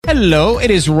Hello, it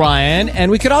is Ryan,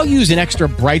 and we could all use an extra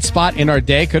bright spot in our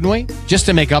day, couldn't we? Just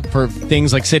to make up for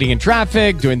things like sitting in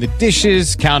traffic, doing the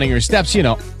dishes, counting your steps, you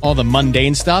know, all the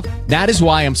mundane stuff. That is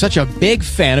why I'm such a big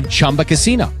fan of Chumba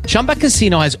Casino. Chumba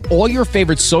Casino has all your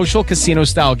favorite social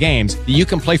casino-style games that you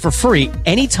can play for free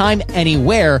anytime,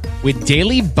 anywhere with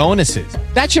daily bonuses.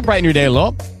 That should brighten your day a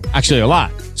little. Actually, a lot.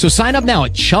 So sign up now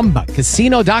at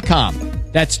ChumbaCasino.com.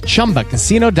 That's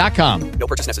ChumbaCasino.com. No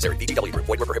purchase necessary. VGW Group.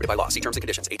 Void where prohibited by law. See terms and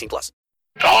conditions. 18+.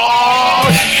 Oh,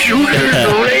 Shooters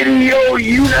Radio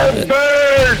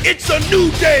Universe! It's a new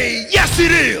day. Yes,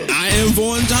 it is. I am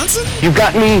Vaughn Johnson. You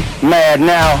got me mad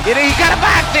now. You got a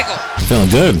bicycle. Feeling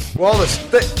good. Well, the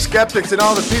skeptics and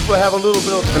all the people have a little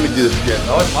bit of... Let me do this again.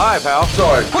 Oh, it's my pal.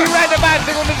 Sorry. We ride the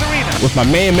bicycle in this arena. With my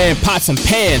man, Pots and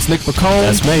Pans, Nick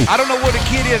Pacone. That's me. I don't know where the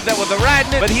kid is that was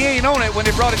riding it, but he ain't on it when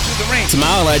they brought it to the ring.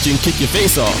 Smile at you and kick your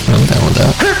face off. I'm down with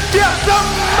that.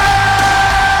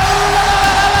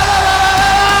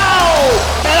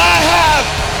 And I have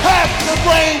half the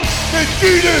brain that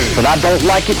you do. But I don't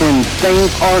like it when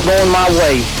things aren't going my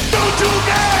way. Don't you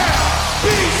dare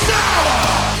be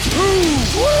sour.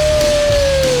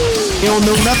 He don't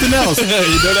know nothing else. You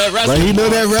know that wrestling. But he know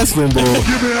that wrestling, boy.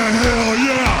 Give me a hell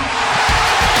yeah!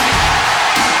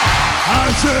 I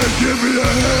said give me a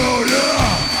hell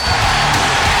yeah!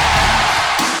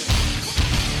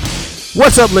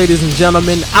 What's up, ladies and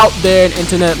gentlemen, out there in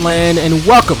internet land, and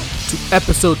welcome to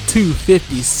episode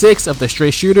 256 of The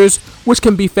Straight Shooters, which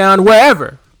can be found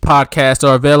wherever podcasts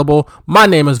are available. My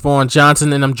name is Vaughn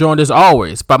Johnson, and I'm joined as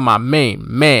always by my main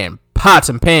man, Pots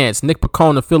and Pans, Nick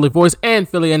Pacone, the Philly voice and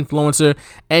Philly influencer.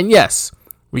 And yes,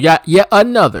 we got yet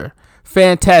another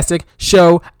fantastic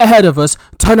show ahead of us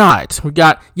tonight. We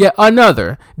got yet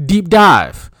another deep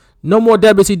dive. No more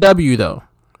WCW though.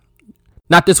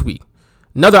 Not this week.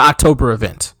 Another October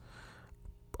event.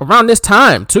 Around this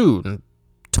time too,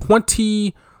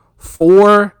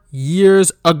 24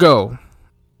 years ago,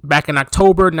 back in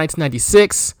October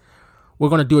 1996, we're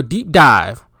going to do a deep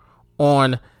dive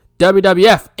on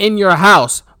WWF In Your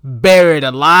House, Buried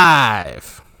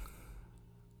Alive.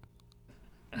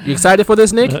 You excited for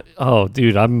this, Nick? Oh,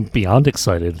 dude, I'm beyond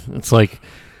excited. It's like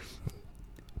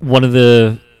one of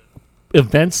the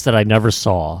events that I never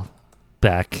saw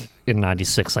back in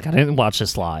 96. Like, I didn't watch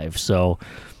this live, so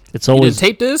it's always... You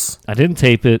didn't tape this? I didn't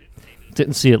tape it.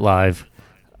 Didn't see it live.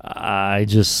 I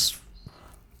was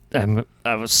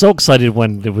so excited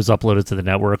when it was uploaded to the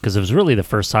network because it was really the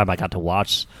first time I got to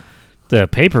watch the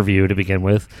pay-per-view to begin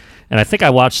with. And I think I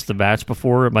watched the match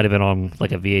before. It might have been on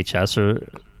like a VHS or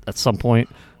at some point.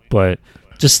 But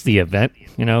just the event,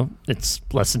 you know, it's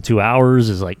less than 2 hours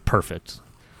is like perfect.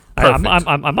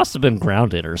 I must have been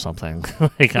grounded or something.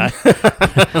 Like I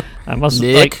must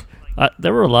Nick? like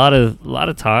there were a lot of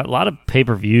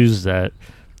pay-per-views that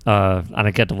I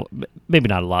didn't get to, maybe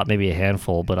not a lot, maybe a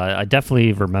handful, but I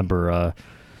definitely remember a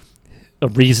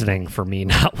reasoning for me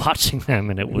not watching them,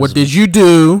 and it was... What did you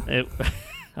do?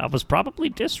 I was probably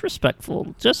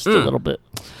disrespectful, just a little bit.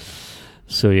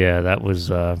 So yeah, that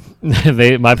was...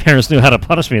 my parents knew how to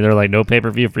punish me. They're like, no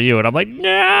pay-per-view for you, and I'm like,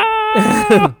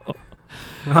 no!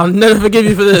 I'll never forgive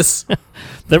you for this.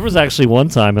 There was actually one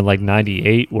time in like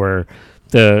 98 where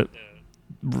the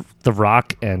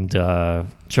Rock and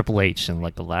Triple H in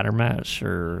like a ladder match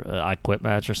or I Quit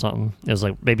match or something. It was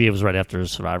like, maybe it was right after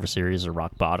Survivor Series or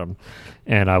Rock Bottom,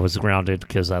 and I was grounded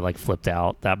because I like flipped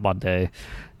out that Monday,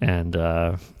 and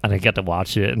I didn't get to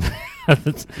watch it.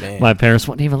 And my parents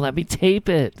wouldn't even let me tape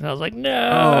it. And I was like, no.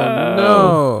 Oh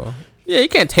no. Yeah, you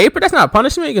can't tape it. That's not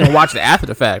punishment. You can watch it after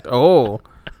the fact. Oh.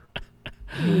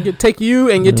 You can take you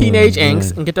and your teenage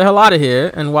angst and get the hell out of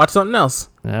here and watch something else.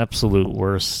 Absolute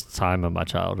worst time of my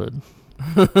childhood.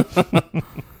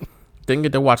 Didn't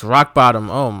get to watch Rock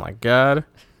Bottom. Oh my god,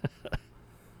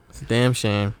 it's a damn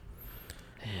shame.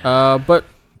 But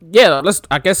yeah,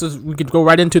 I guess we could go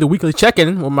right into the weekly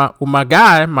check-in with my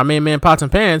guy, my main man Pots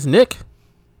and Pans, Nick.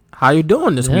 How you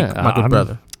doing this week, my good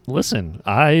brother? Listen,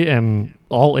 I am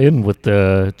all in with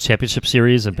the championship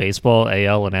series in baseball,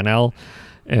 AL and NL.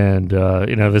 And,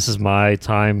 this is my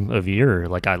time of year.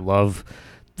 Like, I love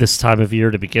this time of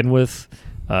year to begin with.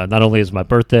 Not only is my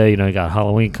birthday, you got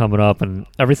Halloween coming up, and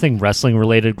everything wrestling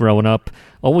related growing up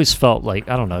always felt like,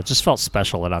 I don't know, it just felt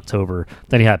special in October.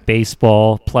 Then you had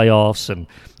baseball, playoffs, and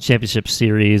championship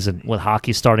series, and with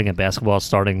hockey starting and basketball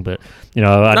starting. But,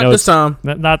 I know this time.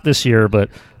 Not this year, but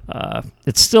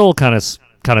it's still kind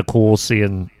of cool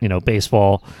seeing,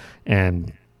 baseball.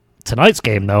 And tonight's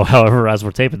game, though, however, as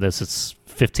we're taping this, it's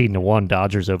 15-1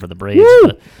 Dodgers over the Braves.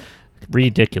 But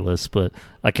ridiculous, but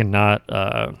I cannot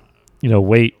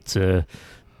wait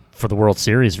for the World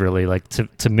Series, really. Like,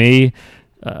 to me,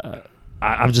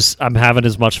 I'm having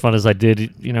as much fun as I did,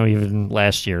 even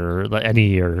last year or any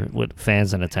year with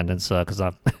fans in attendance because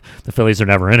the Phillies are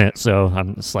never in it, so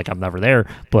it's like I'm never there.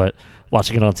 But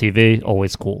watching it on TV,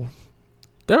 always cool.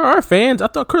 There are fans. I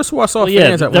thought Chris swore I saw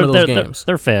fans at one of those games.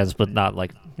 They're fans, but not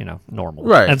like normal.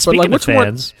 Right. And speaking of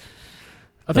fans,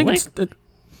 I think it's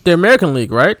the American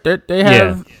League, right? They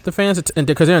have the fans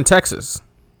because they're in Texas.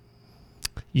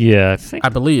 Yeah, I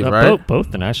believe, right?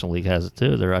 Both the National League has it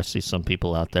too. There are actually some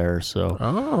people out there. So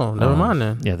never mind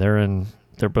then. Yeah,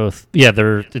 they're both. Yeah,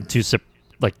 they're in two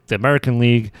like the American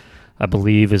League, I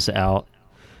believe, is out.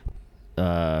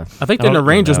 I think they're in the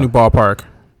Rangers' new ballpark.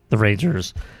 The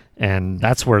Rangers, and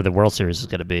that's where the World Series is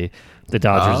going to be. The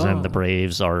Dodgers and the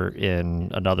Braves are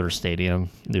in another stadium,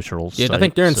 neutral. Yeah, site, I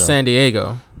think they're in San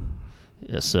Diego.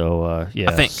 Yeah, so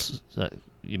I think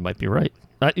you might be right.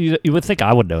 You would think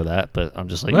I would know that, but I'm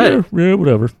just like, right. yeah,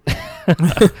 whatever.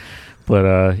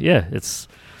 But it's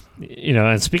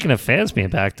and speaking of fans being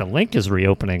back, the Link is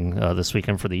reopening this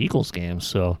weekend for the Eagles game,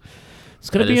 so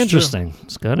it's going to be interesting. True.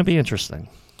 It's going to be interesting.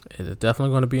 It is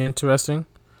definitely going to be interesting.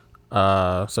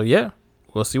 So yeah,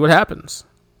 we'll see what happens.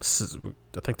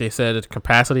 I think they said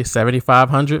capacity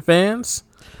 7,500 fans,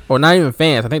 or not even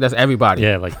fans. I think that's everybody.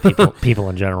 Yeah, like people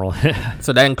in general.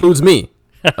 So that includes me.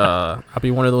 I'll be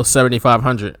one of those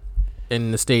 7,500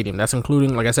 in the stadium. That's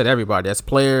including, like I said, everybody. That's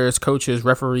players, coaches,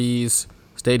 referees,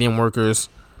 stadium workers,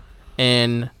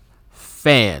 and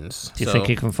fans. Do you think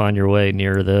you can find your way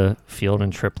near the field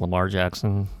and trip Lamar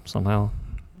Jackson somehow?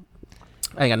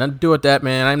 I ain't got nothing to do with that,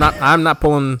 man. I'm not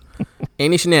pulling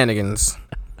any shenanigans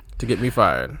to get me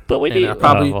fired. But we need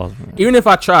even if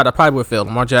I tried, I probably would fail.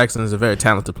 Lamar Jackson is a very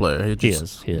talented player. He'd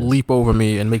just he is. leap over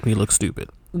me and make me look stupid.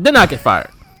 Then I get fired.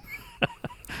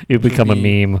 You become a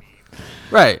meme.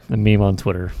 Right. A meme on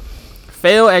Twitter.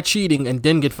 Fail at cheating and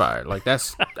then get fired. Like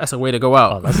that's a way to go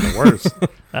out. Oh, that's the worst.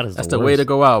 That's the way to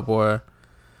go out, boy.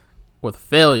 With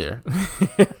failure.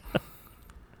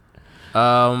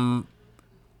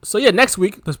 So yeah, next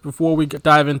week, just before we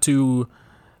dive into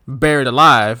Buried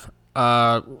Alive,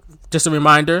 just a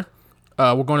reminder,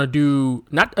 we're going to do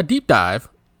not a deep dive.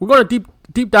 We're going to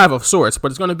deep dive of sorts,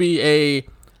 but it's going to be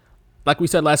like we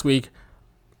said last week,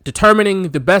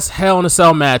 determining the best Hell in a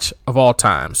Cell match of all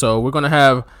time. So we're going to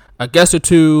have a guest or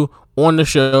two on the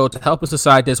show to help us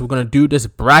decide this. We're going to do this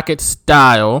bracket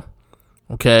style.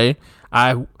 Okay.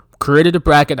 I created a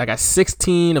bracket. I got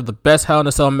 16 of the best Hell in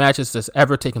a Cell matches that's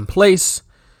ever taken place.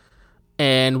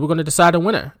 And we're going to decide a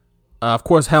winner. Of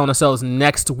course, Hell in a Cell is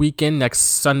next weekend, next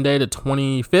Sunday, the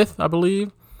 25th, I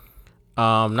believe.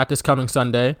 Not this coming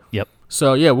Sunday. Yep.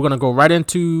 So, yeah, we're going to go right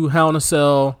into Hell in a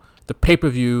Cell, the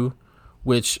pay-per-view,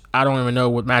 which I don't even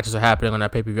know what matches are happening on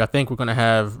that pay-per-view. I think we're going to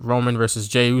have Roman versus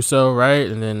Jey Uso, right?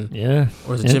 And then,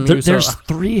 or is it Jimmy Uso? There's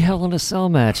 3 Hell in a Cell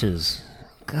matches.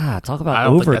 God, talk about I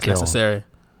don't overkill. think that's necessary.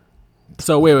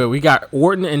 So, wait. We got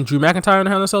Orton and Drew McIntyre in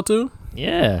Hell in a Cell, too?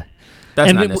 Yeah.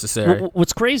 That's not necessary.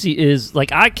 What's crazy is,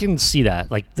 like, I can see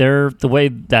that. Like, the way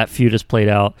that feud is played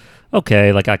out,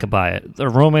 okay, like, I could buy it. The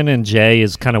Roman and Jey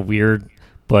is kind of weird,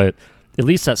 but at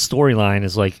least that storyline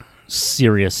is, like,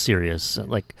 serious.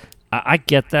 Like, I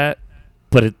get that,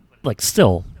 but it, like,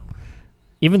 still,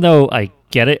 even though I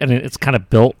get it, and it's kind of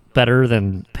built better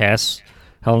than past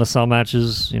Hell in a Cell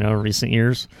matches, recent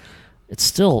years, it's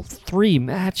still 3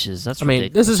 matches. That's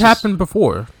ridiculous. This has happened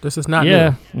before. This is not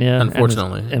new,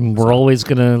 unfortunately. And we're always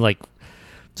going to, like,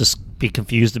 just be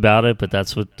confused about it, but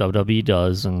that's what WWE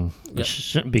does, and we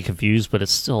shouldn't be confused, but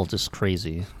it's still just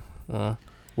crazy. Well,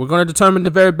 we're going to determine the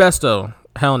very best, though,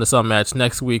 Hell in a Cell match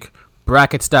next week,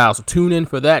 bracket style. So tune in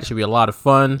for that. It should be a lot of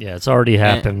fun. Yeah, it's already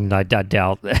happened. I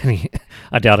doubt any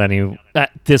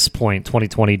at this point,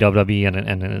 2020 WWE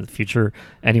and in the future,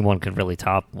 anyone can really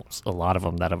top a lot of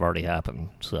them that have already happened.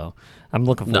 So I'm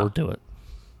looking forward to it.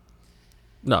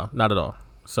 No, not at all.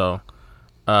 So,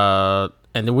 and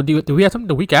then do we have something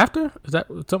the week after? Is that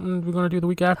something we're going to do the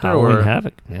week after? Halloween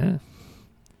Havoc, yeah.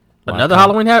 Another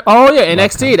Halloween Havoc? Oh, yeah,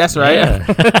 NXT, that's right. Yeah.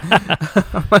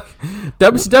 I'm like,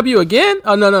 WCW again?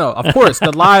 Oh, no. Of course,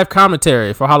 the live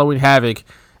commentary for Halloween Havoc,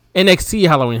 NXT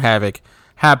Halloween Havoc,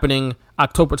 happening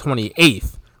October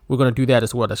 28th. We're going to do that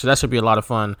as well. So that should be a lot of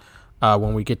fun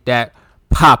when we get that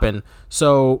popping.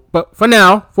 So, but for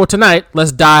now, for tonight,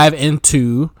 let's dive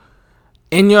into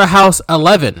In Your House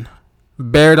 11,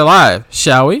 Buried Alive,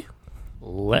 shall we?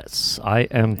 Let's. I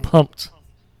am pumped.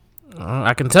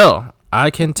 I can tell.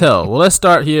 Well, let's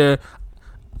start here.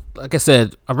 Like I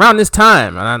said, around this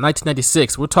time,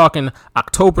 1996, we're talking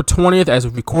October 20th. As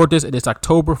we record this, it is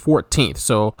October 14th.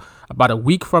 So about a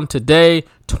week from today,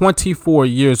 24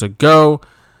 years ago,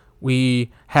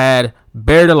 we had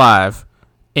Buried Alive,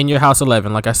 In Your House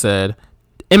 11, like I said.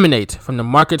 emanate from the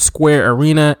Market Square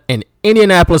Arena in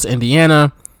Indianapolis,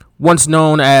 Indiana, once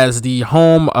known as the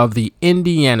home of the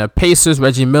Indiana Pacers.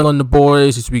 Reggie Miller and the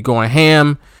boys used to be going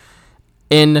ham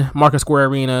in Market Square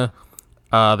Arena.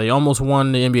 They almost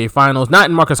won the NBA Finals. Not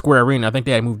in Market Square Arena. I think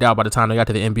they had moved out by the time they got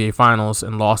to the NBA Finals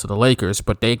and lost to the Lakers.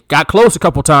 But they got close a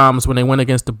couple times when they went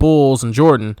against the Bulls and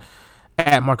Jordan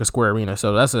at Market Square Arena.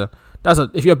 So that's a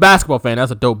if you're a basketball fan,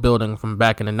 that's a dope building from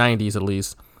back in the 90s at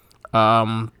least.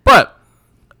 But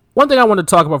one thing I wanted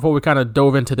to talk about before we kind of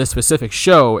dove into this specific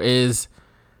show is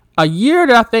a year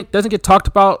that I think doesn't get talked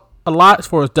about a lot as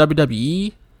far as WWE,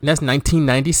 and that's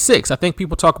 1996. I think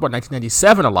people talk about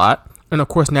 1997 a lot, and of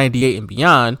course 98 and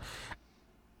beyond.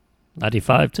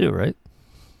 95 too, right?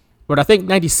 But I think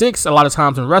 96, a lot of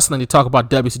times in wrestling, they talk about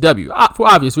WCW for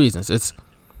obvious reasons. It's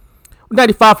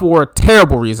 95 for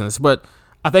terrible reasons, but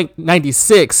I think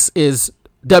 96 is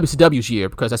WCW's year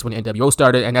because that's when the NWO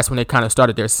started, and that's when they kind of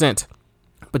started their ascent.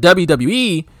 But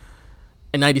WWE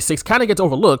in 96 kind of gets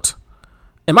overlooked,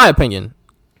 in my opinion.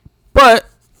 But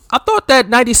I thought that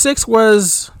 96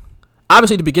 was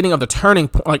obviously the beginning of the turning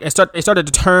point. Like, it started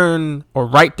to turn or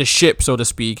right the ship, so to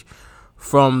speak,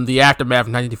 from the aftermath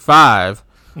of 95.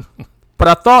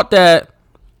 But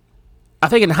I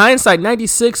think in hindsight,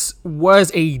 96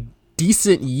 was a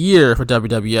decent year for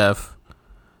WWF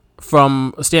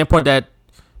from a standpoint that,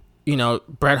 you know,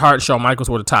 Bret Hart and Shawn Michaels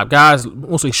were the top guys,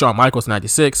 mostly Shawn Michaels in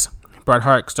 96. Bret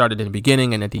Hart started in the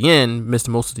beginning and at the end, missed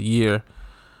most of the year.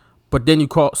 But then you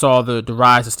saw the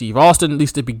rise of Steve Austin, at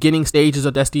least the beginning stages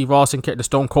of that Steve Austin, the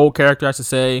Stone Cold character, I should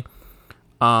say.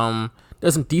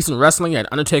 There's some decent wrestling. You had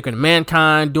Undertaker and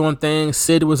Mankind doing things.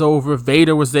 Sid was over.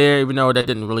 Vader was there, even though that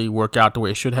didn't really work out the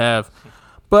way it should have.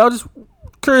 But I was just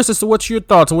curious as to what's your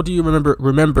thoughts and what do you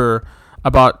remember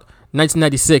about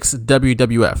 1996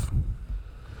 WWF?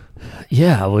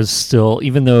 Yeah, I was still,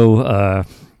 even though,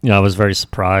 I was very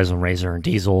surprised when Razor and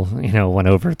Diesel, went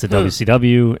over to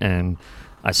WCW and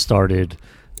I started.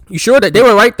 You sure that they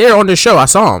were right there on the show? I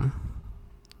saw them.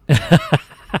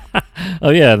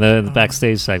 Oh yeah, the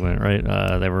backstage segment,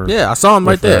 right? They were. Yeah, I saw them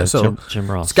right there. So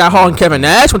Jim Ross, Scott Hall, and Kevin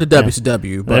Nash went to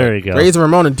WCW. But there you go. Razor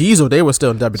Ramon and Diesel, they were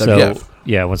still in WWF. So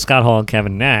yeah, when Scott Hall and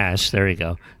Kevin Nash, there you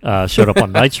go, showed up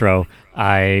on Nitro,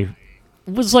 I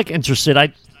was interested.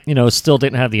 I still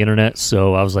didn't have the internet,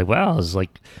 so I was like, wow, it's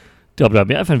like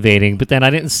WWF invading. But then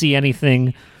I didn't see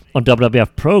anything on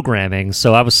WWF programming,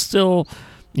 so I was still,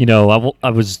 I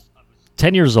was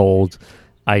 10 years old.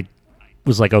 I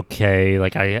was like, okay,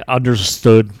 I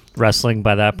understood wrestling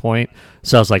by that point.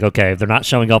 So I was like, okay, they're not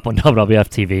showing up on WWF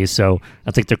TV, so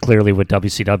I think they're clearly with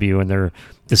WCW, and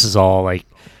this is all like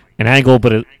an angle,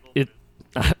 but it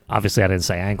obviously I didn't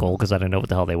say angle because I didn't know what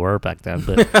the hell they were back then.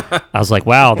 But I was like,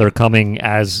 wow, they're coming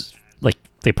as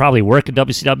they probably work at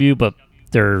WCW, but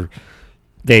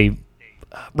they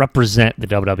represent the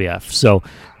WWF. So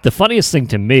the funniest thing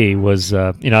to me was,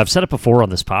 I've said it before on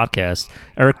this podcast.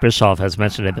 Eric Bischoff has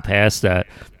mentioned in the past that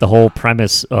the whole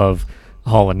premise of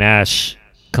Hall and Nash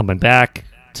coming back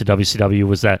to WCW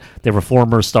was that they were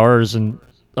former stars and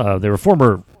they were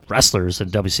former wrestlers in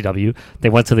WCW. They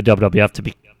went to the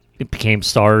WWF became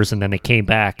stars, and then they came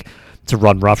back to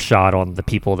run roughshod on the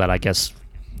people that I guess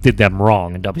did them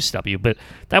wrong in WCW. But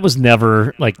that was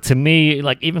never, to me,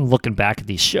 even looking back at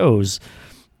these shows,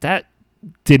 that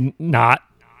did not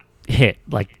hit.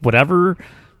 Whatever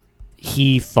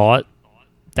he thought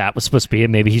that was supposed to be,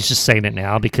 and maybe he's just saying it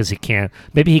now because he can't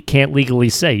legally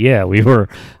say, yeah, we were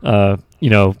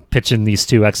pitching these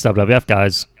two ex-WWF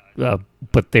guys,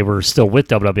 but they were still with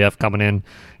WWF coming in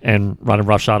and running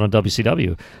roughshod on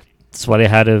WCW. That's why they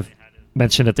had to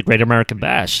mention at the Great American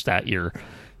Bash that year,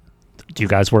 do you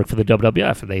guys work for the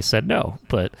WWF? And they said no.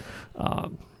 But,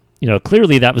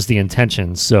 clearly that was the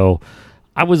intention. So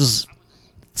I was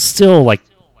still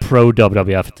pro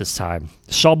WWF at this time.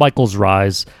 Shawn Michaels'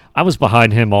 rise, I was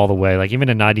behind him all the way. Even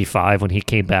in 95 when he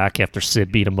came back after Sid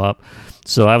beat him up.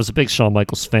 So I was a big Shawn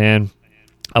Michaels fan.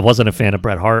 I wasn't a fan of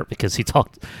Bret Hart because he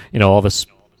talked, all this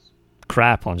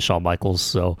crap on Shawn Michaels.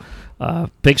 So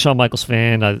big Shawn Michaels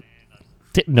fan. I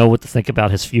didn't know what to think about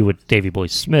his feud with Davey Boy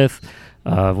Smith.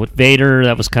 With Vader,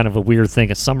 that was kind of a weird thing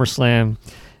at SummerSlam.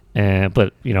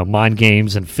 But, Mind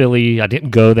Games in Philly, I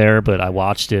didn't go there, but I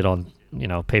watched it on,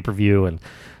 pay-per-view. And,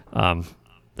 I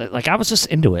was just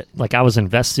into it. I was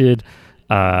invested.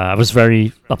 I was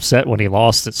very upset when he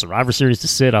lost at Survivor Series to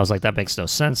Sid. I was like, that makes no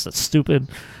sense. That's stupid.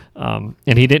 And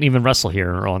he didn't even wrestle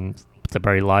here on the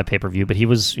very live pay-per-view, but he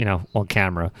was, on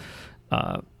camera.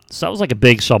 So I was a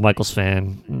big Shawn Michaels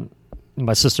fan.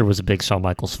 My sister was a big Shawn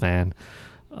Michaels fan.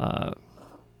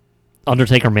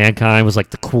 Undertaker Mankind was like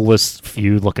the coolest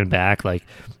feud looking back. Like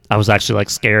I was actually like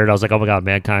scared. I was like, oh my god,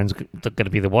 Mankind's going to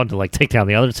be the one to like take down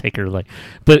the Undertaker. Like,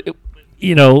 but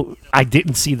I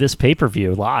didn't see this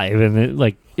pay-per-view live, and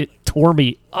it tore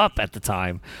me up at the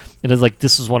time. And it's like,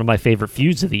 this is one of my favorite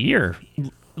feuds of the year.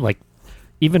 Like,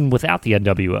 even without the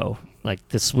NWO, like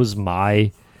this was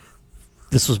my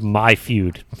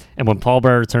feud. And when Paul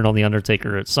Bearer turned on the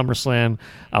Undertaker at SummerSlam,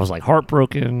 I was like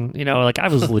heartbroken. Like I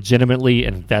was legitimately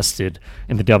invested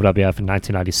in the WWF in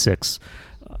 1996.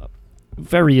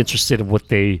 Very interested in what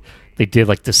they did,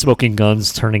 like the Smoking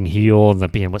Guns turning heel and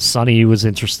that being with Sonny was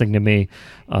interesting to me.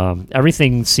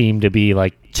 Everything seemed to be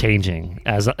like changing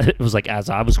as it was like as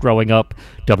I was growing up,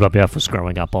 WWF was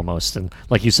growing up almost. And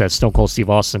like you said, Stone Cold Steve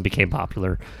Austin became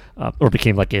popular or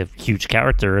became like a huge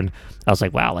character. And I was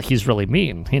like, wow, like he's really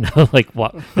mean, like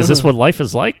what is this what life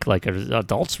is like? Like are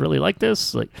adults really like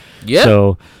this? Like, yeah.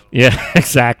 So yeah,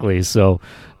 exactly. So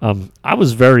I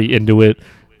was very into it.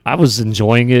 I was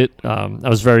enjoying it. I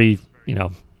was very,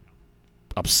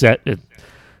 upset at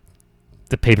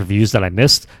the pay-per-views that I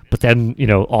missed. But then,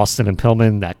 Austin and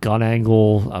Pillman, that gun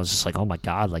angle, I was just like, oh my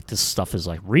God, like this stuff is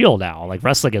like real now. Like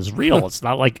wrestling is real. It's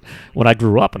not like when I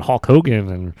grew up and Hulk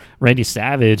Hogan and Randy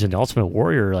Savage and the Ultimate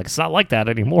Warrior. Like it's not like that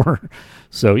anymore.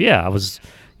 So yeah, I was,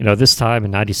 this time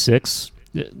in 96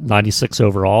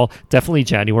 overall, definitely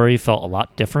January felt a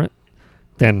lot different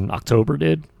than October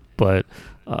did. But,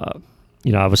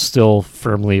 I was still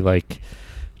firmly like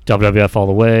WWF all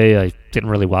the way. I didn't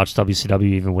really watch WCW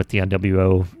even with the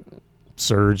NWO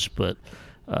surge, but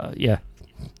yeah,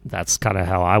 that's kind of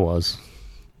how I was.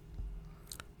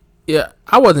 Yeah,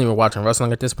 I wasn't even watching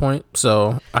wrestling at this point,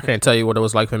 so I can't tell you what it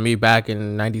was like for me back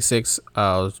in 96.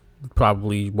 I was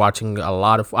probably watching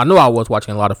I know I was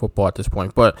watching a lot of football at this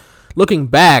point, but looking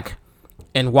back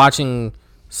and watching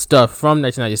stuff from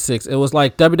 1996, it was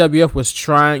like WWF was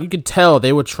trying, you could tell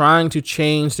they were trying to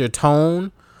change their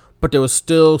tone, but there was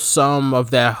still some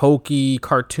of that hokey,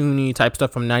 cartoony type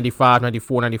stuff from 95,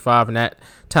 94, 95 in that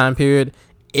time period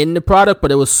in the product, but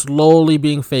it was slowly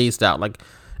being phased out. Like,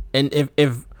 and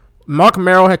if Mark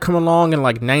Merrill had come along in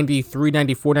like 93,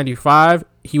 94, 95,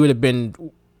 he would have been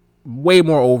way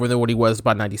more over than what he was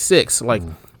by 96. Like,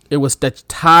 it was, that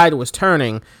tide was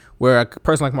turning where a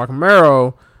person like Mark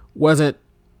Merrill wasn't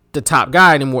the top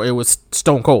guy anymore. It was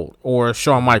Stone Cold or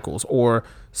Shawn Michaels or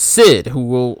Sid, who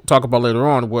we'll talk about later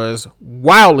on, was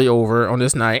wildly over on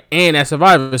this night and at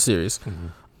Survivor Series.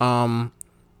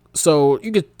 So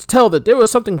you could tell that there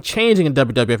was something changing in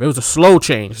WWF. It was a slow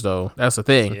change, though. That's the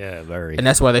thing. Yeah, very. And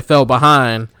that's why they fell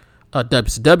behind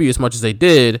WCW as much as they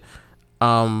did,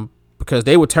 because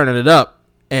they were turning it up,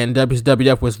 and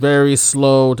WWF was very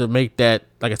slow to make that,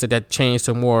 like I said, that change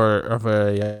to more of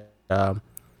a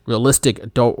realistic,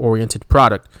 adult-oriented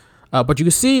product. But you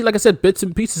can see, like I said, bits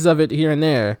and pieces of it here and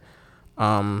there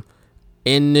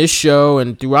in this show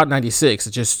and throughout 96.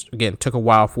 It just, again, took a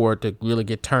while for it to really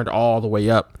get turned all the way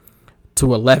up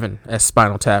to 11, as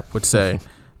Spinal Tap would say.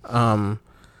 But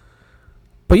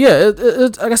yeah,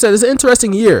 it's like I said, it's an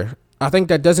interesting year. I think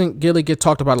that doesn't really get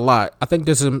talked about a lot. I think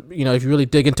there's some, if you really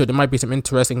dig into it, there might be some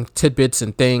interesting tidbits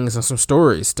and things and some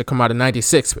stories to come out of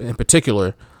 96 in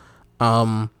particular.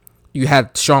 You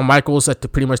had Shawn Michaels at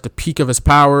pretty much the peak of his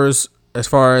powers as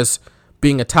far as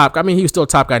being a top. I mean, he was still a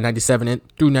top guy in 97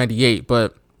 through 98,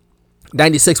 but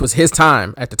 96 was his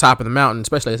time at the top of the mountain,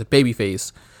 especially as a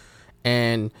babyface.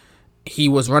 And he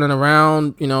was running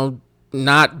around,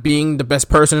 not being the best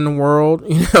person in the world.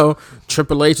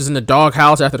 Triple H is in the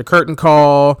doghouse after the curtain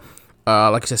call.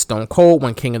 Like I said, Stone Cold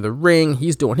won King of the Ring.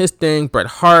 He's doing his thing. Bret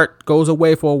Hart goes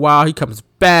away for a while. He comes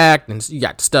back, and you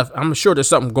got stuff. I'm sure there's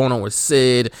something going on with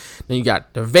Sid. Then you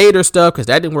got the Vader stuff, because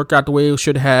that didn't work out the way it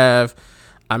should have.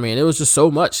 I mean, it was just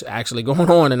so much actually going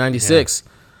on in 96.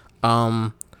 Yeah.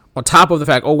 On top of the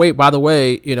fact, oh wait, by the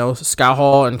way, Scott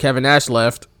Hall and Kevin Nash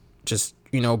left. Just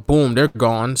boom, they're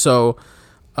gone. So,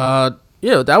 that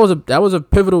was a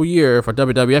pivotal year for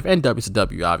WWF and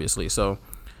WCW, obviously. So.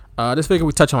 Just figure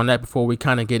we touch on that before we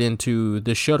kind of get into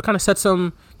this show to kind of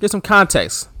get some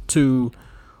context to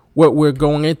what we're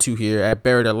going into here at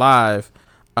Buried Alive.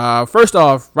 First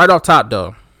off, right off top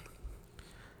though,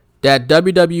 that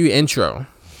WWE intro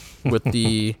with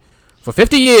the for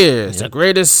 50 years, the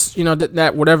greatest,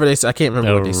 that whatever they said, I can't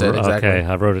remember what they said exactly. Okay,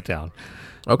 I wrote it down.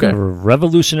 Okay, the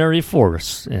revolutionary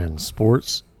force in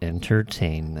sports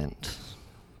entertainment.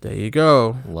 There you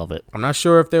go. Love it. I'm not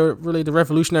sure if they were really the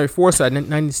revolutionary force at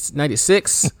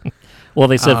 96. Well,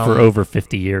 they said for over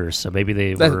 50 years, so maybe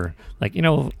they were like,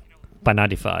 by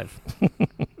 95.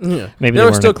 Yeah. Maybe they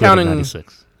were still counting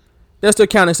 96. They're still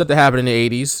counting stuff that happened in the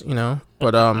 80s,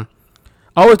 But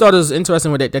I always thought it was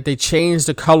interesting with that they changed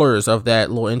the colors of that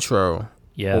little intro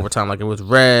over time. Like it was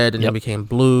red and then became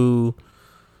blue.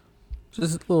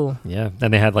 Just a little. Yeah.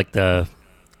 Then they had like the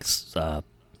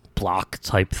block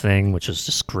type thing, which was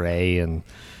just gray and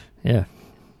yeah.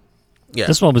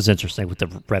 This one was interesting with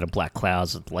the red and black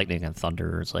clouds and lightning and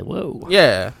thunder. It's like, whoa.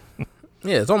 Yeah.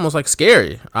 Yeah, it's almost like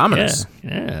scary, ominous.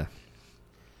 Yeah.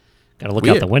 Gotta look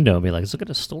out the window and be like, is it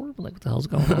a storm? Like, what the hell's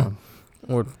going on?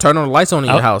 Or turn on the lights on in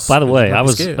your house. By the way, I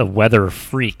was a weather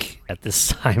freak at this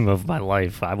time of my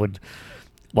life. I would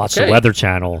watch the Weather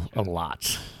Channel a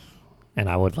lot. And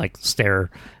I would like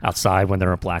stare outside when there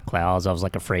were black clouds. I was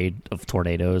like afraid of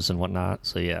tornadoes and whatnot.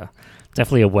 So yeah,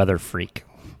 definitely a weather freak.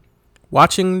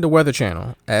 Watching the Weather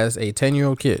Channel as a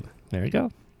 10-year-old kid. There you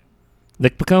go.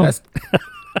 Nick Pacone.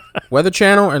 Weather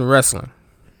Channel and wrestling.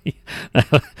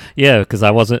 Yeah, because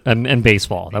I wasn't, and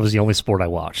baseball. That was the only sport I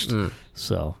watched.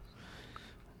 So,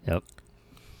 yep.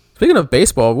 Speaking of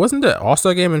baseball, wasn't the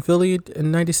All-Star game in Philly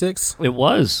in '96? It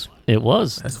was.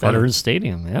 That's Veterans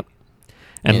Stadium. Yep.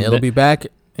 And it'll be back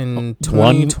in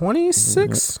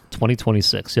 2026?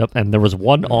 2026, yep. And there was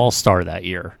one All-Star that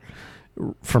year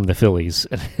from the Phillies.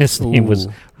 And his name was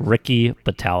Ricky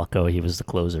Bottalico. He was the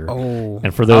closer. Oh.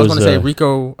 And for those... I was going to say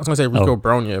Rico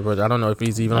Bronya, but I don't know if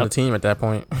he's even on the team at that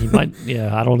point. He might...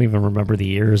 Yeah, I don't even remember the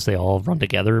years they all run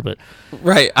together, but...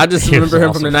 Right. I just remember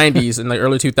him from the 90s and the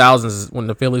early 2000s when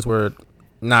the Phillies were...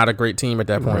 not a great team at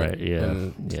that point. Right, yeah.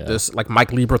 And this like Mike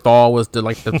Lieberthal was the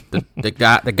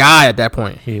guy at that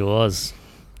point. He was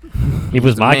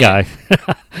my guy.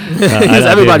 He's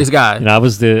everybody's guy. And I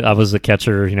was the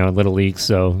catcher, in Little League,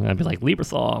 so I'd be like,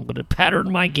 Lieberthal, I'm gonna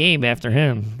pattern my game after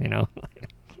him,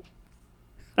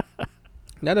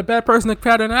 Not a bad person to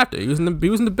pattern after. He was in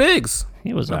the bigs.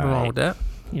 He was nothing wrong with that.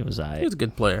 He was alright. He was a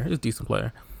good player. He was a decent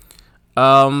player.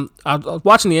 I was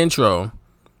watching the intro.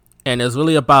 And it's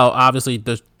really about, obviously,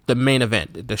 the main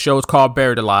event. The show is called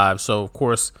Buried Alive, so, of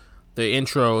course, the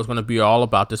intro is going to be all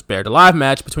about this Buried Alive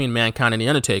match between Mankind and The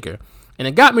Undertaker. And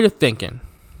it got me to thinking.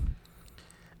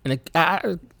 And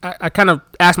I kind of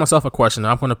asked myself a question,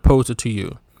 and I'm going to pose it to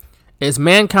you. Is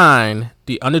Mankind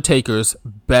The Undertaker's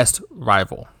best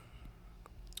rival?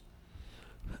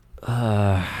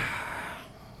 Because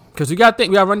we got to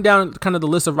run down kind of the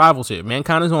list of rivals here.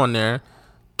 Mankind is on there.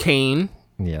 Kane.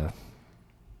 Yeah.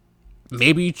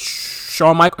 Maybe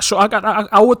Shawn Michaels.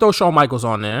 I would throw Shawn Michaels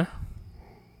on there.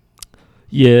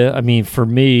 Yeah, I mean, for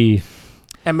me...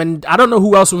 I mean, I don't know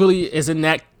who else really is in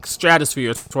that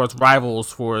stratosphere as far as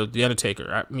rivals for The Undertaker.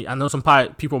 I mean, I know some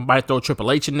people might throw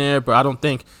Triple H in there, but I don't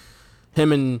think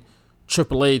him and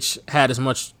Triple H had as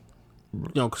much,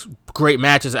 great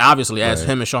matches, obviously, as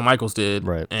him and Shawn Michaels did.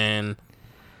 Right. And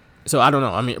so, I don't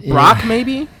know. I mean, Brock,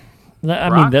 maybe? I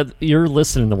mean, that you're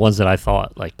listing the ones that I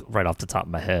thought, like, right off the top of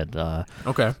my head.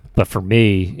 Okay. But for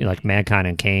me, like, Mankind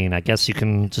and Kane, I guess you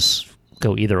can just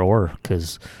go either or,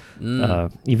 because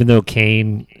even though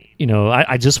Kane,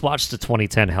 I just watched the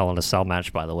 2010 Hell in a Cell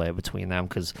match, by the way, between them,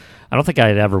 because I don't think I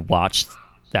had ever watched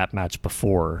that match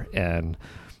before. And,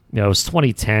 it was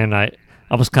 2010. I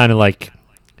was kind of like,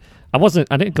 I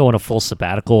didn't go on a full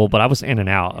sabbatical, but I was in and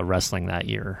out of wrestling that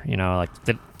year. Like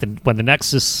when the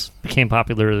Nexus became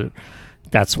popular,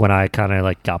 that's when I kind of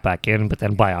like got back in. But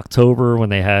then by October, when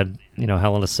they had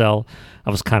Hell in a Cell, I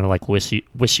was kind of like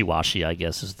wishy-washy, I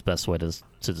guess is the best way to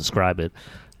describe it.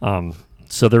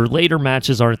 So their later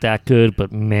matches aren't that good,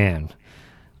 but man,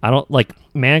 I don't like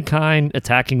Mankind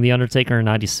attacking The Undertaker in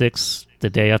 '96 the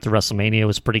day after WrestleMania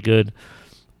was pretty good.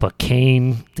 But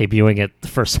Kane debuting at the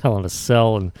first Hell in a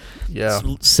Cell and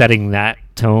setting that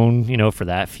tone, for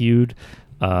that feud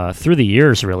through the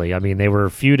years, really. I mean, they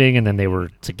were feuding and then they were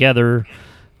together.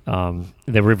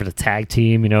 They were even a tag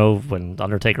team, when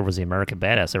Undertaker was the American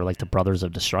Badass. They were like the Brothers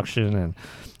of Destruction. And,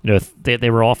 they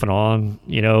were off and on,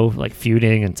 like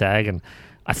feuding and tag. And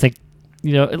I think,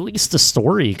 at least the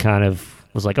story kind of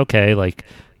was like, okay, like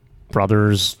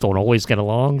brothers don't always get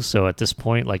along. So at this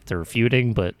point, like they're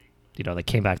feuding, but they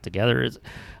came back together.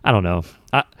 I don't know.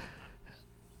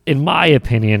 In my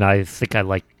opinion, I think I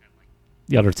like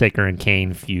the Undertaker and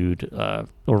Kane feud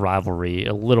or rivalry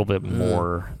a little bit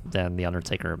more than the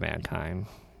Undertaker and Mankind.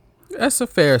 That's a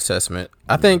fair assessment.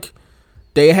 I think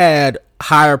they had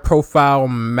higher profile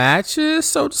matches,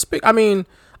 so to speak. I mean,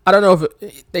 I don't know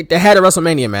if they had a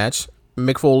WrestleMania match.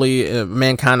 Mick Foley,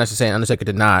 Mankind, I should say, Undertaker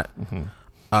did not. Mm-hmm.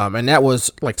 And that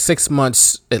was like 6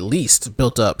 months at least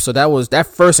built up. So that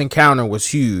first encounter was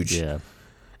huge. Yeah.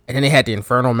 And then they had the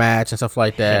Inferno match and stuff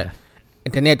like that. Yeah.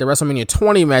 And then they had the WrestleMania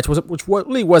 20 match, which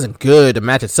really wasn't good, the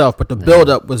match itself, but the build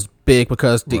up was big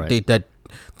because the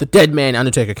Dead Man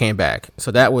Undertaker came back.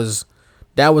 So that was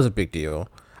a big deal.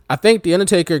 I think the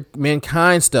Undertaker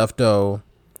Mankind stuff though,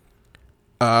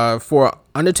 for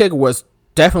Undertaker was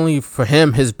definitely for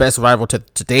him his best rival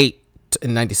to date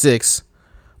in '96.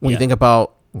 When you think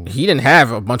about, he didn't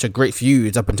have a bunch of great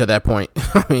feuds up until that point.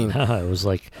 I mean, it was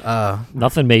like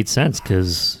nothing made sense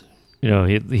because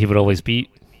he would always beat.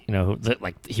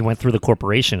 Like he went through the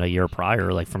corporation a year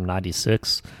prior, like from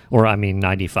 '96 or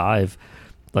 95.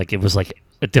 Like it was like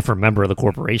a different member of the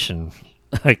corporation.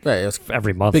 Like it was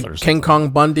every month big or something. King Kong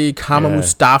Bundy, Kama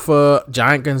Mustafa,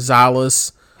 Giant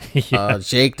Gonzalez,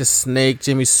 Jake the Snake,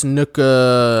 Jimmy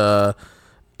Snuka.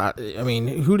 I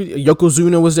mean,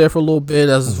 Yokozuna was there for a little bit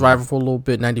as his rival for a little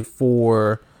bit.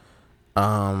 '94.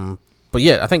 But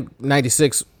yeah, I think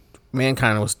 '96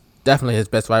 Mankind was definitely his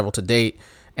best rival to date,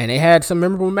 and they had some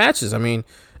memorable matches. I mean,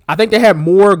 I think they had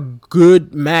more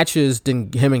good matches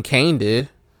than him and Kane did.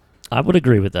 I would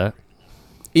agree with that.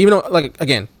 Even though, like,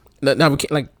 again. Now we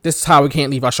can't, this is how we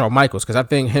can't leave out Shawn Michaels, because I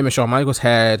think him and Shawn Michaels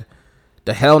had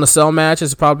the Hell in a Cell match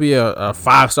is probably a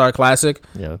 5-star classic.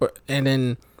 Yeah. And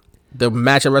then the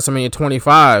match at WrestleMania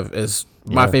 25 is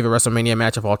my favorite WrestleMania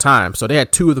match of all time. So they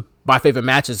had two of my favorite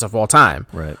matches of all time.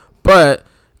 Right. But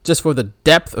just for the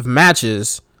depth of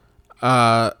matches,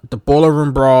 the Boiler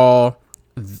Room Brawl,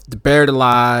 the Buried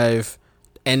Alive,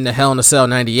 and the Hell in a Cell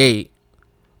 '98.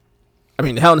 I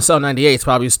mean, the Hell in a Cell '98 is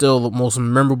probably still the most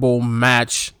memorable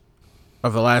match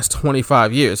of the last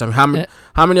 25 years. I mean,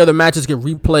 how many other matches get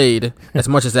replayed as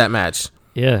much as that match?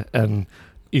 Yeah, and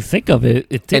you think of it,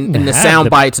 it didn't and the have sound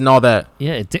bites and all that.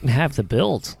 Yeah, it didn't have the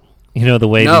build. The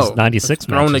way these '96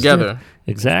 matches thrown together.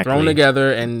 Did. Exactly. Thrown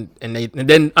together, and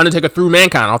then Undertaker threw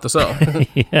Mankind off the cell.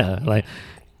 Yeah, like,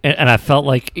 and I felt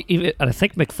like, and I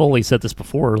think Mick Foley said this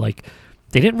before, like,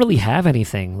 they didn't really have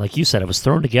anything. Like you said, it was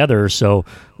thrown together, so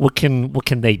what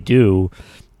can they do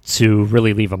to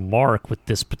really leave a mark with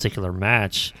this particular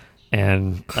match?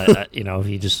 And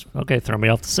he just throw me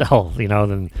off the cell.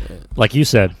 Then, like you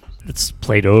said, it's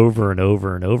played over and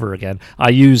over and over again. I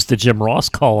use the Jim Ross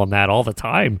call on that all the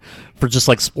time for just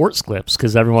like sports clips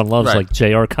because everyone loves like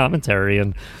JR commentary,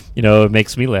 and it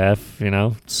makes me laugh.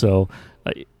 So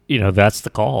that's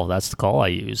the call. That's the call I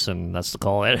use, and that's the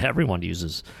call everyone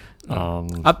uses.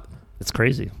 It's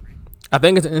crazy. I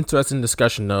think it's an interesting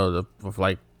discussion though of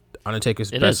like Undertaker's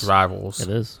best rivals. It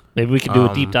is. Maybe we can do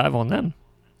a deep dive on them.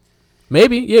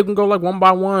 Maybe, yeah, we can go like one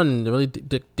by one, really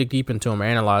dig deep into them,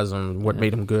 analyze them, what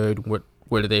made them good,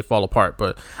 where did they fall apart.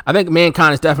 But I think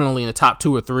Mankind is definitely in the top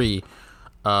 2 or 3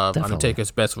 of Undertaker's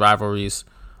best rivalries.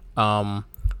 But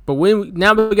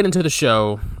now we get into the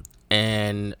show,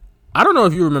 and I don't know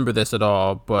if you remember this at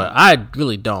all, but I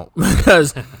really don't,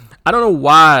 because I don't know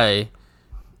why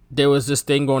there was this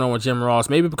thing going on with Jim Ross.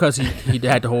 Maybe because he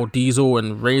had the whole Diesel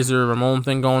and Razor Ramon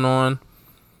thing going on.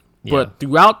 Yeah. But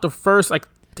throughout the first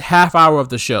half hour of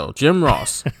the show, Jim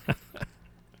Ross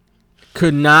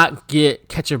could not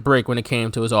catch a break when it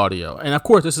came to his audio. And of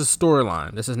course, this is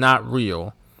storyline. This is not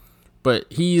real. But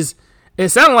it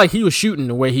sounded like he was shooting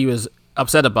the way he was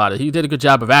upset about it. He did a good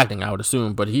job of acting, I would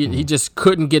assume. But he just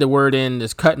couldn't get a word in.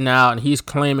 It's cutting out, and he's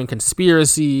claiming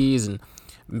conspiracies and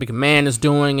McMahon is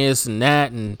doing this and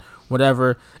that and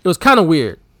whatever. It was kind of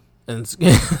weird, and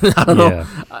I don't know.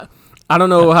 I don't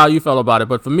know how you felt about it,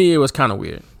 but for me, it was kind of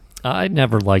weird. I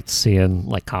never liked seeing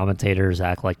like commentators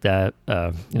act like that.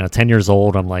 10 years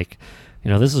old, I'm like,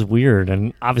 this is weird,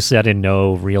 and obviously I didn't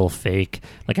know real fake.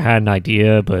 Like I had an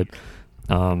idea, but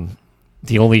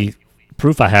the only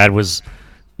proof I had was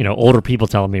older people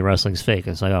telling me wrestling's fake.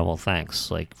 It's like, oh well, thanks.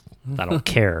 Like I don't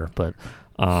care, but.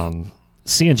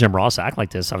 Seeing Jim Ross act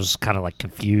like this, I was kind of like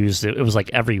confused. It was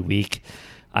like every week.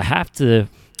 I have to,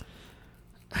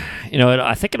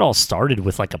 I think it all started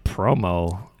with like a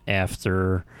promo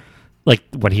after, like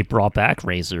when he brought back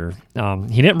Razor.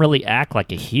 He didn't really act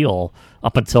like a heel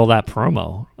up until that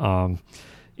promo.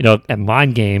 At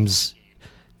Mind Games,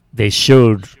 they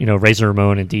showed, Razor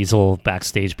Ramon and Diesel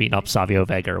backstage beating up Savio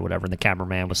Vega or whatever, and the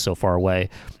cameraman was so far away.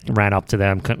 He ran up to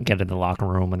them, couldn't get in the locker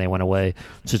room, and they went away.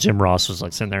 So Jim Ross was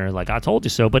like sitting there like, I told you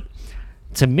so. But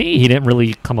to me, he didn't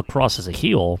really come across as a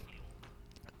heel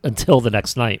until the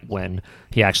next night when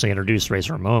he actually introduced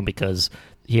Razor Ramon, because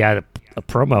he had a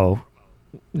promo,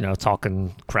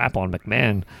 talking crap on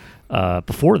McMahon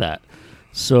before that.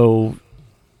 So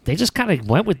they just kind of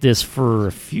went with this for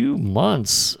a few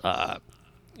months.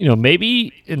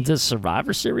 Maybe into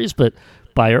Survivor Series, but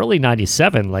by early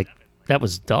 '97, like that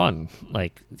was done.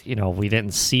 Like we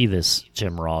didn't see this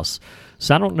Jim Ross,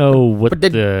 so I don't know what but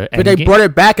they brought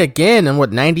it back again in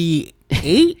what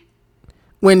 '98,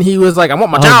 when he was like, I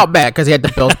want my child back because he had the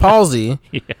Bell's palsy.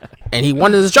 And he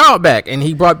wanted his child back. And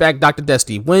he brought back Dr.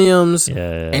 Dusty Williams.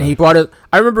 And he brought it.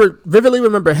 I vividly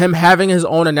remember him having his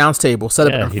own announce table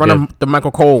set up in front of the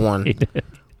Michael Cole one. He did.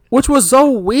 Which was so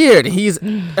weird. He's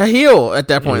a heel at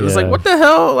that point. It's like, what the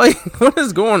hell? Like, what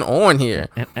is going on here?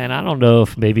 And I don't know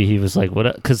if maybe he was like,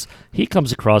 what? Because he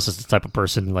comes across as the type of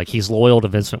person, like, he's loyal to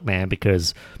Vince McMahon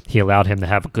because he allowed him to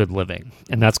have a good living.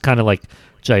 And that's kind of like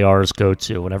JR's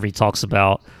go-to. Whenever he talks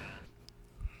about,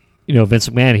 Vince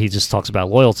McMahon, he just talks about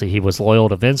loyalty. He was loyal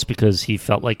to Vince because he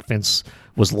felt like Vince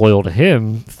was loyal to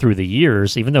him through the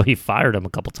years, even though he fired him a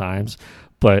couple times.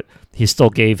 But he still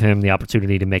gave him the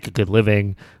opportunity to make a good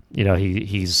living.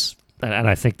 He's, and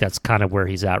I think that's kind of where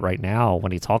he's at right now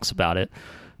when he talks about it.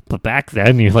 But back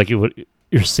then,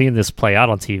 you're seeing this play out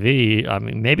on TV. I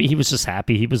mean, maybe he was just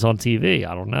happy he was on TV.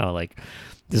 I don't know. Like,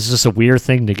 this is just a weird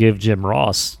thing to give Jim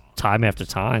Ross time after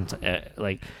time.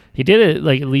 He did it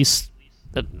like at least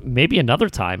maybe another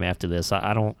time after this.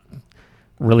 I don't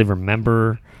really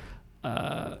remember,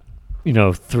 throughout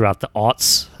the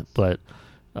aughts, but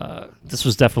this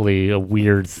was definitely a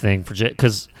weird thing for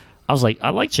because I was like, I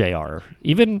like JR.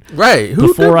 Even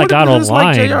before I got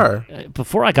online,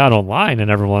 before I got online and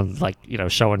everyone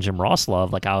showing Jim Ross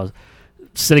love, like I was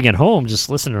sitting at home just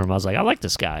listening to him. I was like, I like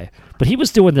this guy. But he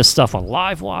was doing this stuff on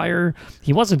Livewire.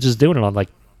 He wasn't just doing it on like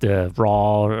the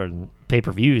Raw and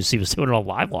pay-per-views. He was doing it on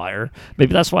Livewire.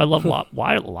 Maybe that's why I love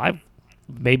Live.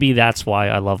 Maybe that's why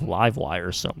I love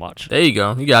Livewire so much. There you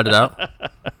go. You got it out.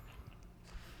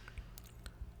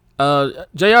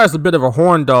 JR is a bit of a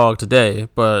horn dog today,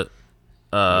 but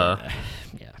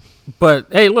but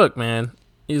hey, look, man,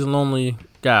 he's a lonely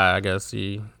guy. I guess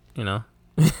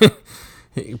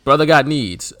brother got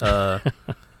needs.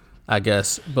 I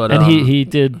guess, but and he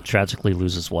did tragically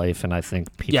lose his wife, and I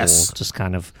think people just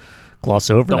kind of gloss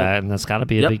over that, and that's got to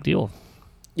be a big deal.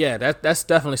 Yeah, that's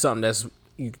definitely something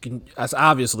that's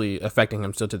obviously affecting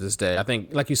him still to this day. I think,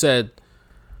 like you said,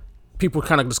 people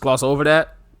kind of just gloss over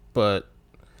that, but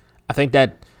I think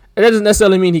that it doesn't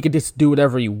necessarily mean he can just do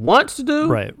whatever he wants to do.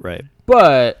 Right.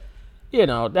 But,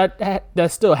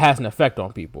 that still has an effect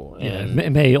on people. And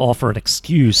it may offer an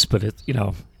excuse, but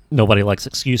nobody likes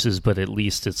excuses, but at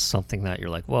least it's something that you're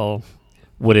like, well,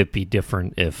 would it be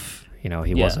different if, he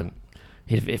wasn't,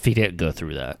 if he didn't go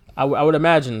through that? I would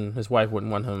imagine his wife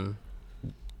wouldn't want him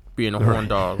being a horn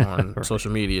dog on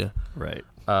social media. Right.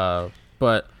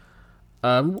 But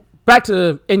back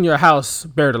to In Your House,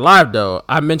 Buried Alive, though.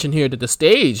 I mentioned here that the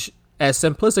stage, as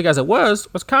simplistic as it was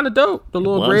kind of dope. The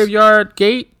little graveyard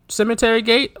gate, cemetery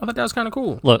gate. I thought that was kind of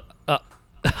cool. Look,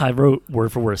 I wrote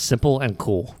word for word, simple and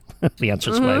cool. The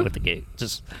entranceway with the gate.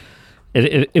 Just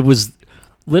it was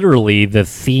literally the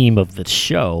theme of the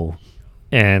show,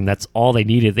 and that's all they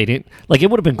needed. They didn't it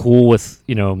would have been cool with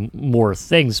more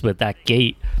things, but that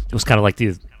gate was kind of like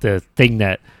the thing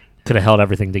that could have held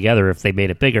everything together if they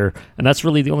made it bigger, and that's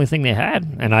really the only thing they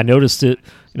had. And I noticed it,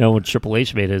 when Triple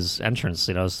H made his entrance.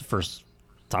 It was the first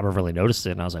time I really noticed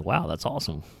it, and I was like, wow, that's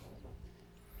awesome.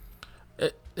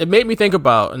 It made me think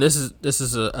about, and this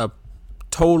is a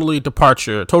total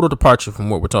departure from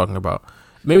what we're talking about.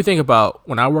 It made me think about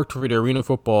when I worked for the Arena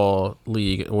Football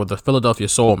League, or the Philadelphia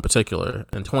Soul in particular,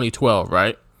 in 2012,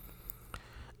 right?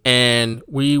 And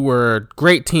we were a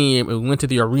great team, and we went to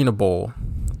the Arena Bowl.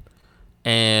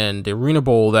 And the Arena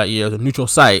Bowl that year, the neutral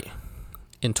site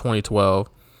in 2012,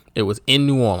 it was in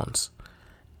New Orleans.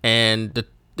 And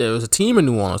there was a team in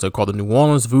New Orleans. They're called the New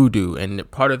Orleans Voodoo. And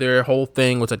part of their whole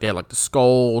thing was they had the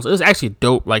skulls. It was actually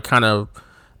dope, kind of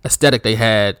aesthetic they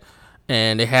had.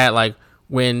 And they had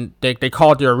when they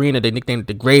called their arena, they nicknamed it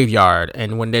the Graveyard.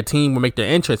 And when their team would make their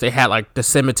entrance, they had the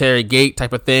cemetery gate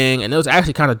type of thing. And it was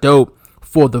actually kind of dope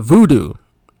for the Voodoo,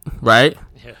 right?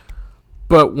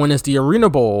 But when it's the Arena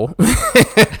Bowl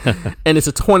and it's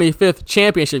a 25th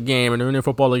championship game in Arena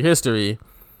Football League history,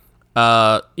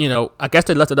 I guess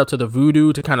they left it up to the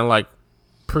Voodoo to kind of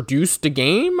produce the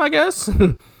game, I guess,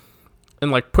 and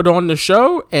put on the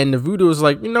show. And the Voodoo was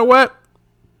like, you know what?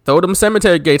 Throw them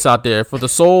cemetery gates out there for the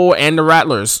Soul and the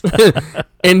Rattlers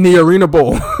in the Arena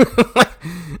Bowl.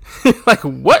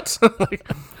 What?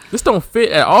 This don't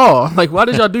fit at all. Why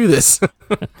did y'all do this?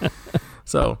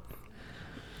 So,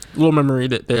 little memory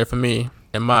there for me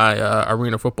in my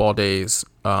Arena Football days.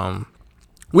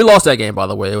 We lost that game, by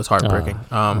the way. It was heartbreaking.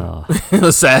 It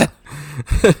was sad.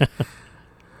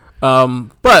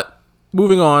 But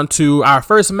moving on to our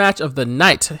first match of the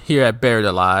night here at Buried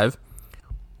Alive.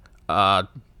 A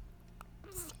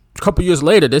couple years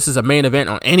later, this is a main event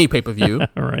on any pay-per-view.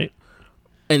 Right.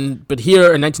 But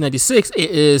here in 1996,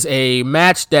 it is a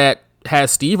match that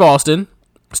has Steve Austin,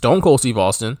 Stone Cold Steve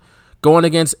Austin, going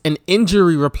against an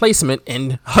injury replacement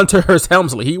in Hunter Hearst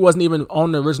Helmsley. He wasn't even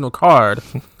on the original card.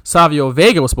 Savio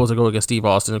Vega was supposed to go against Steve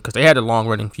Austin because they had a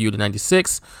long-running feud in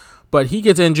 '96, but he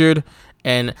gets injured,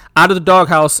 and out of the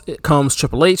doghouse comes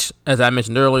Triple H. As I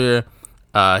mentioned earlier,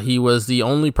 he was the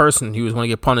only person who was going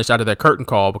to get punished out of that curtain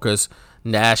call because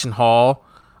Nash and Hall,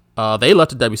 they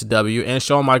left the WCW, and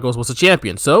Shawn Michaels was the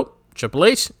champion. So, Triple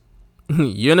H,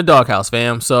 you're in the doghouse,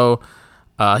 fam. So,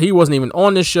 he wasn't even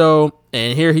on this show,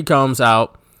 and here he comes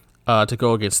out to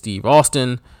go against Steve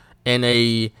Austin in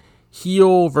a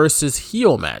heel versus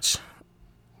heel match,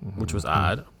 which was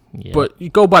odd. Yeah. But you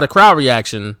go by the crowd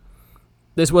reaction,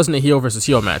 this wasn't a heel versus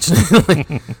heel match.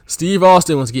 Like, Steve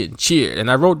Austin was getting cheered,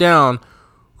 and I wrote down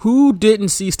who didn't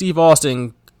see Steve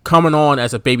Austin coming on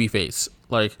as a babyface.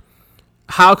 Like,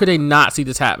 how could they not see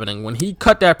this happening? When he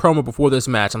cut that promo before this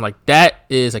match, I'm like, that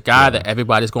is a guy that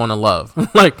everybody's going to love.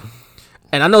 Like,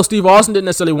 and I know Steve Austin didn't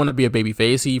necessarily want to be a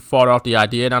babyface. He fought off the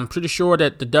idea, and I'm pretty sure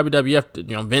that the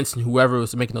WWF, Vince and whoever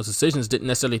was making those decisions didn't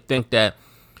necessarily think that,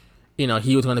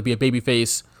 he was going to be a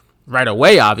babyface right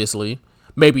away, obviously.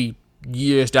 Maybe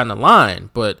years down the line,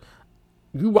 but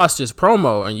you watch this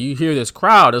promo and you hear this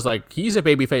crowd, it's like, he's a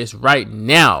babyface right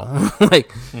now.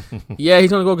 Like, yeah, he's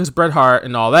going to go against Bret Hart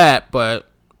and all that, but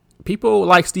people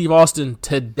like Steve Austin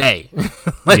today.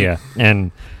 Like, yeah,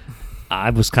 and I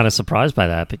was kind of surprised by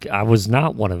that because I was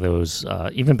not one of those.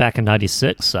 Even back in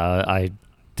 '96, I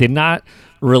did not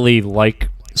really like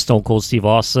Stone Cold Steve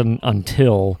Austin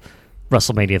until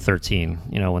WrestleMania 13.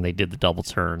 When they did the double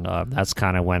turn. That's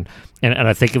kind of when, and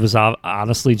I think it was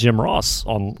honestly Jim Ross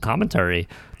on commentary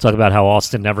talking about how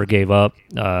Austin never gave up.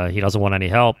 He doesn't want any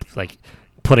help, like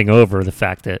putting over the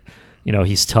fact that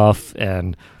he's tough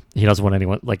and he doesn't want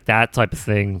anyone, like that type of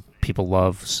thing. People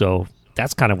love. So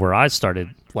that's kind of where I started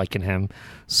liking him.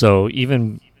 So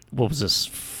even, what was this,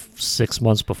 6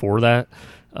 months before that,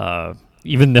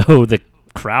 even though the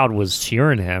crowd was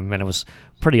cheering him and it was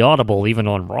pretty audible even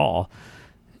on Raw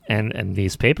and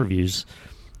these pay-per-views,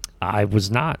 I was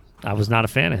not a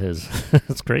fan of his.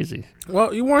 It's crazy.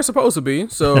 Well, you weren't supposed to be,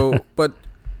 so but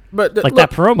like, look,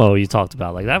 that promo you talked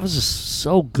about, like, that was just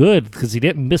so good because he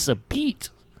didn't miss a beat.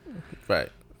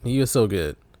 Right. He was so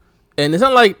good. And it's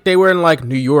not like they were in like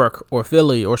New York or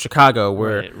Philly or Chicago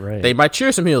where they might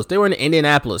cheer some heels. They were in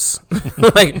Indianapolis.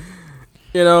 Like,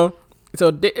 so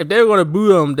if they were going to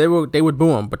boo him, they would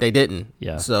boo him, but they didn't.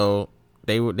 Yeah. So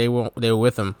they were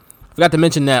with him. Forgot to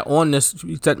mention that on this,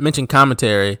 you mentioned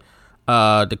commentary.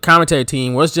 The commentary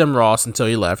team was Jim Ross until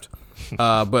he left.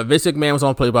 But Vince McMahon was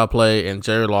on play-by-play and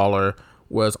Jerry Lawler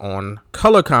was on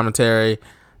color commentary.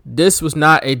 This was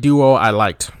not a duo I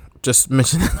liked. Just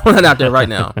mention that out there right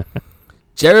now.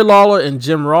 Jerry Lawler and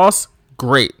Jim Ross,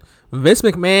 great. Vince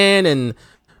McMahon and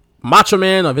Macho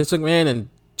Man, or Vince McMahon and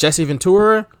Jesse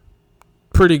Ventura,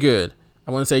 pretty good.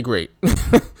 I wouldn't say great.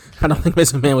 I don't think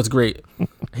Vince McMahon was great.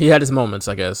 He had his moments,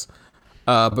 I guess.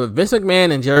 But Vince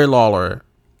McMahon and Jerry Lawler,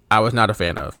 I was not a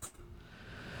fan of.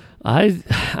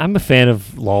 I'm a fan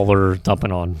of Lawler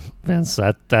dumping on Vince.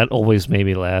 That always made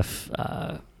me laugh.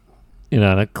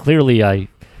 Clearly I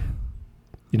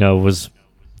was,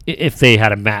 if they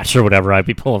had a match or whatever, I'd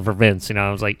be pulling for Vince.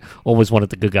 I was like, always wanted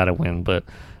the good guy to win. But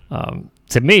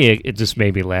to me, it just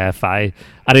made me laugh. I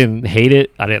didn't hate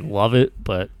it. I didn't love it.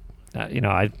 But,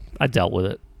 I dealt with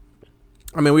it.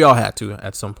 I mean, we all had to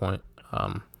at some point.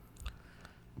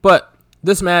 But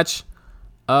this match,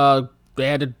 they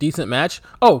had a decent match.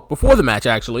 Oh, before the match,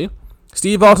 actually,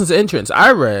 Steve Austin's entrance.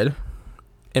 I read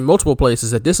in multiple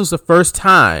places that this was the first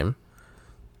time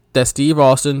that Steve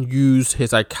Austin used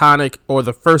his iconic, or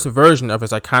the first version of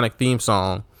his iconic theme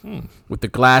song with the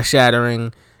glass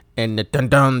shattering and the dun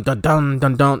dun dun dun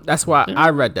dun dun. That's why I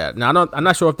read that. Now I'm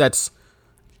not sure if that's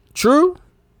true,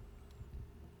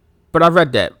 but I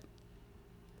read that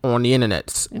on the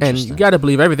internet, and you got to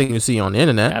believe everything you see on the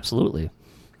internet. Absolutely.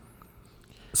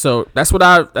 So that's what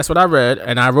I read,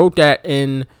 and I wrote that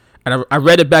in. And I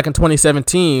read it back in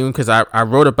 2017 because I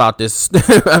wrote about this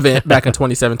event back in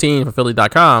 2017 for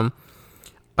Philly.com.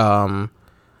 And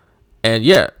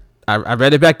yeah, I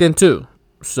read it back then too.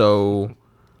 So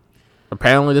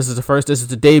apparently this is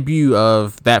the debut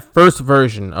of that first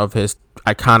version of his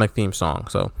iconic theme song.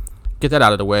 So get that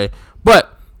out of the way.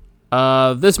 But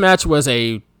this match was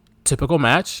a typical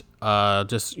match.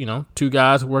 Just, two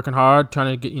guys working hard,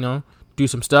 trying to get, do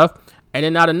some stuff. And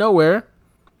then out of nowhere,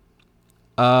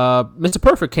 Mr.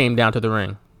 Perfect came down to the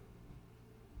ring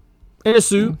in a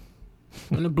suit,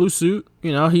 in a blue suit.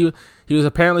 He was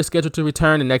apparently scheduled to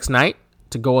return the next night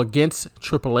to go against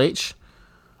Triple H.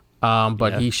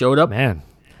 But he showed up. Man,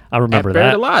 I remember Buried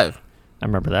that. Alive. I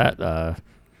remember that.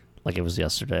 like it was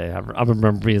yesterday. I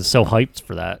remember being so hyped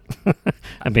for that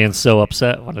and being so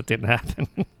upset when it didn't happen.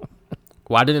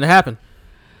 Why didn't it happen?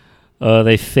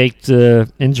 They faked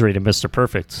injury to Mr.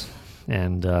 Perfect,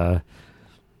 and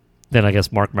then I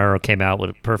guess Mark Marrow came out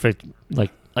with Perfect.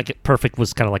 Perfect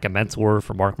was kind of like a mentor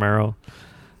for Mark Marrow,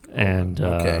 and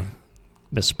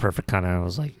Mr. Perfect kind of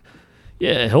was like,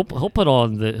 "Yeah, he'll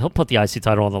put the IC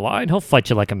title on the line. He'll fight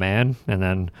you like a man." And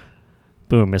then,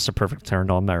 boom, Mr. Perfect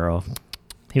turned on Marrow.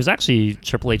 He was actually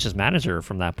Triple H's manager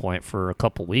from that point for a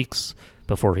couple weeks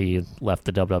before he left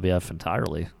the WWF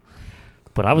entirely.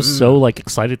 But I was so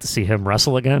excited to see him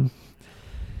wrestle again,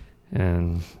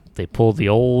 and they pulled the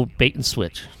old bait and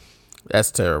switch.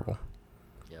 That's terrible.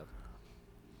 Yep.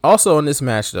 Also in this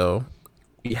match, though,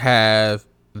 we have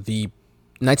the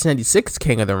 1996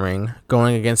 King of the Ring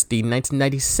going against the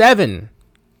 1997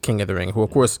 King of the Ring, who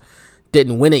of course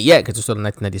didn't win it yet because it's still in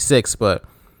 1996, but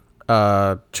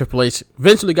Triple H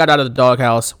eventually got out of the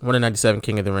doghouse, won the 97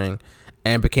 King of the Ring,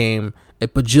 and became a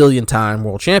bajillion-time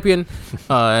world champion,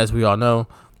 as we all know.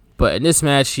 But in this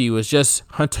match, he was just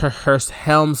Hunter Hearst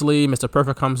Helmsley. Mr.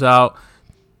 Perfect comes out,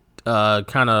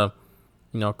 kind of,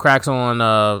 cracks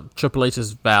on Triple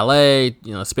H's valet,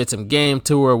 spits some game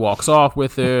to her, walks off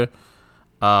with her.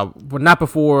 But not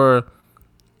before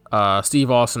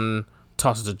Steve Austin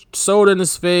tosses a soda in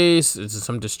his face. There's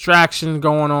some distraction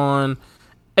going on.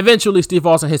 Eventually, Steve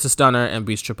Austin hits a stunner and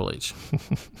beats Triple H.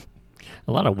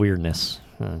 A lot of weirdness.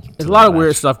 There's a lot of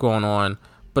weird stuff going on.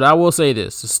 But I will say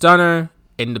this. The stunner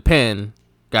and the pin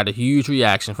got a huge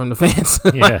reaction from the fans.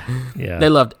 Yeah. They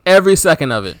loved every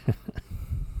second of it.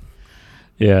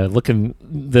 Yeah,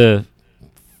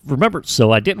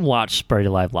 so I didn't watch Buried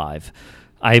Alive live.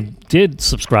 I did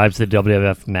subscribe to the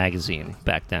WWF magazine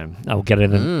back then. I would get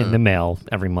it in the mail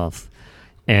every month.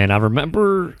 And I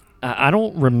remember, I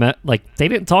don't remember, they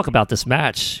didn't talk about this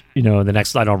match, the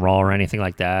next night on Raw or anything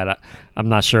like that. I'm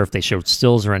not sure if they showed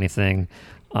stills or anything.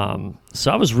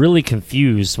 So I was really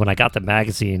confused when I got the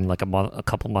magazine a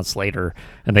couple months later,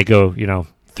 and they go,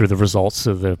 through the results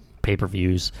of the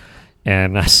pay-per-views.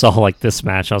 And I saw this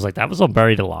match. I was like, that was on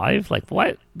Buried Alive?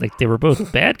 What? They were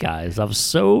both bad guys. I was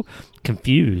so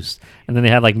confused. And then they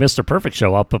had Mr. Perfect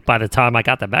show up, but by the time I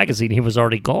got the magazine, he was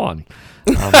already gone.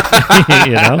 And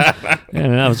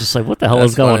I was just like, what the hell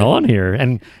is going on here?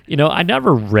 And, I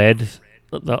never read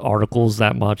the articles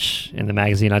that much in the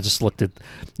magazine. I just looked at,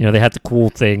 they had the cool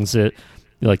things that,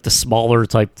 the smaller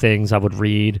type things I would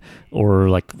read,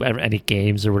 or any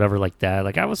games or whatever like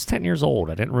that. I was 10 years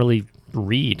old. I didn't really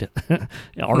read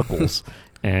articles.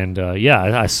 And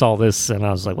I saw this and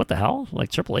I was like, what the hell?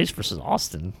 Triple H versus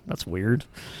Austin. That's weird.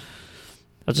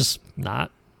 I was just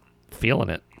not feeling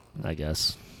it, I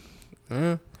guess.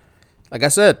 Like I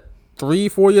said,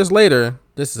 3-4 years later,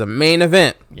 this is a main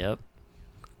event. Yep.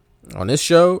 On this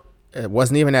show, it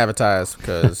wasn't even advertised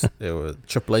because it was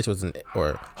Triple H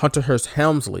or Hunter Hearst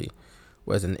Helmsley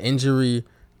was an injury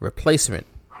replacement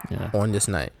on this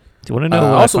night. Do you want to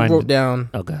know? I also wrote down.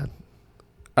 Oh God.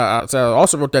 So I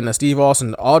also wrote down that Steve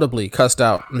Austin audibly cussed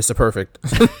out Mr. Perfect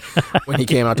when he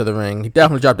came out to the ring. He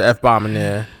definitely dropped the F-bomb in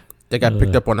there. They got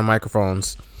picked up on the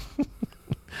microphones.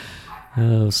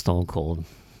 Oh, Stone Cold.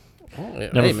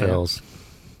 Never fails.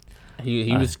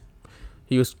 He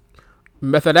was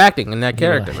method acting in that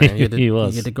character, man. He had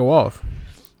to go off.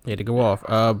 I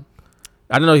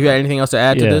don't know if you had anything else to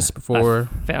add to this before.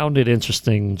 I found it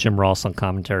interesting. Jim Ross on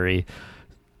commentary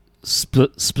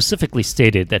specifically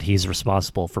stated that he's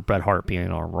responsible for Bret Hart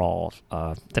being on Raw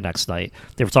the next night.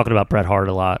 They were talking about Bret Hart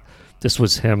a lot. This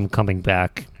was him coming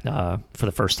back for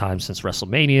the first time since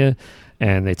WrestleMania,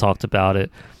 and they talked about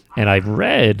it. And I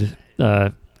read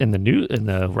in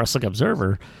the Wrestling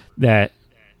Observer that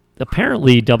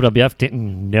apparently WWF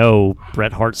didn't know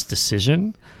Bret Hart's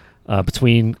decision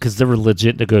because there were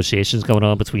legit negotiations going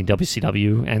on between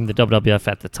WCW and the WWF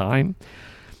at the time.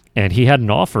 And he had an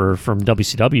offer from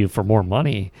WCW for more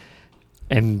money.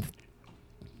 And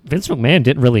Vince McMahon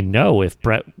didn't really know if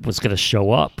Bret was going to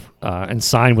show up and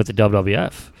sign with the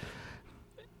WWF.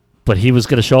 But he was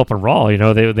going to show up on Raw.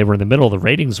 They were in the middle of the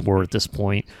ratings war at this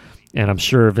point. And I'm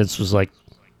sure Vince was like,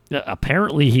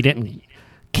 apparently he didn't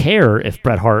care if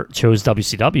Bret Hart chose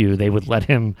WCW. They would let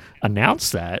him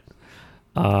announce that.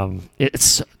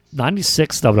 It's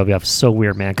 96 WWF is so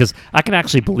weird, man, because I can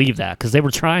actually believe that because they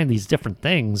were trying these different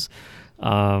things.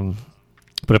 But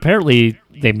apparently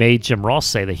they made Jim Ross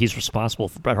say that he's responsible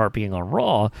for Bret Hart being on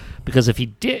Raw because if he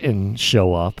didn't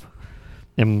show up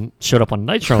and showed up on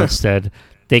Nitro instead,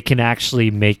 they can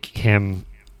actually make him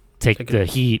take the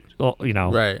heat,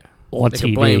 Right. on they TV.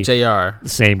 can blame JR.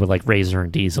 Same with like Razor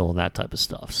and Diesel and that type of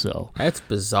stuff. So That's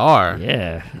bizarre.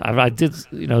 yeah, I did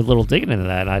a little digging into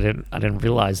that. And I didn't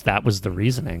realize that was the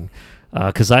reasoning.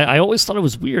 Because I always thought it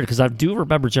was weird because I do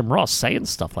remember Jim Ross saying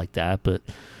stuff like that, but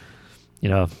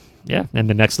yeah. And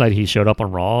the next night he showed up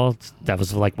on Raw. That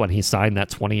was like when he signed that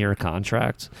 20-year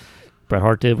contract Bret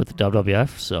Hart did with the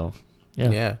WWF. So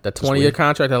yeah, that 20-year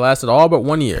contract that lasted all but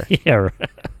 1 year. Yeah, right.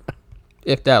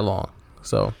 If that long.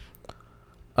 So,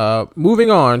 moving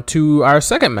on to our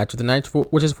second match of the night,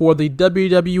 which is for the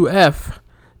WWF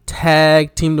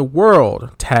Tag Team the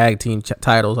World Tag Team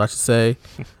titles, I should say.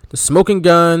 The Smoking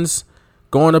Guns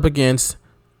going up against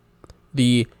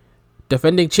the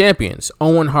defending champions,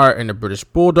 Owen Hart and the British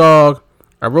Bulldog.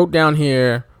 I wrote down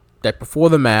here that before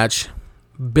the match,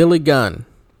 Billy Gunn,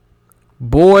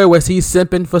 boy, was he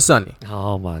simping for Sonny.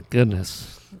 Oh, my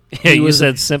goodness. Yeah, you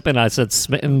said simping, I said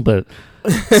smitten, but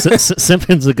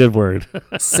simping's a good word.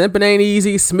 Simping ain't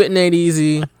easy, smitten ain't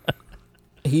easy.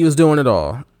 He was doing it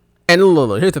all. And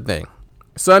look, here's the thing.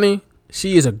 Sonny,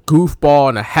 she is a goofball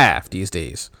and a half these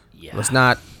days. Yeah. Let's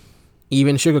not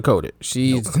even sugarcoat it.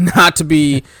 She's not to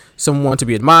be someone to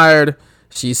be admired.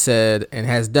 She said and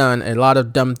has done a lot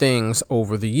of dumb things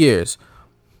over the years.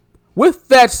 With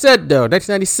that said, though,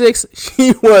 1996,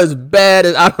 she was bad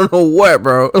as I don't know what,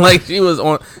 bro. Like she was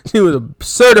a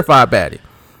certified baddie.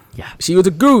 Yeah, she was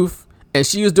a goof, and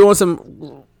she was doing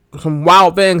some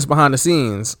wild things behind the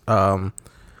scenes. But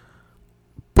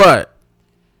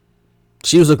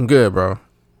she was looking good, bro.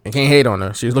 I can't hate on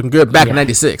her. She was looking good back in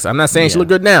 96. I'm not saying she looked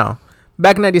good now.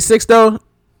 Back in 96, though,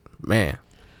 man.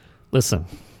 Listen,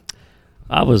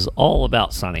 I was all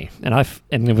about Sonny, and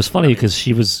it was funny because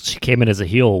she came in as a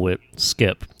heel with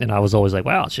Skip, and I was always like,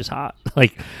 wow, she's hot,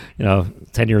 like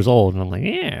 10 years old, and I'm like,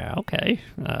 yeah, okay.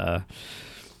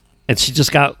 And she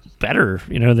just got better,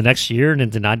 the next year and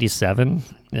into 97,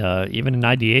 even in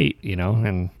 98,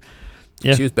 and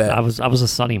yeah, she was bad. I was a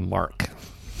Sonny mark.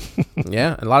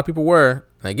 Yeah, a lot of people were.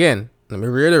 Again, let me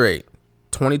reiterate: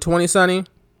 2020 Sonny,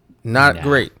 not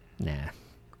great.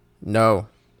 No,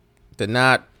 did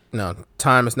not. No,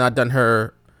 time has not done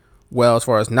her well as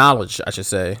far as knowledge, I should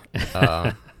say.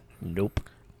 Nope.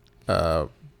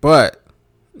 But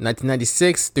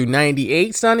 1996 through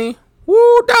 98, Sonny,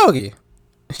 woo doggy.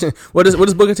 What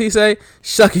does Booker T say?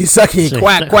 Shucky, sucky,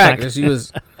 quack, quack. And she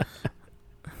was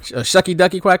shucky,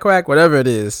 ducky, quack, quack, whatever it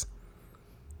is.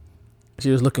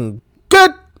 She was looking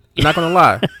good. Not gonna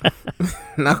lie.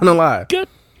 Not gonna lie. Good.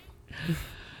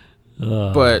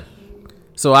 But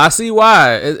so I see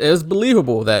why it's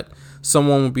believable that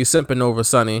someone would be simping over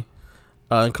Sonny,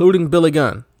 including Billy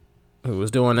Gunn, who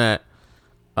was doing that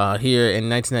here in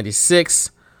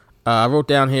 1996. I wrote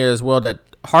down here as well that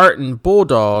Hart and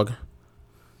Bulldog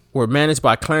were managed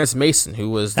by Clarence Mason, who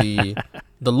was the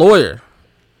lawyer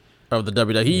of the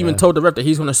WWF. He even told the rep that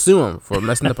he's going to sue him for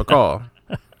messing up a call.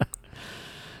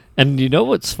 And you know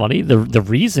what's funny? The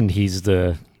reason he's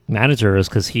the manager is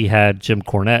because he had Jim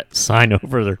Cornette sign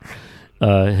over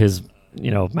his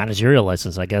managerial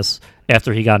license, I guess,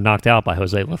 after he got knocked out by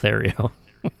Jose Lothario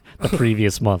the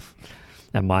previous month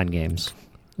at Mind Games.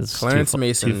 It's Clarence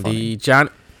Mason, the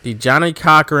Johnny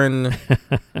Cochran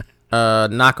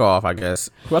knockoff, I guess.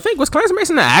 Well, I think was Clarence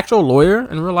Mason an actual lawyer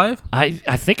in real life? I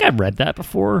think I read that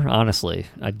before. Honestly,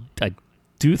 I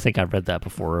do think I read that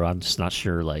before. I'm just not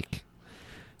sure like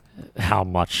how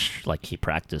much like he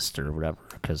practiced or whatever.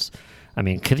 Because I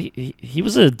mean, he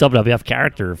was a WWF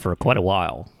character for quite a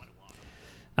while.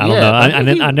 I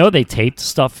don't know. I know they taped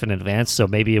stuff in advance, so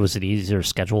maybe it was an easier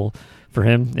schedule for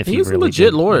him if he was really a legit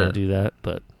did, lawyer. Do that.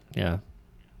 But yeah,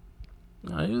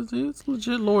 he was a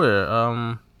legit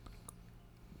lawyer.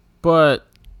 But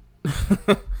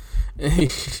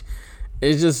it's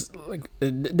just like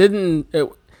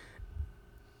it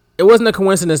wasn't a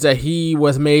coincidence that he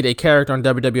was made a character on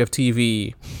WWF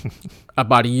TV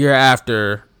about a year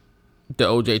after the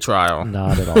OJ trial.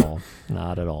 Not at all.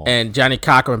 Not at all. And Johnny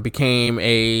Cochran became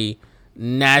a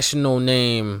national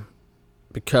name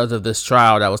because of this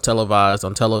trial that was televised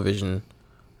on television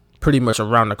pretty much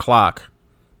around the clock.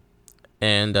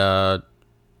 And so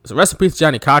rest in peace,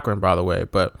 Johnny Cochran, by the way.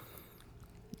 But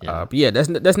yeah, that's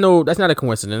not a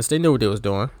coincidence. They knew what they was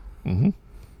doing.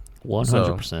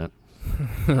 100%.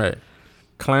 Right,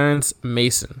 Clarence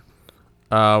Mason.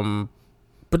 But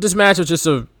this match was just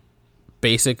a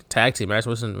basic tag team match.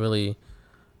 Wasn't really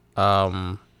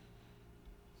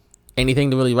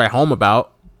anything to really write home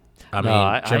about. I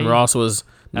mean, Jim Ross was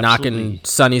knocking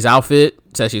Sonny's outfit.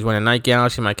 Said she's wearing a nightgown.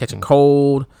 She might catch a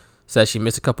cold. Said she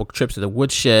missed a couple trips to the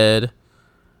woodshed.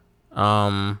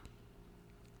 Billy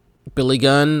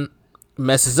Gunn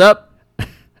messes up.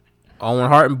 Owen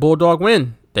Hart and Bulldog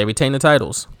win they retain the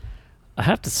titles. I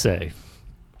have to say,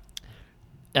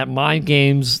 at Mind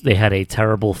Games, they had a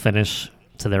terrible finish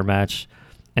to their match,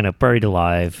 and at Buried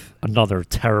Alive, another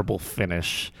terrible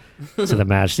finish to the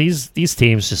match. These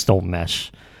teams just don't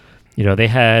mesh. They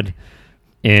had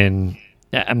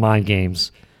at Mind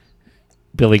Games,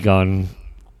 Billy Gunn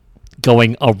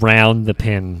going around the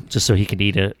pin just so he could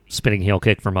eat a spinning heel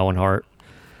kick from Owen Hart.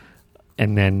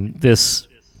 And then this,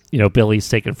 Billy's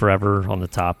taking forever on the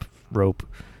top rope.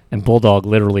 And Bulldog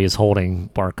literally is holding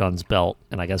Bart Gunn's belt.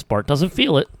 And I guess Bart doesn't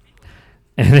feel it.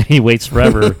 And then he waits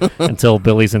forever until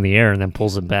Billy's in the air and then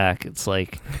pulls him back. It's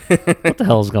like, what the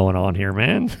hell is going on here,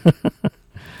 man?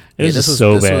 It was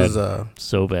so bad.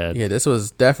 So bad. Yeah, this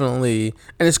was definitely...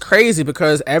 And it's crazy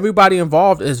because everybody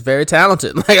involved is very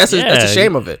talented. Like, that's a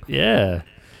shame of it. Yeah.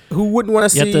 Who wouldn't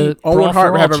want to see Owen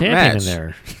Hart have a match? In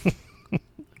there.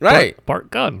 Right.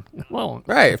 Bart Gunn. Well,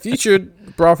 right. Future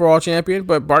Brawl for All champion,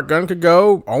 but Bart Gunn could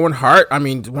go. Owen Hart,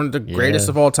 one of the greatest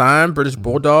of all time. British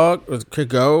Bulldog could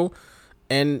go.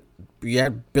 And you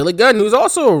had Billy Gunn, who's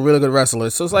also a really good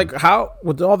wrestler. So it's like, how,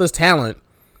 with all this talent,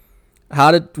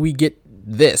 how did we get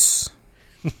this?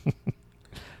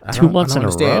 2 months in a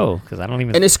row, because I don't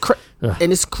even. And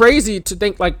it's crazy to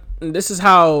think, like, this is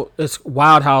how it's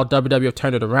wild how WWF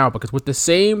turned it around, because with the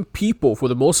same people for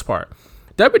the most part,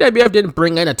 WWF didn't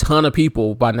bring in a ton of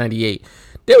people by '98.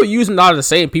 They were using a lot of the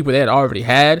same people they had already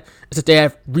had. It's that they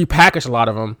have repackaged a lot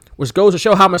of them, which goes to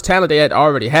show how much talent they had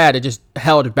already had. It just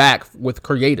held back with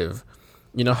creative.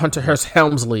 Hunter Hearst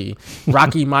Helmsley,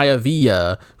 Rocky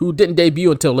Maivia, who didn't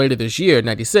debut until later this year,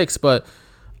 '96, but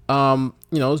the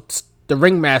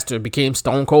Ringmaster became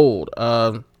Stone Cold.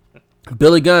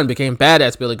 Billy Gunn became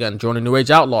Badass Billy Gunn, joined the New Age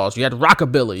Outlaws. You had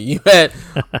Rockabilly. You had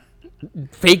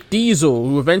Fake Diesel,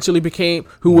 who eventually became,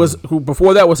 who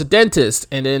before that was a dentist,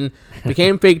 and then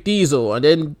became Fake Diesel, and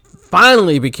then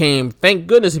finally became, thank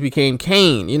goodness, he became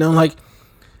Kane.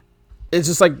 It's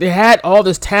just like they had all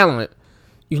this talent.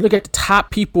 You look at the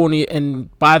top people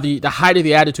and by the height of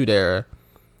the Attitude Era,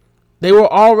 they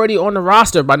were already on the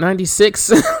roster by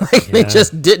 '96. They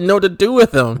just didn't know what to do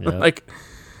with them. Yeah.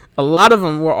 A lot of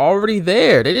them were already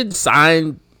there. They didn't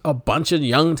sign a bunch of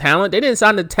young talent. They didn't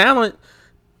sign the talent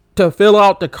to fill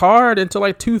out the card until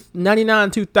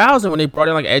 99, 2000, when they brought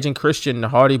in Edge and Christian, the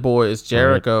Hardy Boys,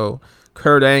 Jericho,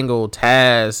 Kurt Angle,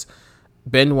 Taz,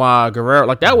 Benoit,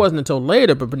 Guerrero. That wasn't until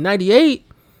later. But '98,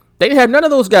 they didn't have none of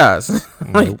those guys.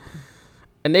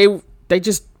 And they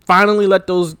just finally let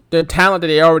the talent that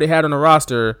they already had on the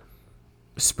roster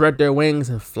spread their wings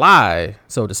and fly,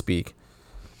 so to speak.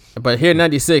 But here in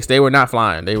 '96, they were not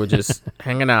flying. They were just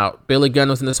hanging out. Billy Gunn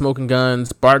was in the Smoking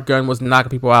Guns. Bart Gunn wasn't knocking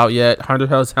people out yet. Hunter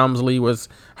Hearst Helmsley was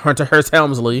Hunter Hearst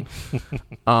Helmsley.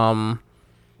 Glenn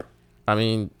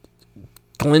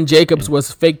Jacobs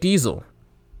was Fake Diesel.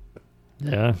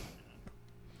 Yeah.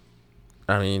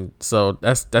 So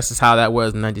that's just how that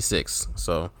was in '96.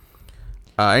 So,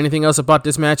 anything else about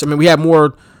this match? We had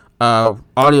more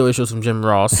audio issues from Jim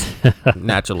Ross,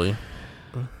 naturally.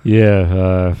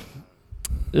 Yeah.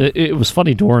 It was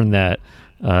funny during that.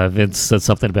 Vince said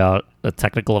something about a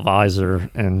technical advisor,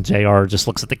 and JR just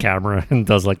looks at the camera and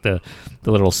does the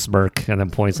little smirk and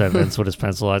then points at Vince with his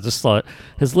pencil. I just thought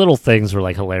his little things were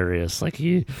hilarious.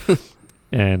 That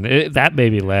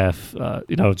made me laugh.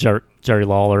 Jerry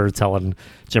Lawler telling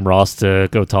Jim Ross to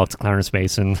go talk to Clarence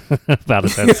Mason about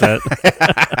his headset.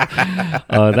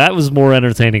 That was more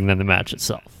entertaining than the match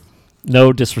itself.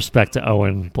 No disrespect to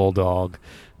Owen, Bulldog,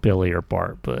 Billy, or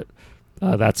Bart, but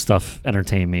that stuff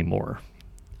entertained me more.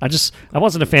 I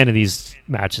wasn't a fan of these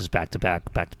matches back to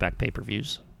back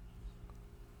pay-per-views.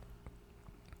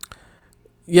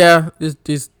 Yeah, this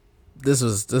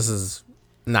is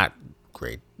not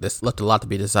great. This left a lot to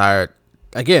be desired.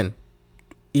 Again,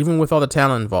 even with all the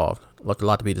talent involved, left a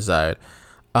lot to be desired.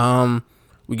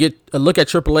 We get a look at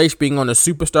Triple H being on the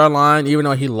superstar line, even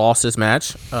though he lost his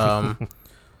match.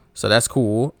 So that's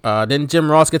cool. Then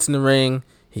Jim Ross gets in the ring.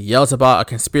 He yells about a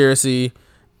conspiracy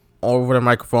over the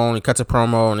microphone. He cuts a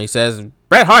promo and he says,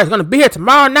 Bret Hart is going to be here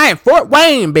tomorrow night in Fort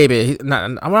Wayne, baby. Why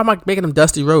am I making him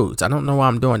Dusty Rhodes? I don't know why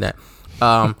I'm doing that.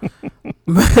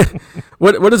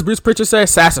 What does Bruce Pritchard say?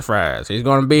 Sassafras. He's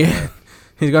going to be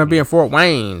in Fort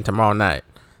Wayne tomorrow night.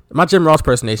 My Jim Ross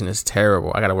impersonation is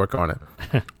terrible. I got to work on it.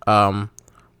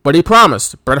 But he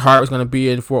promised Bret Hart was going to be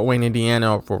in Fort Wayne,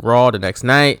 Indiana for Raw the next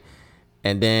night.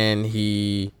 And then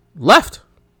he left.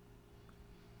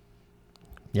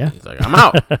 Yeah. He's like, I'm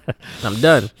out. I'm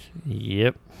done.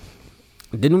 Yep.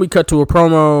 Then we cut to a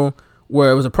promo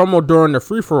where it was a promo during the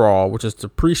free-for-all, which is the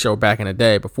pre-show back in the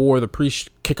day, before the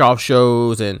kickoff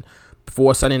shows and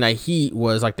before Sunday Night Heat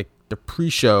was the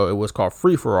pre-show. It was called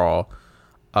free-for-all.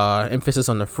 emphasis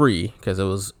on the free, because it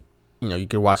was, you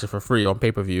could watch it for free on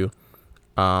pay-per-view,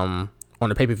 on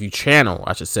the pay-per-view channel,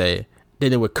 I should say.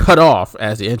 Then it would cut off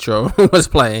as the intro was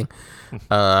playing.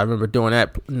 I remember doing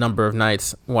that number of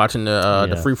nights, watching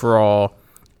the free-for-all,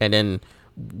 and then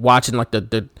watching like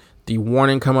the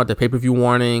warning come out, the pay-per-view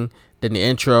warning, then the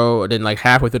intro, then like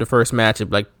halfway through the first match, it'd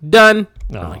be like, done.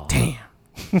 I'm like, damn.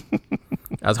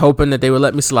 I was hoping that they would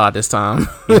let me slide this time.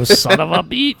 You son of a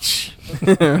bitch.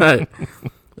 Right.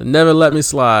 They never let me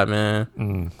slide,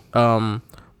 man.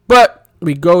 But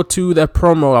we go to that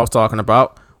promo I was talking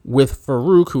about with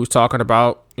Farouk, who's talking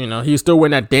about, he's still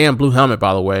wearing that damn blue helmet,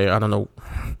 by the way. I don't know.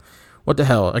 What the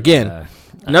hell? Again,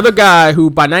 another guy who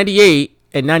by 98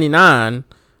 and 99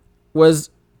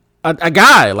 was a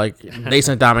guy. Like,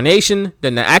 Nation of Domination,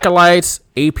 then the Acolytes,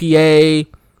 APA.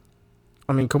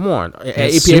 I mean, come on.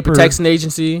 APA Protection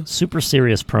Agency. Super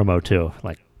serious promo, too.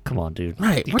 Like, come on, dude.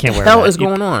 Right. What the hell is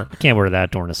going on? You can't wear that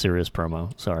during a serious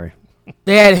promo. Sorry.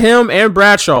 They had him and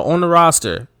Bradshaw on the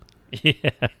roster.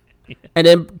 Yeah. And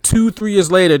then 2-3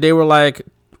 years later, they were like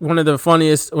one of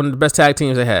the best tag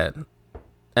teams they had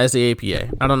as the APA.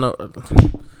 I don't know.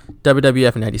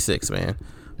 WWF 96, man.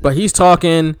 But he's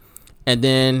talking, and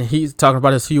then he's talking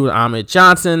about his feud with Ahmed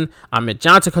Johnson. Ahmed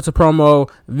Johnson cuts a promo.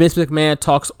 Vince McMahon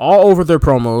talks all over their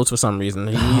promos for some reason.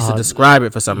 He needs to describe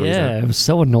it for some reason. Yeah, it was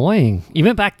so annoying.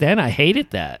 Even back then, I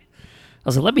hated that. I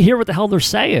was like, let me hear what the hell they're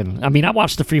saying. I mean, I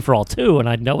watched the free-for-all too, and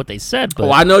I know what they said. But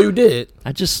I know you did.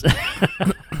 I just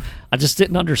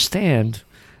didn't understand.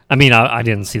 I mean, I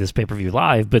didn't see this pay-per-view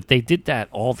live, but they did that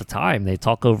all the time. They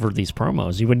talk over these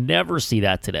promos. You would never see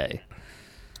that today.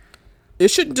 It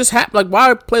shouldn't just happen. Like,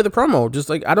 why play the promo? Just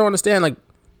like, I don't understand. Like,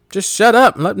 just shut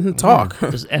up and let them talk.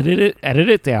 Yeah, just edit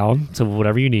it down to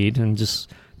whatever you need, and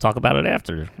just talk about it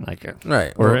after. Like,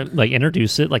 right. Or like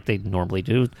introduce it like they normally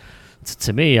do.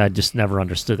 To me, I just never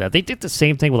understood that. They did the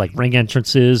same thing with like ring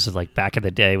entrances, like back in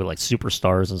the day with like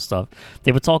superstars and stuff.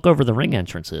 They would talk over the ring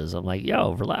entrances. I'm like,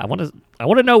 yo, relax. I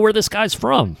want to know where this guy's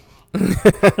from.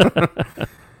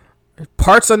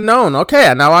 Parts unknown.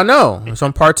 Okay, now I know.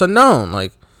 Some parts unknown.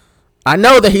 Like, I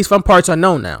know that he's from parts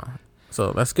unknown now.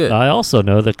 So that's good. I also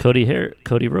know that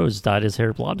Cody Rhodes dyed his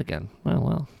hair blonde again.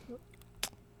 Well.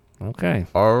 Okay.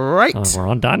 All right. We're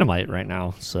on Dynamite right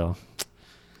now, so.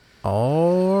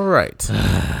 All right.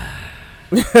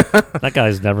 That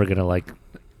guy's never gonna like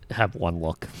have one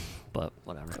look, but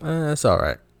whatever. That's all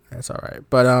right.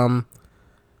 But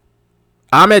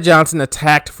Ahmed Johnson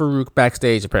attacked Farouk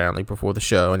backstage apparently before the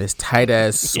show in his tight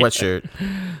ass sweatshirt,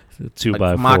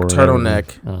 2x4 mock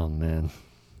turtleneck. Oh man,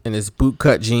 and his boot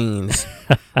cut jeans.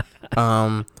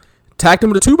 Attacked him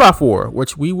with a 2x4,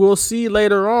 which we will see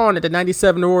later on at the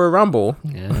 '97 Royal Rumble.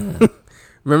 Yeah.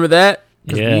 Remember that?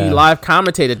 Because we live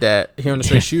commentated that here on the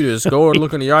Straight Shooters. Go and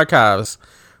look in the archives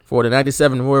for the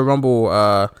 '97 Royal Rumble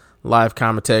live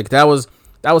commentary. That was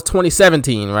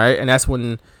 2017, right? And that's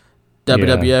when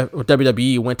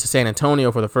WWE went to San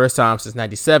Antonio for the first time since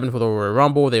 '97 for the Royal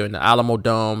Rumble. They were in the Alamo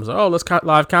Dome. So, let's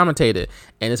live commentate it.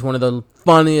 And it's one of the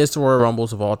funniest Royal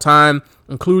Rumbles of all time,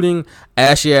 including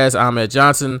ashy ass Ahmed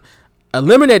Johnson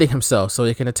eliminating himself so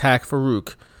he can attack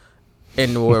Farouk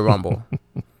in the Royal Rumble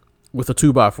with a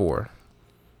 2x4.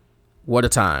 What a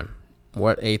time.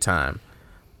 What a time.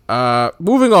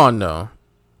 Moving on, though.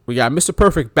 We got Mr.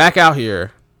 Perfect back out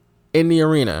here in the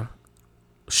arena.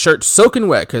 Shirt soaking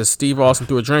wet because Steve Austin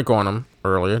threw a drink on him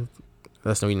earlier.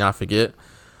 Let's not forget.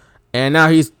 And now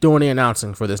he's doing the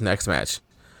announcing for this next match,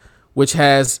 which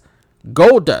has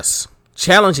Goldust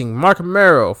challenging Mark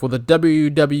Mero for the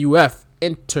WWF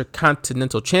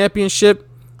Intercontinental Championship.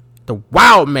 The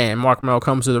Wild Man, Mark Mero,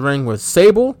 comes to the ring with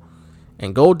Sable.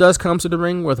 And Goldust comes to the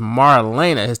ring with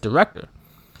Marlena, his director.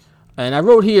 And I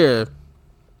wrote here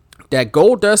that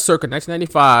Goldust circa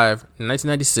 1995 and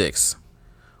 1996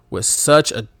 was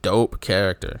such a dope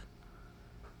character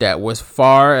that was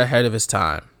far ahead of his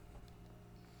time.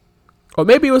 Or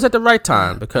maybe it was at the right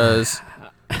time because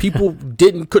people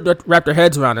couldn't wrap their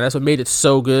heads around it. That's what made it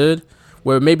so good.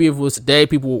 Where maybe if it was today,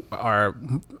 people are,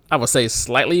 I would say,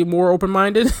 slightly more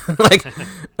open-minded,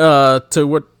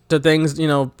 to things,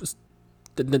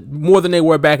 more than they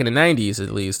were back in the 90s, at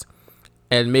least.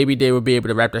 And maybe they would be able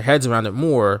to wrap their heads around it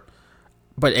more.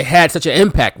 But it had such an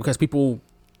impact because people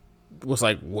was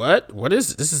like, what is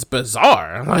this? This is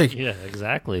bizarre. Like, yeah,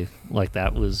 exactly. Like,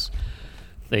 that was,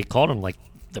 they called him like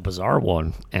the bizarre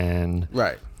one. And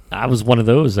right. I was one of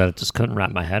those that just couldn't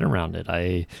wrap my head around it.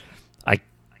 I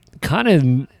kind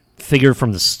of figured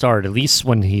from the start, at least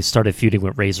when he started feuding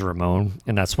with Razor Ramon,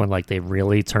 and that's when like they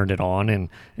really turned it on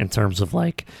in terms of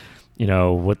like,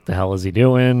 what the hell is he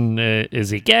doing? Is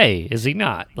he gay? Is he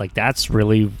not? Like, that's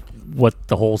really what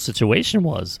the whole situation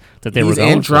was that they He's were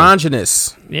going androgynous.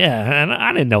 through. Yeah, and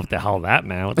I didn't know what the hell that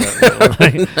meant.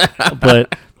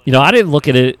 But I didn't look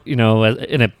at it, in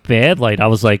a bad light. I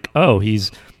was like, oh,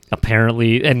 he's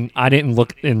apparently, and I didn't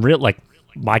look in real, like,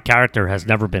 my character has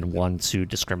never been one to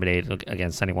discriminate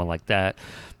against anyone like that.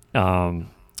 I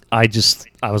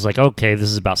was like, okay, this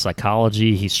is about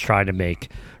psychology. He's trying to make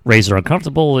Razor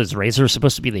uncomfortable. Is Razor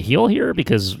supposed to be the heel here?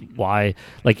 Because why?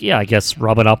 Like, yeah, I guess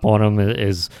rubbing up on him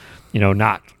is,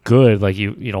 not good. Like,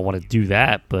 you don't want to do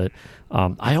that. But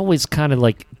I always kind of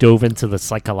like dove into the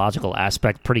psychological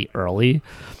aspect pretty early.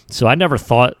 So I never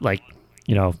thought, like,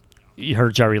 you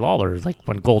heard Jerry Lawler, like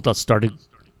when Goldust started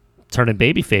turning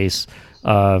babyface,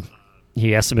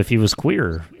 he asked him if he was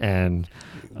queer, and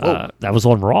that was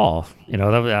on Raw.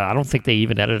 I don't think they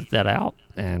even edited that out,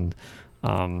 and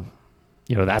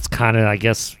that's kind of, I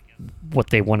guess, what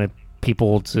they wanted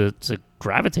people to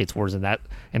gravitate towards in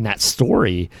that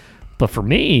story. But for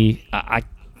me, I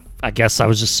guess I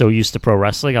was just so used to pro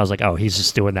wrestling. I was like, oh, he's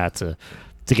just doing that to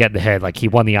get in the head. Like, he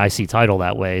won the IC title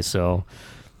that way, so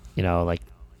like,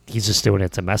 he's just doing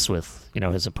it to mess with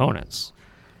his opponents.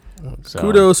 So,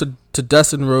 kudos to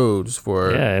Dustin Rhodes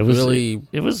for it was really.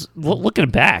 It was looking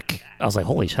back, I was like,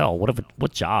 holy hell,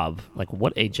 what job, like,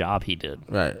 what a job he did.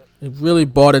 Right, he really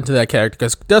bought into that character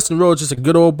because Dustin Rhodes is a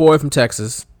good old boy from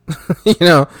Texas.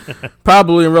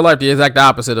 Probably in real life the exact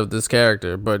opposite of this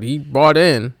character, but he bought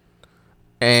in,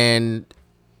 and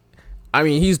I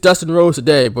mean, he's Dustin Rhodes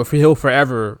today, but he will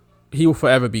forever be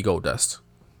Goldust.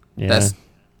 Yeah.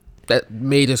 That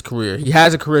made his career. He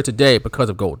has a career today because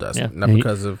of Goldust, not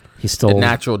because of he's still the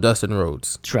natural Dustin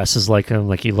Rhodes. Dresses like him.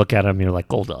 Like, you look at him, you're like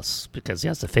Goldust, because he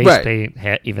has the face paint,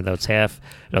 even though it's half.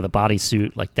 The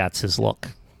bodysuit, like, that's his look.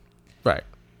 Right.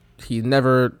 He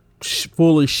never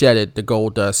fully shedded the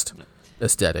Goldust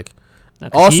aesthetic.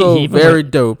 Also, he very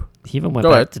dope. He even went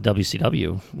back to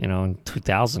WCW, in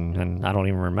 2000, and I don't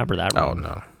even remember that. Oh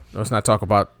no, let's not talk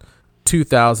about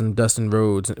 2000 Dustin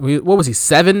Rhodes. What was he,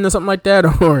 7 or something like that?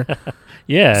 Or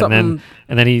yeah, and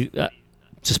then he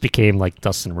just became like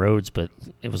Dustin Rhodes, but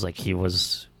it was like when he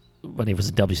was in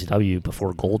WCW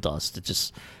before Goldust.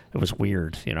 It was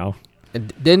weird,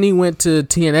 And then he went to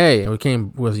TNA and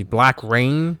became, was he Black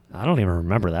Rain? I don't even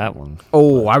remember that one.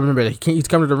 Oh, I remember that. He's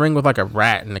coming to the ring with like a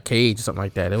rat in a cage or something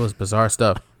like that. It was bizarre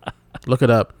stuff. Look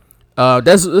it up. It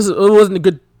wasn't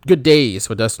a good days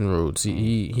for Dustin Rhodes.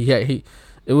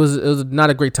 It was not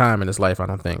a great time in his life, I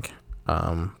don't think.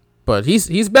 But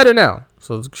he's better now.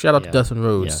 So shout out to Dustin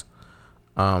Rhodes.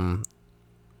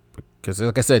 Because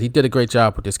like I said, he did a great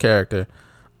job with this character.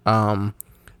 Mark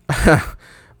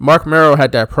Merrow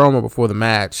had that promo before the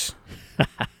match,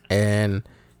 and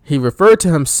he referred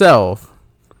to himself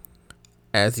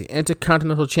as the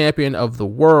Intercontinental Champion of the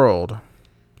world,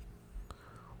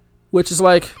 which is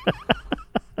like,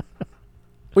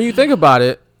 when you think about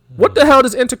it, what the hell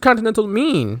does intercontinental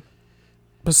mean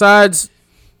besides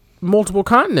multiple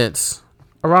continents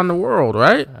around the world,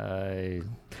 right?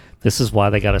 This is why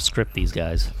they got to script these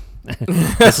guys.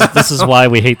 This is why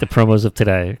we hate the promos of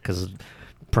today, because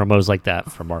promos like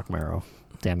that for Mark Merrow.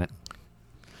 Damn it.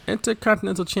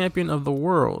 Intercontinental Champion of the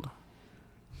world.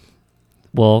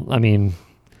 Well, I mean,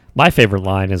 my favorite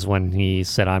line is when he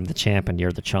said, "I'm the champ and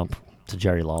you're the chump," to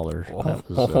Jerry Lawler.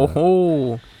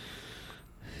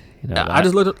 I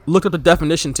just looked up the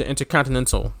definition to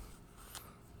intercontinental.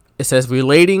 It says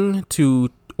relating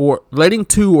to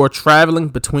or traveling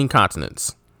between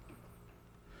continents.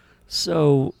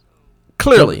 So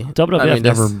clearly,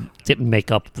 WWF didn't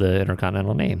make up the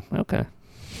intercontinental name. Okay.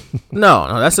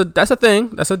 No, that's a thing.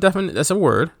 That's a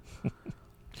word.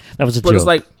 That was a joke. It's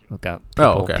like, okay.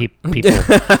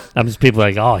 People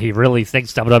like, oh, he really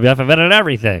thinks WWF invented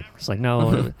everything. It's like,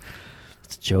 no,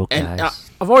 it's a joke, guys.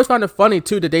 I've always found it funny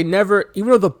too that they never,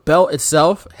 even though the belt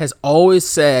itself has always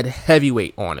said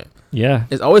heavyweight on it. Yeah,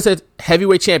 it's always said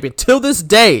heavyweight champion till this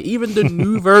day. Even the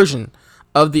new version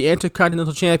of the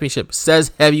Intercontinental Championship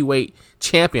says heavyweight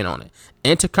champion on it.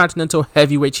 Intercontinental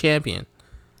Heavyweight Champion.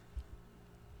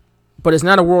 But it's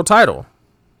not a world title.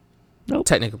 Nope.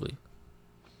 Technically.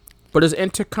 But it's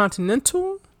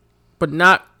intercontinental, but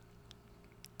not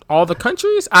all the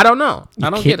countries? I don't know. I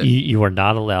don't get it. You are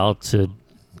not allowed to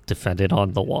defend it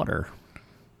on the water.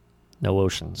 No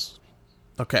oceans.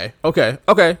 Okay.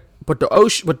 But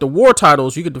the war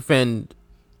titles you could defend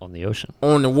on the ocean.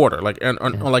 On the water. Like on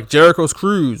like Jericho's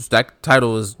Cruise, that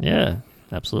title is. Yeah,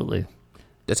 absolutely.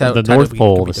 That's how the North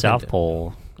Pole, the South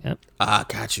Pole. Yep.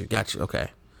 Got you. Okay.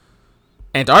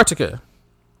 Antarctica.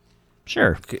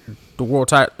 Sure. The world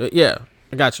title. Yeah,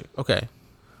 I got you. Okay.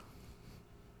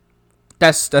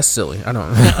 That's silly. I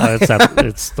don't.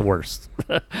 It's the worst.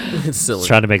 It's silly.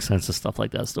 Trying to make sense of stuff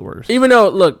like that's the worst. Even though,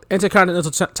 look,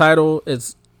 Intercontinental title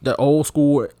is the old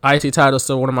school IC title, is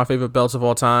still one of my favorite belts of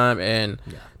all time, and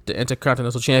the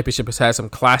Intercontinental Championship has had some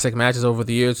classic matches over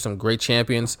the years, some great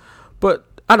champions. But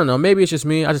I don't know, maybe it's just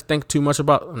me. I just think too much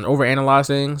about and overanalyze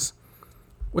things.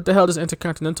 What the hell does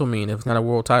Intercontinental mean if it's not a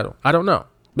world title? I don't know.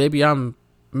 Maybe I'm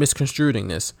misconstruing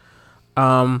this.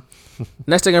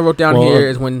 Next thing I wrote down here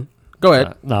is when. Go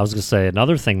ahead. No, I was gonna say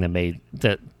another thing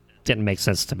that didn't make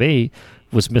sense to me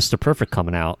was Mr. Perfect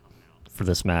coming out for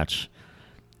this match,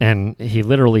 and he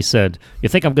literally said, "You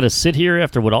think I'm gonna sit here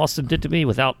after what Austin did to me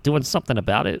without doing something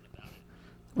about it?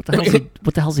 What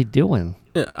the hell's he doing?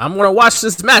 Yeah, I'm gonna watch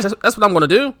this match. That's what I'm gonna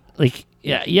do." Like,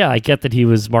 yeah, I get that he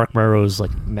was Mark Merrow's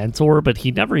like mentor, but he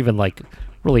never even like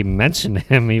really mentioned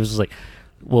him. He was just like,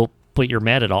 "Well, but you're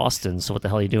mad at Austin, so what the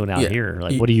hell are you doing out here?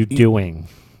 Like, what are you doing?"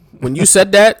 When you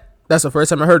said that, that's the first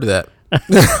time I heard of that.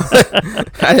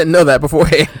 I didn't know that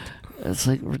beforehand. It's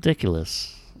like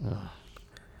ridiculous.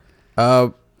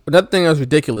 Another thing that was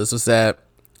ridiculous was that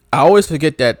I always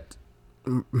forget that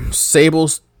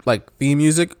Sable's like theme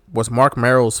music was Mark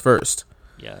Merrill's first.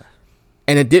 Yeah.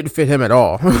 And it didn't fit him at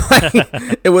all.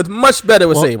 It was much better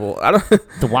with Sable.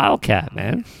 The Wildcat,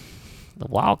 man. The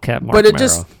Wildcat Mark But it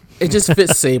Merrow. just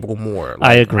fits Sable more. Like,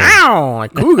 I agree. Ow,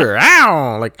 like Cougar,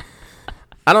 ow, like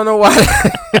I don't know why.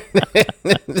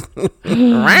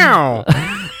 Ow.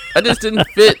 That just didn't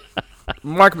fit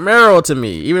Mark Merrill to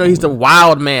me. Even though he's the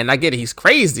wild man, I get it. He's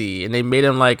crazy, and they made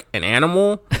him like an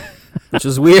animal, which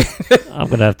is weird. I'm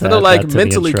gonna have to. They're like that to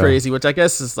mentally the intro. crazy, which I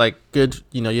guess is like good.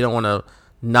 You know, you don't want to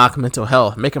knock mental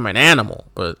health, make him an animal,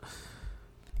 but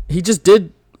he just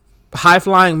did high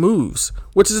flying moves,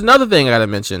 which is another thing I gotta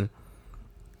mention.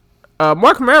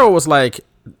 Mark Merrill was like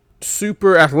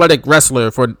super athletic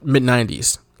wrestler for mid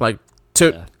 90s. Like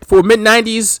for mid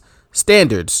 90s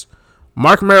standards,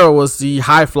 Mark Merrill was the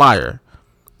high flyer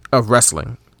of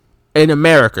wrestling in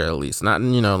America, at least. Not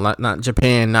in, not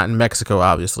Japan, not in Mexico,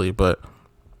 obviously, but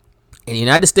in the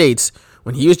United States,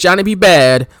 when he was Johnny B.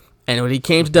 Bad, and when he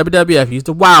came to WWF, he's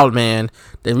the Wild Man.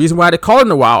 The reason why they called him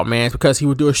the Wild Man is because he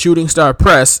would do a shooting star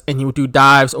press, and he would do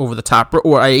dives over the top rope,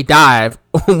 or a dive,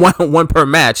 one per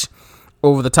match,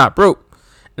 over the top rope.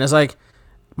 And it's like,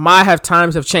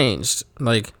 times have changed.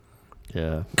 Like,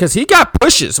 yeah, because he got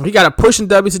pushes. He got a push in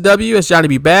WCW as Johnny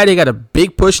B. Bad. He got a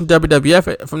big push in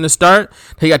WWF from the start.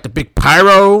 He got the big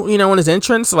pyro, in his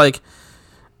entrance. Like,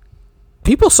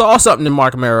 people saw something in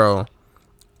Mark Merrow.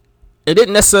 It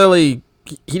didn't necessarily,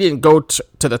 he didn't go to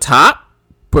the top,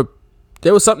 but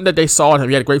there was something that they saw in him.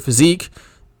 He had a great physique,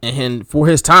 and for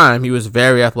his time, he was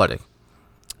very athletic.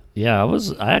 Yeah,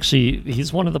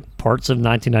 he's one of the parts of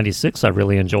 1996 I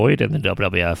really enjoyed in the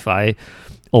WWF. I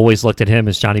always looked at him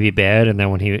as Johnny B. Bad, and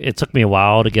then it took me a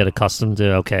while to get accustomed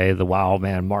to, the Wild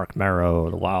Man Mark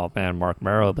Merrow,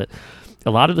 but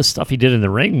a lot of the stuff he did in the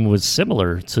ring was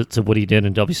similar to what he did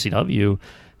in WCW,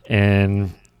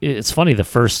 and it's funny, the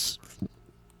first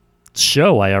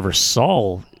show I ever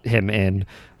saw him in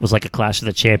was like a Clash of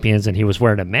the Champions, and he was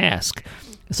wearing a mask.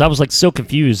 So I was like so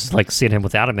confused, like seeing him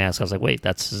without a mask. I was like, wait,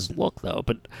 that's his look though.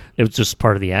 But it was just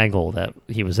part of the angle that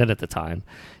he was in at the time.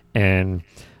 And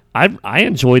I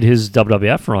enjoyed his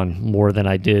WWF run more than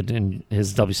I did in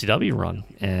his WCW run.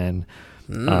 And,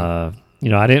 I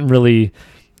didn't really,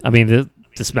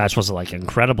 this match wasn't like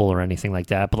incredible or anything like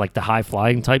that, but like the high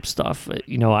flying type stuff,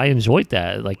 I enjoyed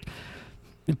that. Like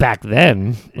back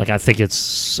then, like I think it's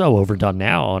so overdone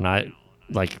now. And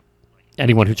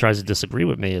anyone who tries to disagree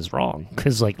with me is wrong,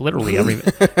 because like literally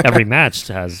every match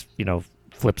has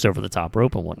flips over the top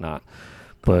rope and whatnot.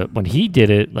 But when he did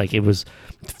it, like it was,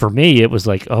 for me, it was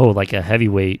like, like a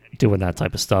heavyweight doing that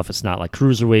type of stuff. It's not like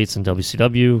cruiserweights in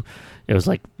WCW. It was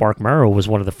like Mark Merrow was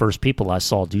one of the first people I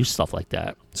saw do stuff like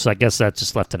that. So I guess that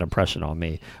just left an impression on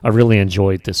me. I really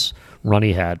enjoyed this run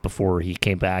he had before he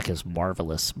came back as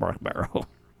Marvelous Mark Merrow.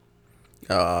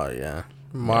 Oh yeah,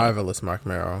 Marvelous Mark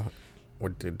Merrow.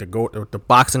 With the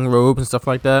boxing robe and stuff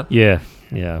like that. Yeah.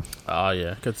 Oh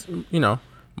yeah, because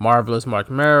Marvelous Mark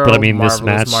Merrow. But I mean, Marvelous this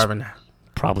match Marvin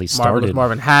probably started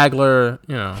Marvin Hagler.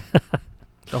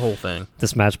 The whole thing.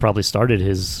 This match probably started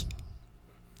his,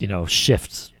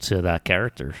 shift to that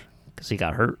character because he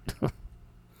got hurt.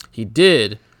 He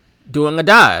did, doing a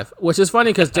dive, which is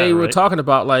funny because they were talking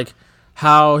about like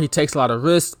how he takes a lot of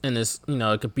risks and this,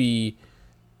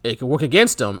 it could work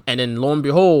against him, and then lo and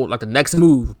behold, like the next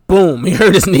move, boom, he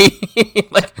hurt his knee.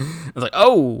 Like I was like,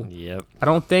 oh, yep. I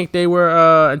don't think they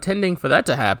were intending for that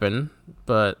to happen,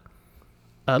 but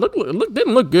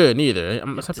didn't look good neither.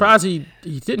 I'm surprised he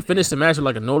didn't finish the match with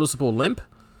like a noticeable limp.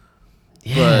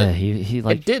 Yeah, he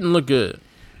like it didn't look good.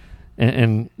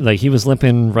 And like he was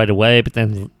limping right away, but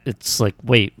then it's like,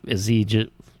 wait, is he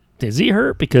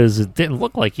hurt? Because it didn't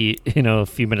look like he, a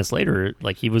few minutes later,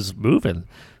 like he was moving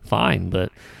fine.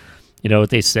 But what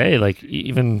they say, like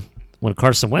even when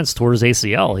Carson Wentz tore his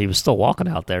ACL, he was still walking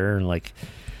out there, and like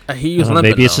he was limping.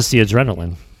 Maybe it's just the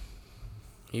adrenaline.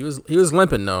 He was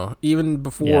limping though, even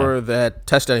before that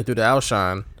touchdown he threw to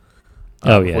Alshon.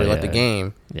 Before he left the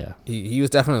game. Yeah, he was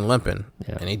definitely limping,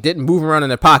 and he didn't move around in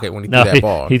the pocket when he threw that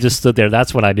ball. He just stood there.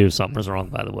 That's when I knew something was wrong.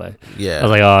 By the way, yeah, I was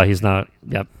like, oh, he's not.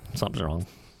 Yep, something's wrong.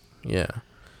 Yeah.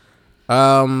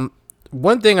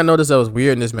 One thing I noticed that was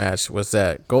weird in this match was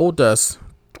that Goldust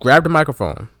grabbed the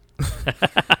microphone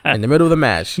in the middle of the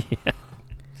match,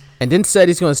 and then said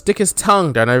he's going to stick his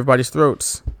tongue down everybody's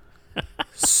throats.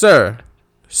 Sir.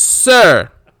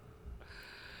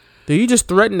 Did you just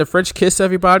threaten to French kiss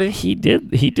everybody? He did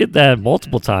that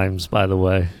multiple times, by the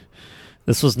way.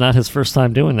 This was not his first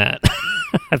time doing that.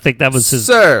 I think that was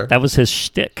his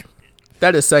shtick.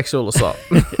 That is sexual assault.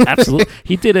 Absolutely.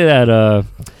 He did it at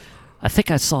I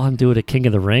think I saw him do it at King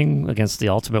of the Ring against the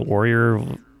Ultimate Warrior.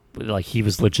 Like he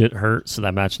was legit hurt, so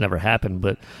that match never happened,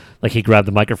 but like he grabbed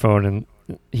the microphone and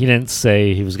he didn't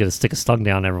say he was going to stick his tongue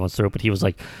down everyone's throat, but he was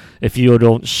like, if you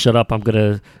don't shut up, I'm going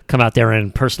to come out there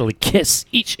and personally kiss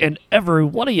each and every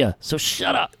one of you. So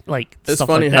shut up. Like, it's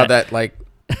funny how that like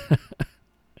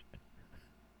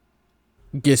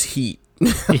gets heat.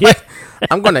 Yeah.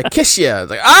 I'm going to kiss you.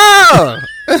 It's like, oh,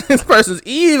 this person's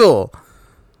evil.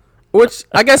 Which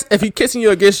I guess if he's kissing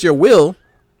you against your will,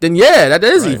 then yeah, that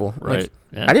is evil. Right. Like,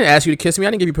 Yeah. I didn't ask you to kiss me. I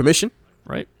didn't give you permission.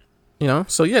 Right.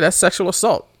 So yeah, that's sexual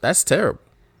assault. That's terrible.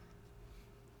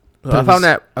 So I found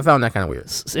that kind of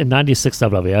weird. In '96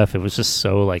 WWF, it was just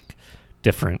so like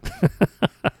different.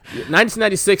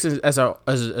 1996 as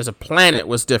a planet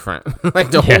was different. Like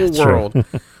the whole world,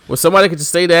 where somebody could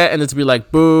just say that and it's be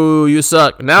like, "Boo, you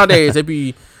suck." Nowadays, it'd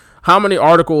be how many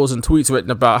articles and tweets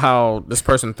written about how this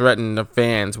person threatened the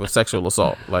fans with sexual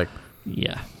assault. Like,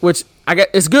 yeah, which I get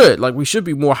it's good. Like we should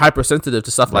be more hypersensitive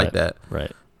to stuff like that.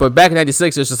 Right. But back in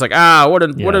 '96, it's just like, what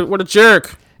a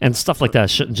jerk. And stuff like that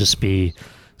shouldn't just be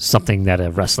something that a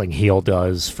wrestling heel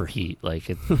does for heat.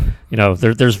 Like,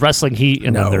 there's wrestling heat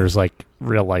and then there's like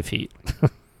real life heat.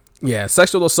 Yeah,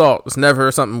 sexual assault is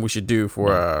never something we should do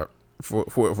for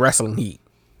wrestling heat.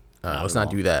 Let's not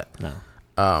do that.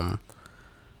 No.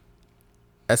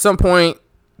 At some point,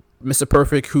 Mr.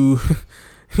 Perfect, who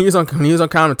he was on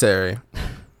commentary,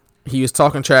 he was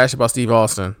talking trash about Steve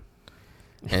Austin.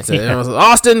 And said,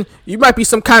 Austin, you might be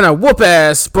some kind of whoop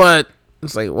ass, but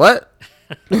it's like, what?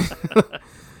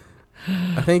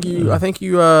 I think you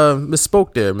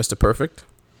misspoke there, Mr. Perfect.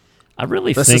 I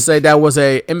really Let's think just say that was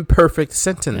a imperfect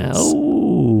sentence.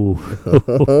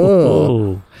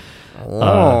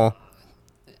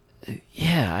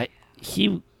 Yeah,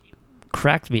 he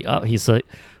cracked me up. He's like,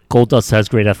 Goldust has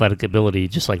great athletic ability,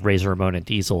 just like Razor Ramon and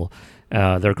Diesel.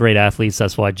 They're great athletes.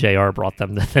 That's why JR brought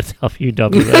them to the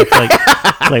WWF.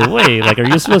 Like, wait, like, are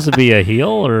you supposed to be a heel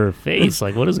or a face?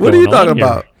 Like, what is going on? What are you talking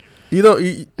about? You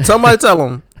don't. Somebody tell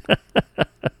him.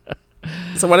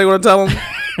 Somebody going to tell him.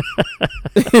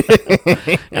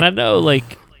 And I know,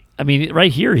 like, I mean,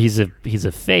 right here he's a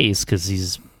face because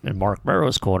he's in Mark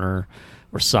Barrow's corner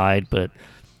or side, but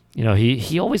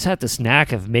he always had this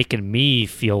knack of making me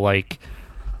feel like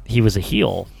he was a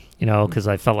heel. Because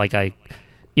I felt like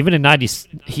even in '90s,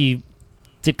 he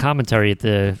did commentary at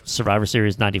the Survivor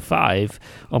Series '95,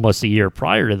 almost a year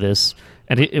prior to this,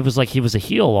 and it was like he was a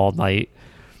heel all night.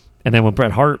 And then when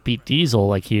Bret Hart beat Diesel,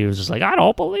 like he was just like, I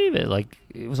don't believe it. Like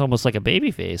it was almost like a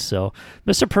babyface. So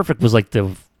Mr. Perfect was like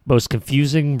the most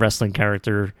confusing wrestling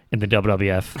character in the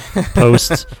WWF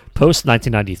post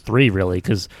 1993, really,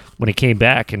 because when he came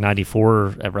back in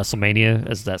 '94 at WrestleMania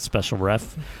as that special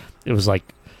ref, it was like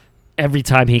every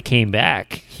time he came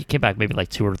back maybe like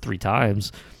 2 or 3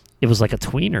 times. It was like a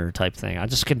tweener type thing. I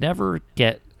just could never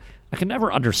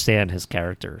understand his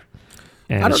character.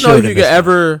 And I don't know if you could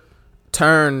ever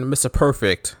turn Mr.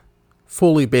 Perfect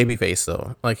fully babyface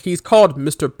though. Like he's called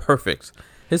Mr. Perfect.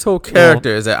 His whole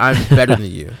character is that I'm better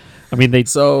than you. I mean,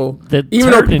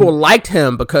 even though people liked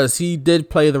him because he did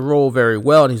play the role very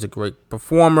well and he's a great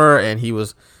performer and he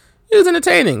was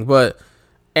entertaining,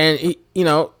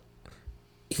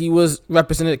 he was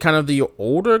represented kind of the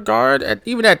older guard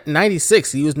even at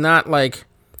 96. He was not like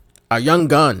a young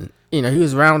gun. He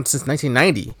was around since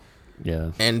 1990.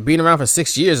 Yeah. And being around for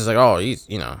 6 years is like, oh, he's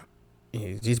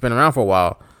been around for a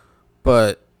while.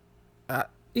 But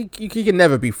he can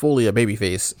never be fully a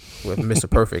babyface with Mr.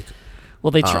 Perfect.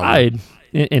 Well, they tried.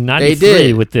 in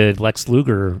 '93 with the Lex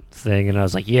Luger thing, and I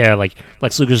was like, yeah, like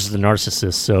Lex Luger's the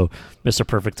narcissist, so Mr.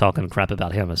 Perfect talking crap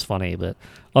about him is funny. But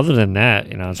other than that,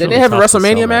 it's did really they have a tough to sell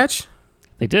WrestleMania that. match?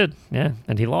 They did, yeah,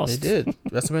 and he lost. They did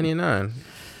WrestleMania 9.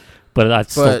 But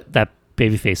that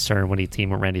babyface turn when he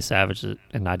teamed with Randy Savage in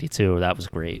 '92, that was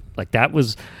great. Like that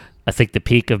was, I think, the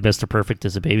peak of Mr. Perfect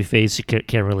as a babyface. You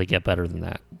can't really get better than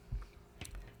that.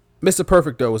 Mr.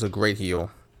 Perfect though was a great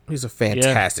heel. He's a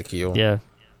fantastic heel. Yeah.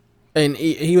 And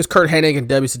he was Kurt Hennig in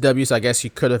WCW, so I guess he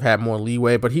could have had more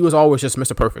leeway, but he was always just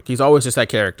Mr. Perfect. He's always just that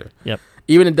character. Yep.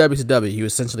 Even in WCW, he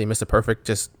was essentially Mr. Perfect,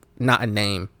 just not a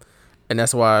name. And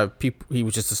that's why he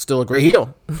was just still a great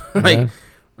heel. When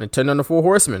he turned on the Four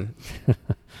Horsemen.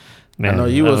 Man, I know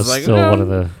you was like, still one of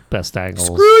the best angles.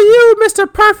 Screw you,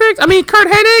 Mr. Perfect. I mean, Kurt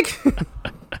Hennig.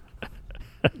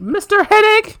 Mr.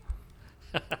 Hennig.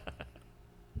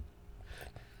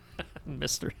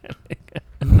 Mr.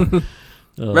 Hennig.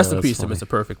 Rest in peace to Mr.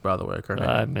 Perfect, by the way, Kurt Hennig.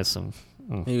 I miss him.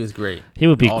 He was great. He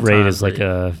would be great as great. like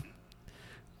a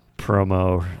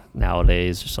promo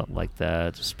nowadays or something like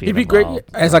that. Just he'd be great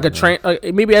as like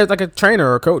a maybe as like a trainer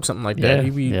or a coach, something like that.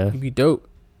 Yeah, he'd be dope.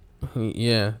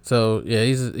 Yeah. So yeah,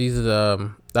 he's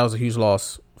that was a huge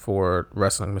loss for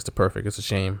wrestling, Mr. Perfect. It's a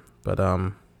shame, but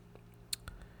on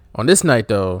this night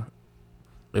though,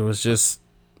 it was just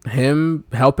him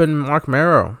helping Mark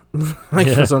Marrow,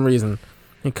 for some reason.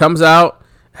 He comes out,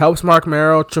 helps Mark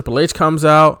Marrow. Triple H comes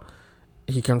out.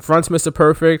 He confronts Mr.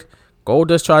 Perfect.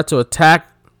 Goldust tried to attack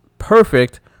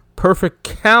Perfect. Perfect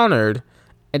countered.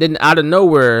 And then out of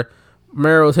nowhere,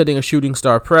 Marrow's hitting a shooting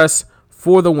star press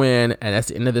for the win. And that's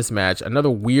the end of this match.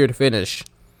 Another weird finish.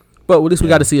 But at least we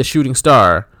got to see a shooting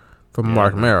star from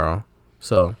Mark Marrow.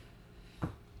 So.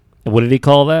 What did he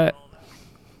call that?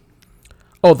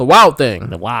 Oh, the Wild Thing.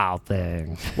 The Wild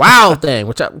Thing. Wild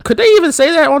Thing. Could they even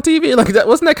say that on TV? Like,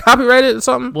 wasn't that copyrighted or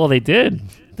something? Well, they did.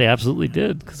 They absolutely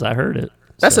did because I heard it.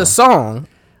 That's a song.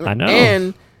 I know.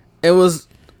 And it was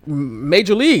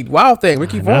Major League Wild Thing.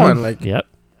 Ricky Vaughn. Yep.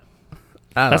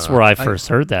 That's where I first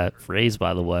heard that phrase,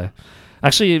 by the way.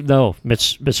 Actually, no.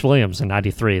 Mitch Williams in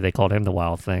 '93. They called him the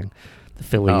Wild Thing. The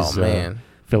Phillies.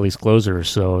 Phillies closer.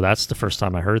 So that's the first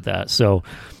time I heard that. So.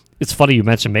 It's funny you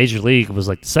mentioned Major League. It was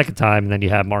like the second time, and then you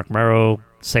have Mark Marrow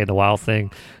saying the Wild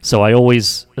Thing. So I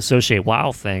always associate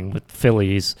Wild Thing with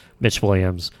Phillies, Mitch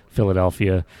Williams,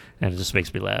 Philadelphia, and it just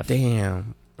makes me laugh.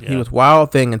 Damn. Yeah. He was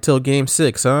Wild Thing until Game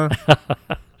 6, huh?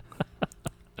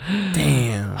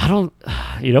 Damn.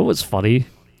 You know what's funny?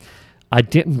 I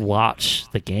didn't watch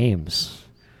the games.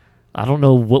 I don't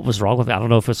know what was wrong with me. I don't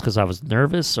know if it's because I was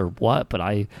nervous or what, but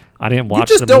I didn't watch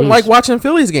them. You just don't like watching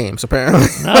Phillies games, apparently.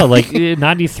 No, like in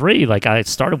 '93, like I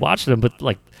started watching them, but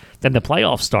like then the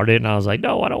playoffs started, and I was like,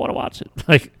 no, I don't want to watch it.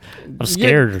 Like I'm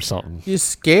scared or something. You're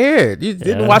scared. You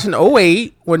didn't watch in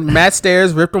 '08 when Matt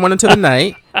Stairs ripped one into the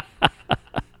night.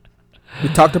 We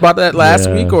talked about that last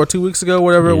week or 2 weeks ago,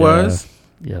 whatever it was.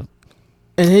 Yep.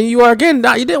 And here you are again.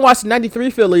 You didn't watch the '93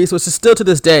 Phillies, which is still to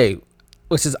this day.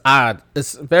 Which is odd.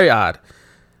 It's very odd.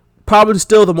 Probably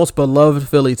still the most beloved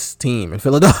Phillies team in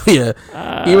Philadelphia.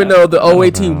 Even though the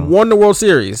 08 team won the World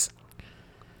Series.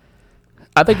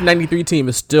 I think the 93 team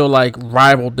is still like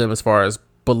rivaled them as far as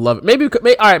beloved. Maybe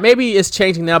it's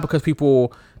changing now because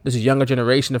there's a younger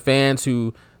generation of fans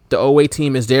who the 08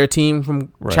 team is their team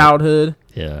from childhood.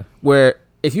 Yeah. Where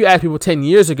if you ask people 10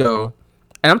 years ago,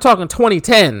 and I'm talking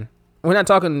 2010, I'm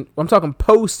talking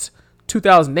post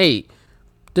 2008,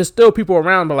 there's still people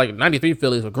around, but like 93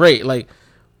 Phillies were great. Like,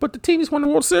 but the team just won the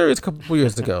World Series a couple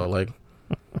years ago. Like,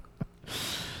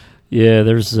 yeah,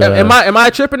 there's. Am I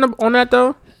tripping on that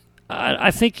though?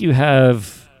 I think you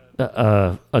have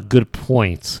a good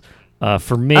point.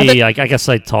 For me, I guess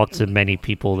I talked to many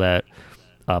people that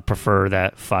prefer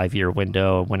that 5-year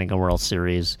window of winning a World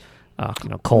Series.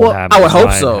 Cole Hammer, I would hope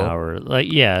Ryan so.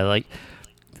 Howard.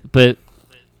 But.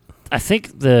 I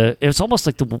think it's almost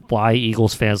like why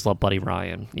Eagles fans love Buddy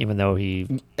Ryan, even though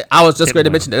I was just going to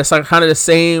mention that. It's like kind of the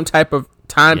same type of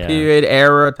time period,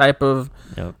 era type of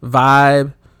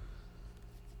vibe.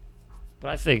 But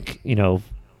I think, the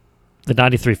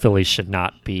 '93 Phillies should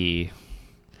not be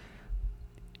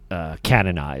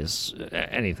canonized,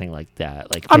 anything like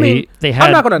that. Like they had.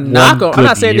 I'm not going to knock them. I'm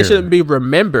not saying year. They shouldn't be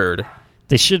remembered.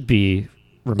 They should be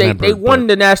remembered. They won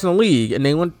the National League and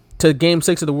they went to Game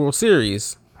 6 of the World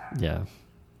Series. Yeah.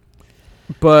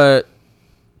 But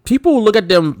people look at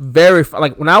them very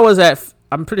like when I was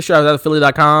I'm pretty sure I was at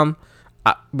Philly.com.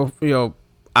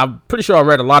 I'm pretty sure I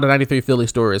read a lot of '93 Philly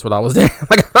stories when I was there.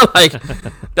 like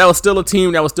that was still a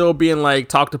team that was still being like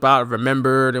talked about,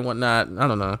 remembered, and whatnot. I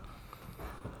don't know,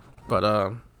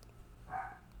 but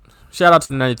shout out to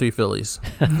the '93 Phillies.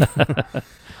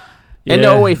 And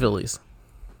the 08 Phillies.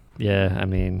 Yeah, I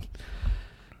mean,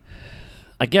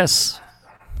 I guess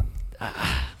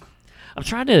I'm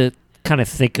trying to kind of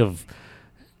think of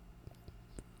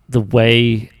the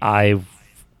way I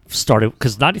started,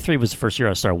 because 93 was the first year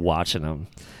I started watching them.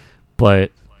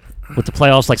 But with the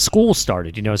playoffs, like school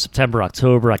started, September,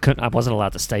 October, I wasn't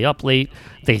allowed to stay up late.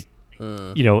 They,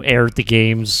 aired the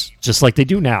games just like they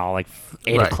do now, like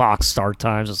 8 o'clock start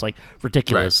times. It's like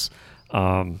ridiculous.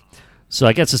 Right. So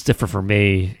I guess it's different for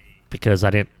me because I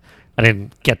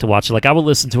didn't get to watch it. Like I would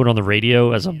listen to it on the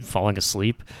radio as I'm falling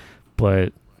asleep,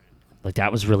 but like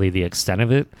that was really the extent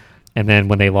of it. And then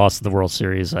when they lost the World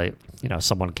Series,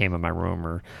 someone came in my room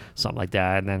or something like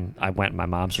that, and then I went in my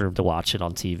mom's room to watch it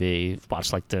on TV,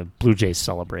 watch like the Blue Jays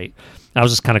celebrate. I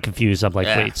was just kind of confused. I'm like,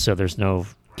 wait, so there's no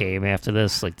game after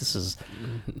this? Like this is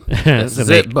this is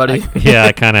it, buddy.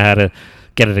 I kind of had to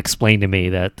get it explained to me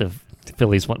that the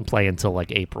Phillies wouldn't play until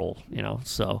like April,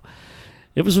 So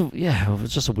it was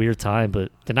just a weird time. But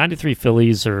the '93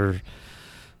 Phillies are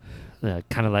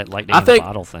kind of that lightning in a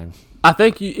bottle thing. I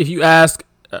think if you ask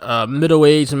a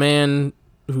middle-aged man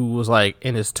who was like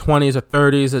in his 20s or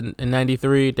 30s in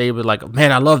 93, they were like,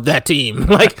 man, I love that team.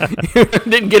 Like,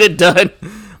 didn't get it done,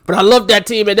 but I love that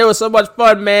team, and there was so much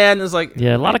fun, man. It's like,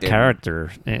 a lot of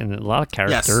character and a lot of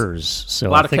characters. Yes. So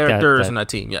a lot of characters in that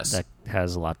team, yes. That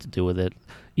has a lot to do with it.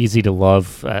 Easy to love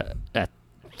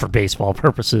for baseball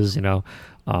purposes,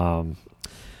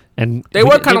 And they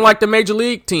were kind of like the Major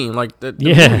League team, like the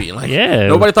movie. Like,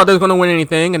 nobody thought they were going to win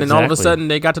anything, and then all of a sudden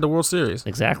they got to the World Series.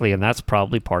 Exactly, and that's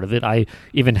probably part of it. I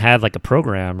even had like a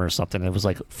program or something that was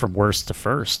like from worst to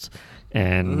first,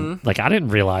 and like I didn't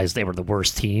realize they were the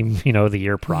worst team, the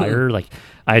year prior. Like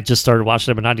I had just started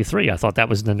watching them in '93. I thought that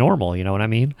was the normal, you know what I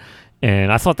mean?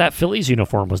 And I thought that Phillies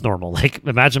uniform was normal. Like,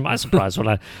 imagine my surprise when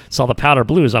I saw the powder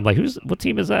blues. I'm like, what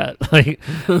team is that? Like,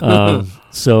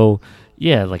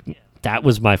 that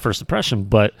was my first impression.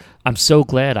 But I'm so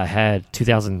glad I had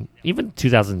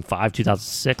 2005,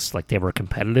 2006. Like, they were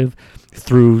competitive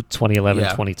through 2011,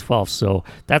 2012. So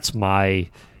that's my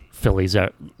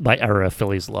my era of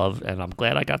Phillies love, and I'm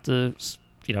glad I got to,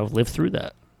 live through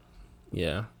that.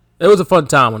 Yeah. It was a fun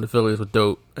time when the Phillies were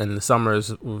dope and the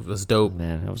summers was dope.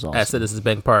 Man, it was awesome. At Citizens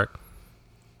Bank Park.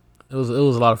 It was a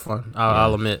lot of fun,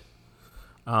 I'll admit.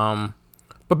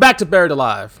 But back to Buried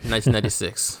Alive,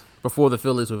 1996, before the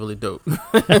Phillies were really dope.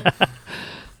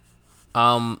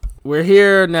 We're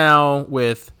here now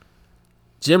with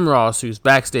Jim Ross, who's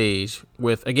backstage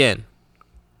with, again,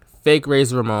 fake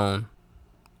Razor Ramon,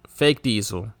 fake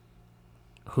Diesel,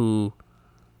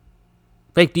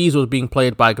 Fake Diesel was being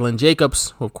played by Glenn Jacobs,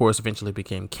 who, of course, eventually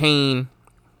became Kane.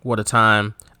 What a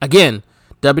time. Again,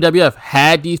 WWF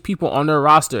had these people on their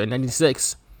roster in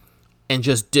 96 and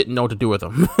just didn't know what to do with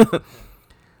them.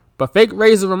 But Fake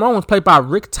Razor Ramon was played by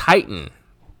Rick Titan,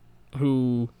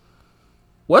 who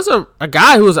was a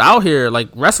guy who was out here like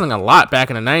wrestling a lot back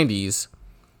in the 90s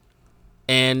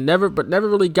and never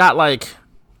really got like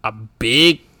a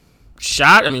big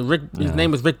shot. I mean, his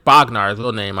name was Rick Bognar, his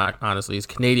real name, honestly. He's a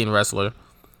Canadian wrestler.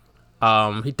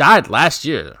 He died last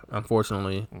year,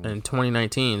 unfortunately, in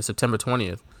 2019, September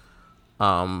 20th.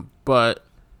 But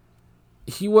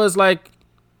he was like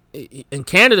in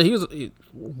Canada. He was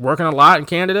working a lot in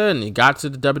Canada, and he got to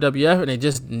the WWF, and they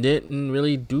just didn't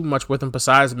really do much with him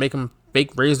besides make him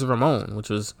fake Razor Ramon, which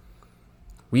was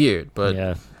weird. But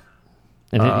yeah,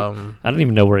 and I don't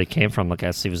even know where he came from. I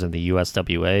guess he was in the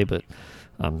USWA, but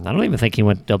I don't even think he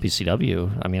went to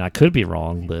WCW. I mean, I could be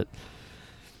wrong, but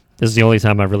this is the only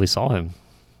time I really saw him.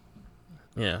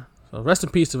 Yeah. So rest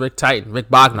in peace to Rick Titan, Rick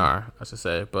Bognar, I should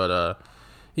say. But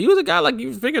he was a guy, like,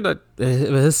 you figured that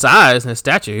his size and his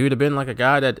stature, he would have been like a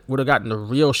guy that would have gotten a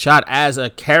real shot as a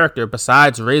character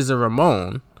besides Razor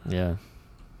Ramon. Yeah.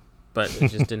 But it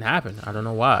just didn't happen. I don't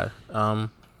know why. So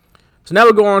now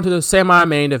we're going on to the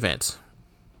semi-main event.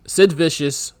 Sid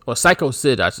Vicious, or Psycho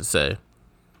Sid, I should say,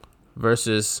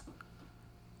 versus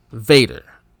Vader,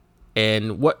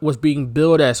 and what was being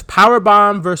billed as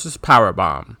Powerbomb versus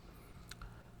Powerbomb.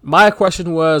 My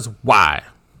question was, why?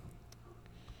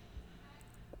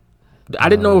 I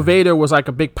didn't know Vader was like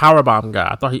a big Powerbomb guy.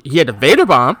 I thought he had the Vader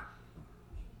bomb.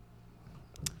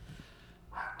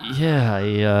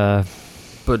 Yeah,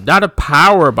 but not a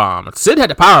Powerbomb. Sid had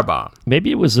the Powerbomb.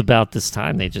 Maybe it was about this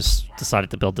time they just decided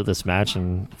to build to this match,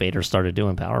 and Vader started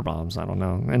doing Powerbombs. I don't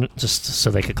know, and just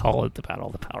so they could call it the Battle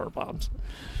of the Powerbombs.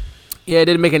 Yeah, it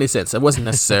didn't make any sense. It wasn't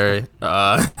necessary.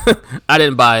 I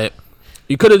didn't buy it.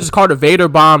 You could have just called it Vader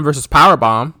Bomb versus Power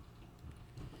Bomb.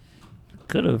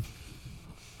 Could have.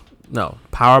 No,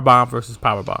 Power Bomb versus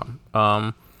Power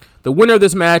Bomb. The winner of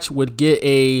this match would get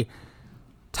a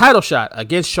title shot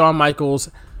against Shawn Michaels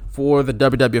for the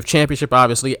WWF Championship,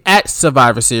 obviously, at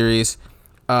Survivor Series,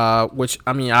 which,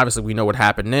 I mean, obviously we know what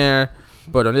happened there,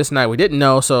 but on this night we didn't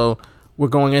know, so we're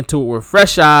going into it with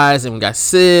fresh eyes, and we got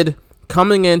Sid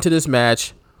coming into this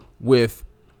match with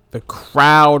the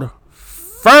crowd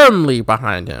firmly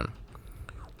behind him,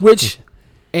 which,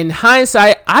 in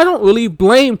hindsight, I don't really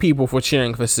blame people for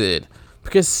cheering for Sid,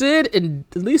 because Sid,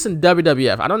 at least in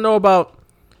WWF, I don't know about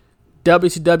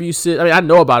WCW Sid. I mean, I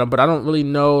know about him, but I don't really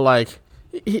know, like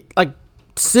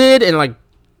Sid and like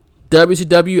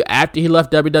WCW after he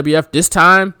left WWF. This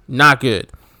time, not good.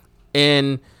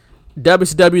 And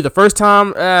WCW the first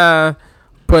time,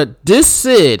 but this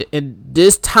Sid in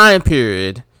this time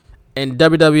period in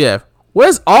WWF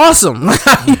was awesome.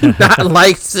 How do you not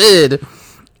like Sid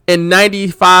in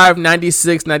 95,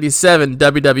 96, 97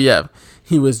 WWF?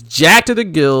 He was jacked to the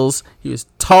gills. He was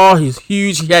tall. He's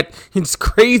huge. He had his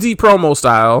crazy promo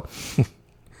style.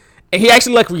 And he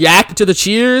actually like reacted to the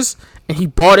cheers, and he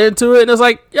bought into it. And it was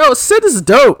like, yo, Sid is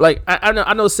dope. Like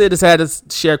I know Sid has had his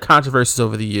share of controversies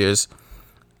over the years,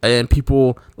 and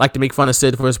people like to make fun of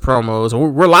Sid for his promos.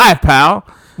 We're live, pal.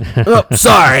 Oh,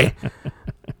 sorry,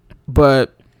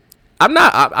 but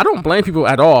I don't blame people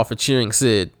at all for cheering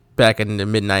Sid back in the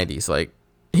mid '90s. Like,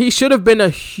 he should have been a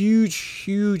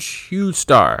huge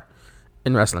star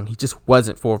in wrestling. He just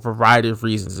wasn't for a variety of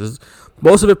reasons.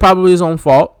 Most of it probably his own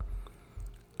fault.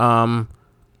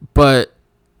 But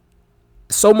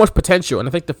so much potential, and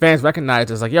I think the fans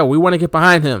recognize it's like, yo, we want to get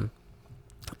behind him.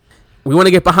 We want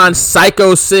to get behind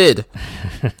Psycho Sid.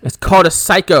 It's called a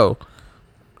Psycho.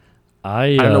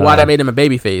 I don't know why that made him a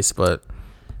babyface, but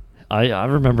I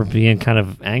remember being kind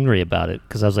of angry about it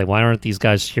because I was like, why aren't these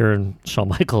guys cheering Shawn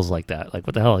Michaels like that? Like,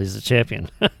 what the hell? He's the champion.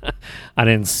 I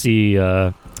didn't see.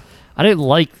 I didn't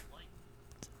like,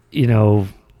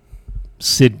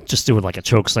 Sid just doing like a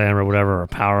choke slam or whatever, or a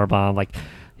power bomb. Like,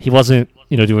 he wasn't,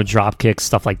 doing drop kicks,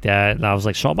 stuff like that. And I was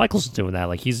like, Shawn Michaels is doing that.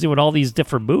 Like, he's doing all these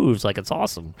different moves. Like, it's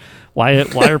awesome. Why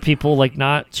are people like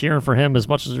not cheering for him as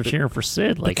much as they're cheering for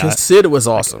Sid? Like, because Sid was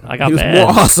awesome. I got he was mad. more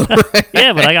awesome.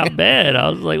 Yeah, but I got mad. I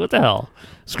was like, what the hell?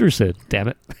 Screw Sid, damn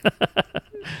it.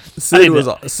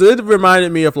 Sid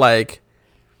reminded me of like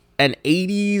an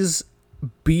 80s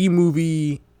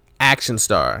B-movie action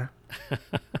star.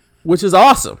 Which is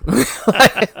awesome.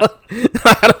 I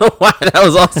don't know why that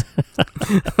was awesome.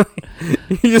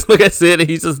 You just look at Sid and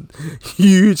he's just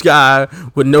huge guy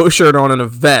with no shirt on and a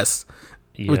vest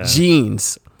with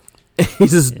jeans. He's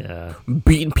just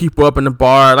beating people up in the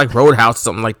bar like Roadhouse or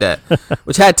something like that,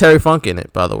 which had Terry Funk in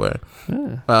it, by the way.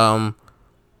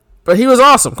 But he was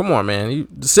awesome. Come on, man.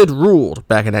 Sid ruled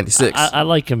back in 96. I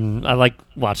like him. I like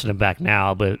watching him back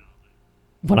now, but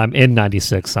when I'm in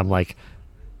 96, I'm like,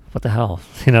 what the hell?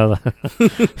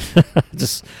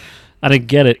 I didn't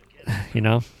get it.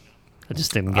 I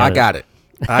just didn't get it.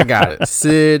 I got it.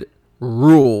 Sid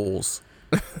rules.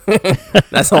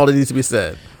 That's all that needs to be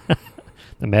said.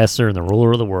 The master and the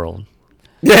ruler of the world.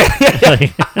 Yeah.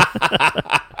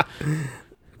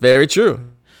 Very true.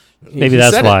 Maybe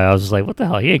that's why I was just like, what the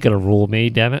hell? He ain't going to rule me,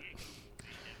 damn it.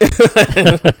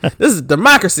 This is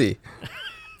democracy.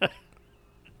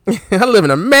 I live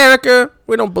in America.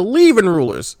 We don't believe in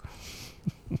rulers.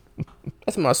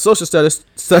 That's what my social studies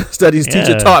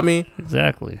teacher taught me.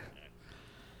 Exactly.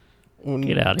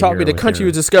 Get out of taught here. Me the country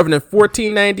was discovered in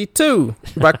 1492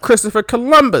 by Christopher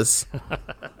Columbus.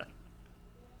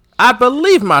 I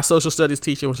believe my social studies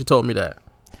teacher when she told me that.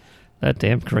 That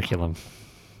damn curriculum.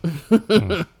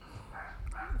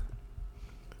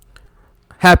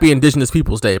 Happy Indigenous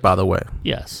Peoples Day, by the way.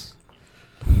 Yes.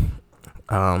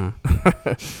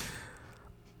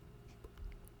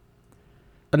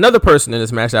 Another person in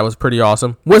this match that was pretty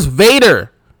awesome was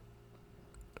Vader.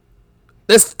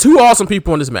 There's two awesome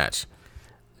people in this match.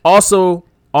 Also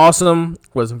awesome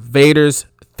was Vader's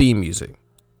theme music.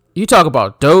 You talk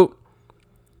about dope.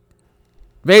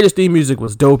 Vader's theme music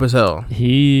was dope as hell.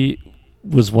 He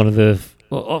was one of the...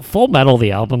 Full Metal,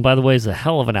 the album, by the way, is a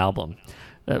hell of an album.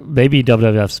 Maybe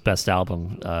WWF's best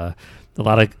album. A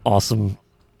lot of awesome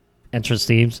entrance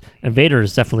themes, and Vader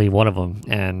is definitely one of them,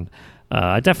 and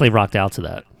I definitely rocked out to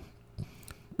that.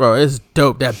 Bro, it's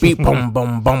dope. That beat, boom,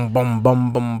 boom, boom, boom,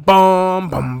 boom, boom, boom,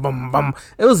 boom, boom, boom.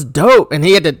 It was dope, and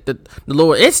he had the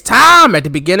little "It's time" at the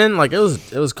beginning. Like, it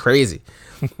was crazy.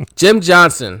 Jim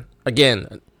Johnson,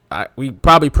 again, we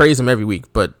probably praise him every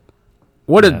week, but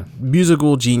what a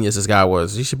musical genius this guy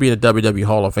was. He should be in the WWE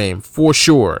Hall of Fame for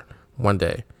sure one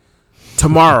day.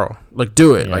 Tomorrow, like,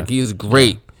 do it. Like, he's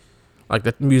great. Like,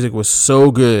 the music was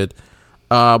so good.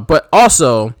 But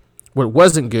also, what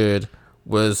wasn't good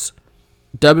was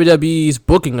WWE's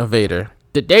booking of Vader.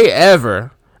 Did they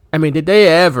ever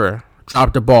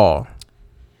drop the ball?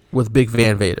 with Big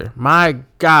Van Vader. My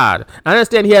God. I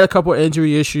understand he had a couple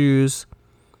injury issues.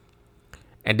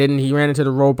 And then he ran into the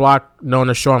roadblock known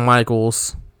as Shawn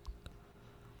Michaels.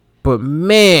 But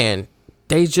man,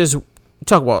 they just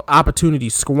talk about opportunity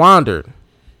squandered.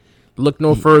 Look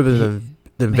no further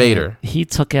than Vader. He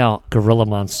took out Gorilla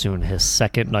Monsoon his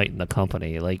second night in the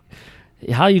company. Like,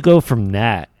 how you go from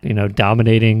that,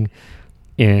 dominating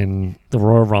in the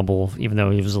Royal Rumble, even though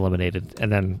he was eliminated,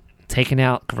 and then taking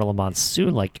out Gorilla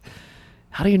Monsoon, like,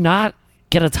 how do you not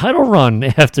get a title run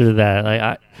after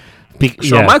that?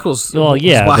 Shawn Michaels. Well,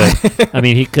 yeah, but, I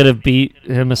mean, he could have beat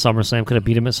him at SummerSlam, could have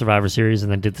beat him at Survivor Series,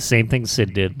 and then did the same thing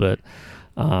Sid did. But,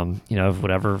 for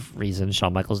whatever reason,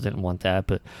 Shawn Michaels didn't want that.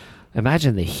 But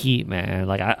imagine the heat, man.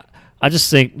 Like, I just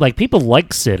think, like, people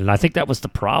like Sid, and I think that was the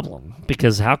problem.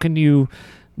 Because how can you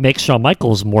make Shawn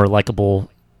Michaels more likable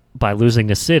by losing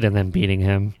to Sid and then beating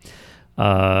him?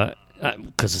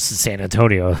 Because it's in San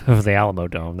Antonio of the Alamo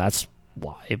Dome. That's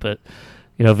why. But,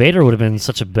 Vader would have been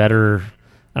such a better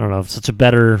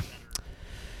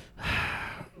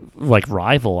like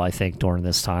rival, I think, during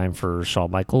this time for Shawn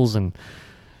Michaels, and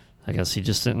I guess they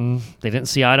didn't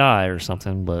see eye to eye or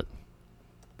something, but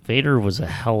Vader was a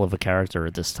hell of a character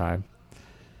at this time.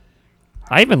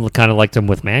 I even kind of liked him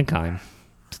with Mankind,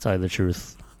 to tell you the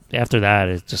truth. After that,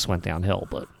 it just went downhill,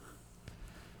 but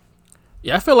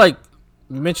yeah, I feel like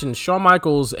you mentioned Shawn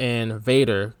Michaels and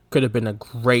Vader could have been a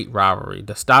great rivalry.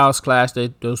 The styles clash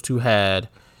that those two had.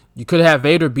 You could have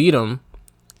Vader beat him,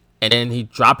 and then he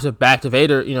drops it back to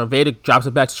Vader. Vader drops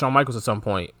it back to Shawn Michaels at some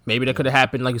point. Maybe that could have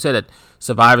happened, like you said, at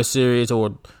Survivor Series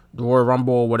or the Royal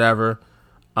Rumble or whatever.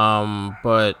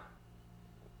 But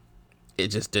it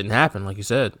just didn't happen, like you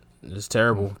said. It's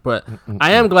terrible. But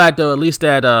I am glad, though, at least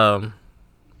that,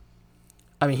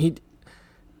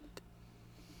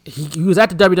 he was at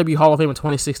the WWE Hall of Fame in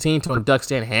 2016 to induct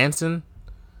Stan Hansen.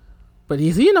 But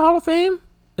is he in the Hall of Fame?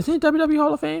 Is he in the WWE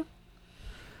Hall of Fame?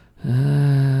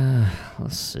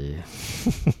 Let's see.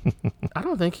 I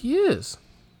don't think he is.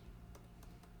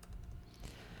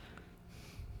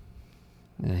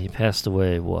 Yeah, he passed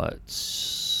away,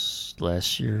 last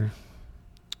year?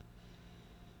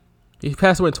 He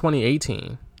passed away in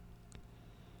 2018.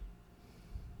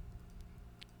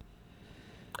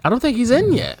 I don't think he's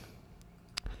in yet.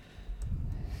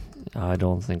 I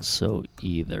don't think so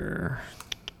either.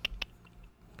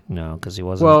 No, because he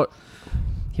wasn't.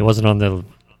 He wasn't on the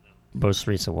most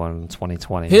recent one in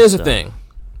 2020. Here's the thing.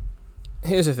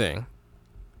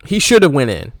 He should have went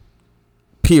in.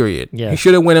 Period. Yeah. He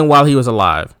should have went in while he was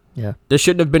alive. Yeah. There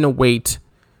shouldn't have been a wait.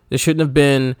 There shouldn't have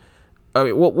been. I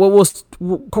mean,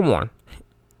 come on.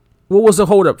 What was the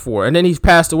holdup for? And then he's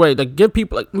passed away. Like, give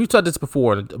people, like we've said this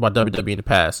before about WWE in the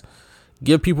past.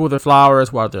 Give people their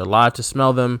flowers while they're alive to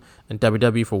smell them. And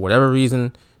WWE, for whatever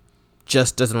reason,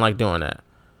 just doesn't like doing that.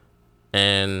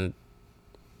 And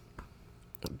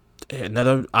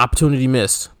another opportunity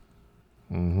missed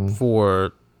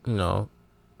for,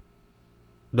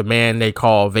 the man they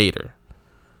call Vader.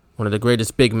 One of the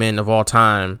greatest big men of all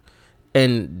time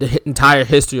in the entire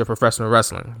history of professional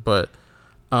wrestling. But,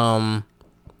 and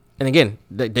again,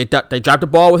 they dropped the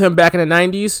ball with him back in the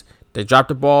 90s. They dropped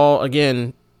the ball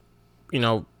again, in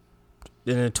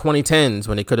the 2010s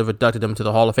when they could have inducted him to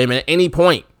the Hall of Fame at any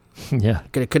point. Yeah.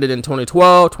 Could have been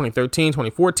 2012, 2013,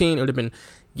 2014. It would have been,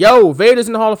 Vader's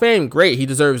in the Hall of Fame. Great, he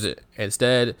deserves it.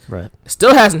 Instead, right. It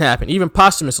still hasn't happened. Even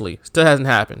posthumously, still hasn't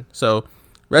happened. So,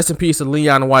 rest in peace to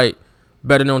Leon White,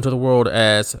 better known to the world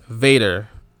as Vader.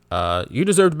 You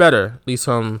deserved better, at least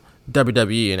from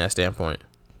WWE in that standpoint.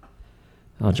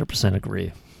 100%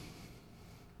 agree.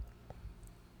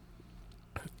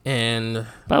 And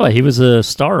by the way, he was a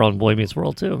star on Boy Meets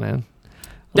World too, man.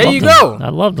 There you go. I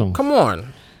loved him. Come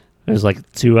on. It was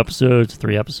like 2 episodes,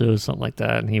 3 episodes, something like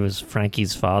that, and he was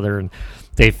Frankie's father, and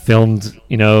they filmed,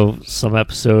 some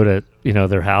episode at,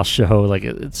 their house show. Like,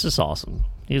 it's just awesome.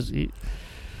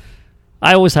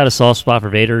 I always had a soft spot for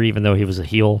Vader, even though he was a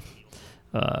heel,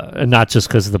 and not just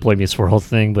because of the Boy Meets World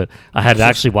thing, but I had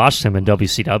actually watched him in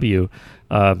WCW.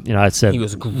 I said he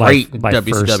was great in my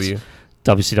WCW. First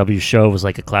WCW show was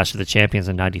like a Clash of the Champions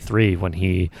in '93 when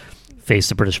he faced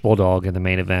the British Bulldog in the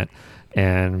main event.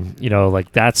 And,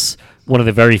 that's one of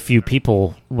the very few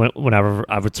people whenever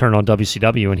I would turn on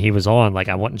WCW and he was on, like,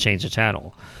 I wouldn't change the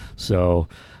channel. So,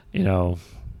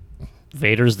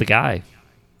 Vader's the guy.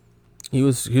 He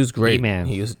was great. man.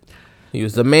 He was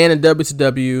the man in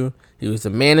WCW. He was the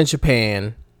man in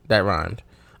Japan. That rhymed.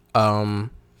 And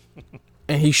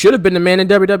he should have been the man in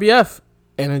WWF.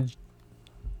 And,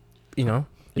 even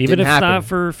if it's not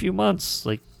for a few months,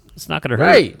 like, it's not going to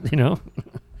hurt, Right.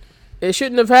 it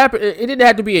shouldn't have happened. It didn't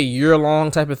have to be a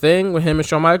year-long type of thing with him and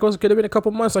Shawn Michaels. It could have been a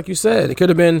couple months, like you said. It could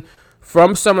have been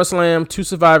from SummerSlam to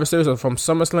Survivor Series or from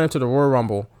SummerSlam to the Royal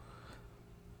Rumble.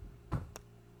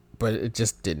 But it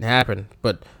just didn't happen.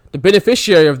 But the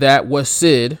beneficiary of that was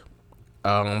Sid,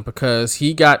 because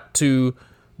he got to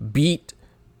beat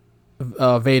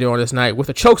Vader on this night with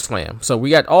a chokeslam. So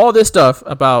we got all this stuff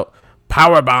about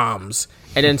power bombs,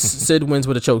 and then Sid wins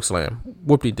with a chokeslam.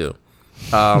 Whoop-de-doo.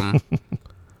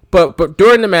 But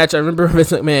during the match, I remember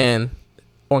Vince McMahon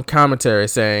on commentary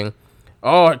saying,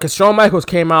 "Oh, because Shawn Michaels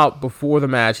came out before the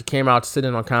match. He came out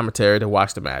sitting on commentary to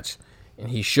watch the match, and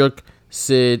he shook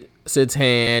Sid's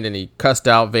hand, and he cussed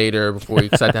out Vader before he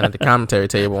sat down at the commentary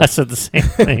table." I said the same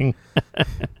thing.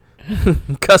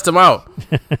 Cussed him out.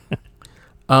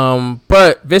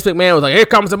 But Vince McMahon was like, "Here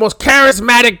comes the most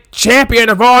charismatic champion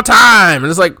of all time," and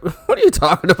it's like, what are you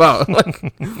talking about? Like,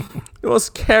 the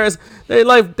most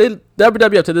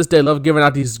WWF to this day love giving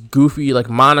out these goofy like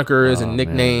monikers and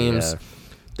nicknames. Man, yeah.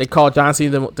 They call John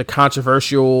Cena the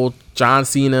controversial John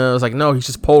Cena. It's like, no, he's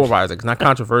just polarizing. It's not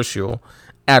controversial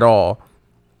at all.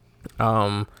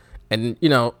 And you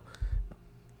know,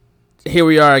 here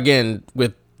we are again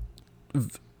with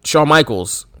Shawn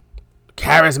Michaels.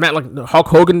 Charismatic, like Hulk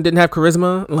Hogan didn't have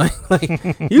charisma. Like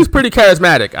he was pretty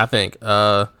charismatic. I think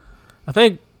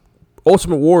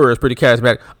Ultimate Warrior is pretty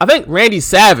charismatic. I think Randy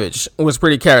Savage was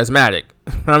pretty charismatic.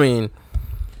 I mean,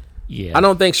 yeah, I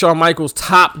don't think Shawn Michaels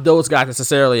topped those guys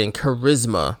necessarily in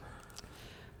charisma.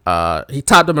 He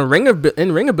topped them in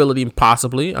ring ability,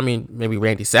 possibly. I mean, maybe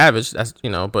Randy Savage. That's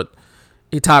but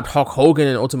he topped Hulk Hogan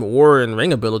and Ultimate Warrior in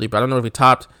ring ability. But I don't know if he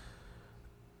topped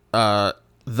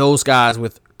those guys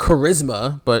with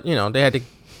charisma, but they had to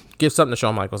give something to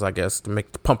Shawn Michaels, I guess, to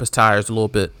pump his tires a little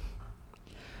bit.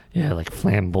 Yeah, like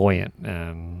flamboyant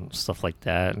and stuff like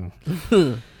that. And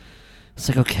it's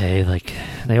like, okay, like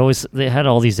they had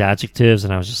all these adjectives,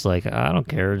 and I was just like, I don't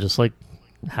care, just like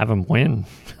have him win.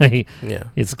 Yeah,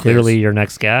 it's clearly your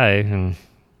next guy, and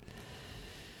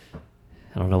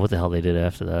I don't know what the hell they did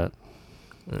after that.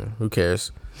 Who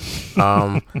cares?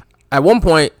 At one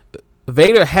point,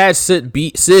 Vader had Sid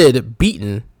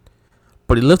beaten,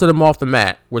 but he lifted him off the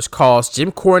mat, which caused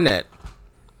Jim Cornette,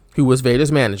 who was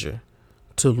Vader's manager,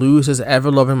 to lose his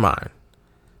ever-loving mind.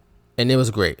 And it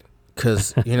was great,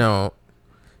 because,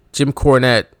 Jim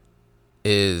Cornette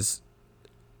has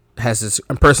this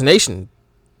impersonation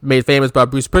made famous by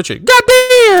Bruce Pritchard.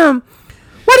 Goddamn!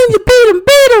 Why didn't you beat him?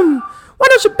 Beat him! Why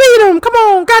don't you beat him? Come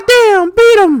on, goddamn,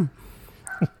 beat him!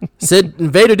 Sid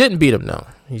and Vader didn't beat him, no.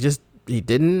 He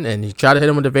didn't, and he tried to hit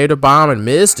him with the Vader bomb and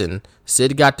missed, and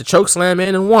Sid got the choke slam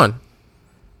in and won.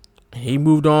 He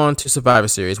moved on to Survivor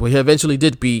Series, where he eventually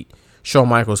did beat Shawn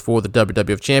Michaels for the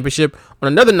WWF Championship. On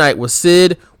another night where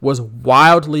Sid was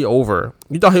wildly over.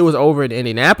 You thought he was over in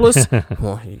Indianapolis?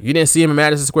 Well, you didn't see him in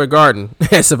Madison Square Garden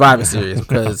at Survivor Series,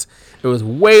 because it was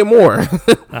way more.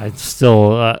 I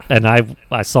still, and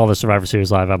I saw the Survivor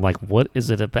Series live. I'm like, what is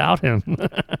it about him?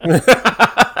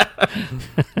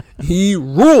 He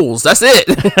rules. That's it.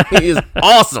 He is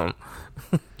awesome.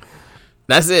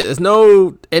 That's it. There's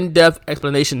no in-depth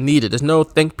explanation needed. There's no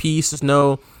think piece. There's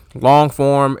no long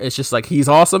form. It's just like, he's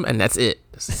awesome, and that's it.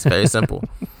 It's very simple.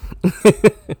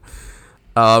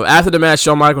 After the match,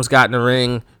 Shawn Michaels got in the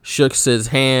ring, shook Sid's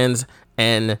hands,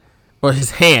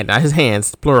 his hand, not his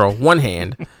hands, plural, one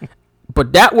hand.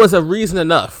 But that was a reason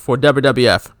enough for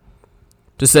WWF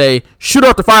to say, shoot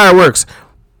off the fireworks.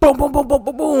 Boom, boom, boom, boom,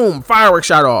 boom, boom. Fireworks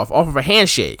shot off of a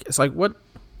handshake. It's like, what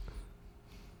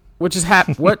just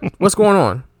happened? What's going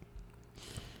on?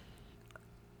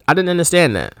 I didn't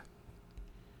understand that.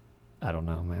 I don't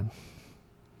know, man.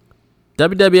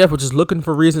 WWF was just looking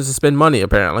for reasons to spend money,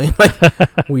 apparently.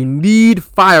 Like, we need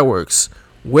fireworks.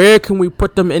 Where can we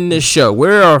put them in this show?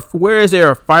 Where is there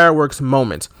a fireworks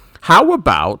moment? How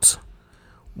about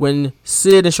when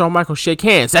Sid and Shawn Michaels shake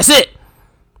hands? That's it.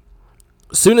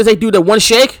 As soon as they do the one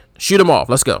shake, shoot them off.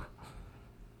 Let's go.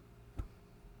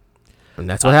 And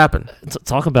that's what happened.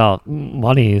 Talk about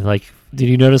money. Like, did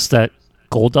you notice that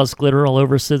gold dust glitter all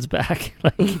over Sid's back?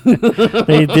 Like,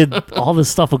 they did all this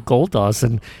stuff with gold dust,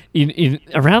 and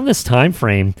around this time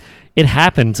frame, it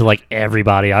happened to like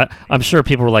everybody. I'm sure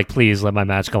people were like, "Please let my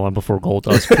match go on before gold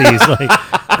dust, please," like,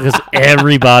 because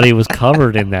everybody was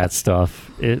covered in that stuff.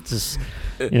 It just,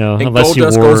 unless you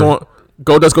wore.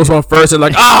 Goldust goes on first and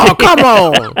like, oh, come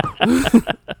on.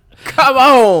 Come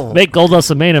on. Make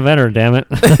Goldust a main eventer, damn it.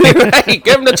 Hey,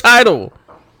 give him the title.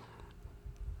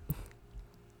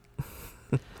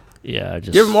 Yeah,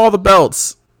 just give him all the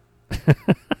belts.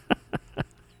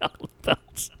 All the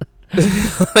belts.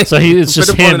 So it's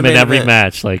just him in every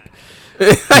match. Like,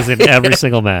 he's in every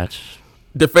single match.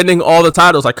 defending all the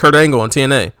titles like Kurt Angle on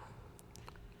TNA.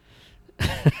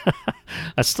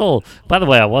 By the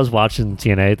way, I was watching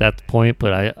TNA at that point,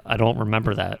 but I don't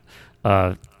remember that.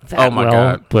 Oh my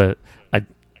God. But it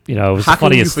was How the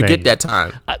funniest can you forget thing. that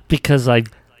time? Because I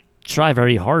try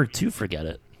very hard to forget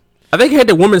it. I think he had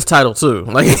the women's title too.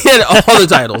 Like he had all the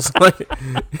titles. Like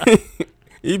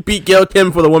he beat Gail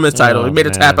Kim for the women's title. He made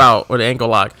her tap out with an ankle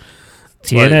lock.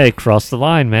 TNA crossed the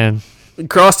line, man.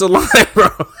 Crossed the line, bro.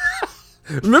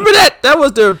 Remember that? That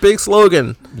was their big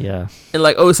slogan. Yeah. In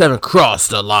like 07, cross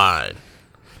the line.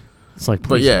 It's like,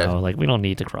 please, like we don't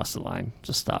need to cross the line.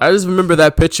 Just stop. I just remember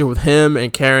that picture with him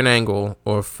and Karen Angle,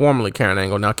 or formerly Karen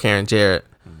Angle, now Karen Jarrett,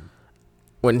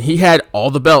 when he had all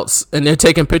the belts, and they're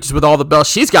taking pictures with all the belts.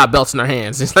 She's got belts in her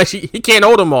hands. It's like he can't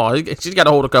hold them all. She's got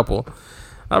to hold a couple.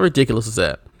 How ridiculous is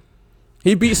that?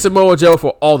 He beat Samoa Joe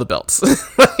for all the belts.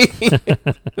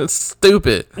 It's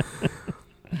stupid.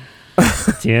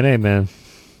 TNA, man.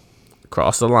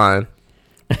 Cross the line.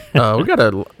 We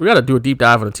gotta do a deep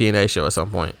dive on the TNA show at some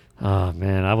point. Oh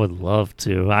man, I would love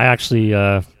to. I actually,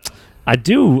 I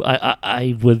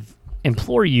would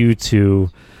implore you to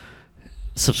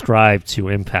subscribe to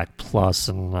Impact Plus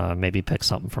and maybe pick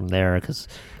something from there, because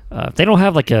they don't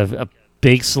have like a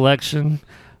big selection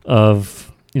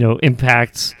of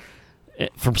Impacts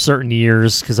from certain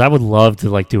years. Because I would love to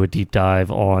like do a deep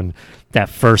dive on that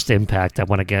first Impact that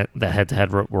went against the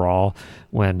head-to-head Raw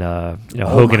when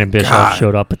Hogan and Bischoff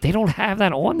showed up, but they don't have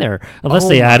that on there unless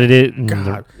they added it. In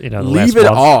the leave last it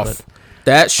month, off.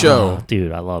 That show,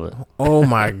 dude, I love it. Oh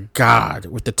my God,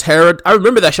 with the terror! I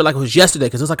remember that show like it was yesterday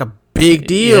because it was like a big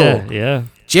deal. Yeah.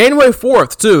 January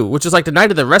 4th too, which is like the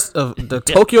night of the rest of the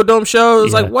Tokyo Dome show. It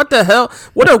was like, what the hell?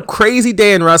 What a crazy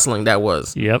day in wrestling that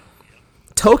was. Yep.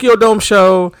 Tokyo Dome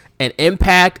show and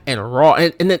Impact and Raw,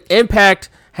 and then Impact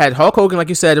had Hulk Hogan, like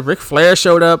you said. Ric Flair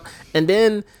showed up, and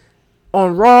then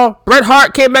on Raw, Bret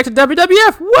Hart came back to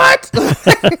WWF. What?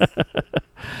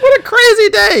 What a crazy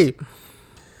day!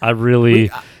 I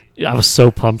was so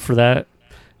pumped for that.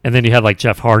 And then you had like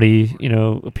Jeff Hardy,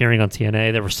 appearing on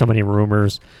TNA. There were so many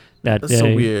rumors that That's day.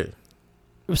 so weird. It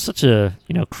was such a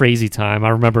crazy time. I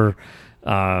remember,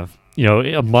 a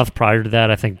month prior to that,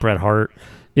 I think Bret Hart.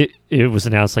 It was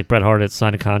announced like Bret Hart had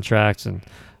signed a contract, and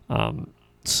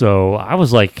so I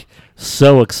was like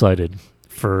so excited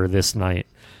for this night.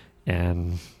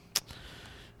 And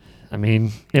I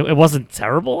mean, it wasn't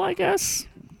terrible, I guess.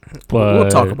 But we'll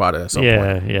talk about it at some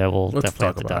point. Yeah, we'll definitely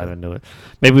have to dive into it.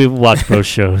 Maybe we'll watch both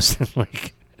shows.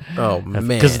 Like, oh man,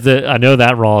 because I know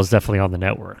that Raw is definitely on the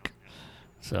network.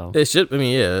 So it should. I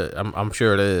mean, yeah, I'm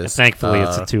sure it is. Thankfully,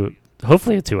 it's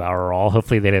hopefully a 2-hour Raw.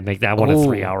 Hopefully, they didn't make that one a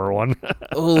 3-hour one.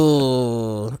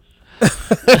 Ooh.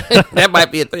 That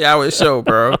might be a 3-hour show,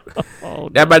 bro.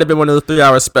 That might have been one of those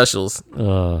 3-hour specials.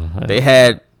 They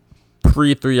had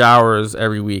 3 hours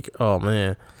every week. Oh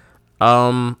man.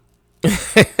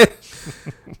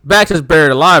 Back to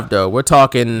Buried Alive though. We're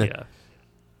talking. Yeah.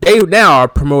 They now are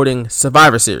promoting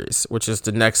Survivor Series, which is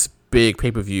the next big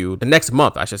pay-per-view, the next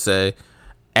month, I should say,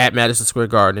 at Madison Square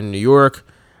Garden in New York.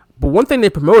 But one thing they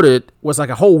promoted was like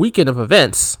a whole weekend of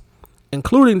events,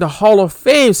 including the Hall of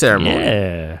Fame ceremony.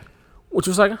 Yeah. Which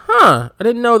was like, I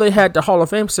didn't know they had the Hall of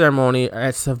Fame ceremony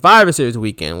at Survivor Series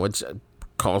weekend, which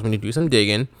caused me to do some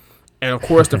digging. And of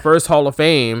course, the first Hall of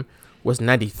Fame was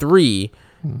 93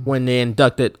 when they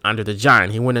inducted Andre the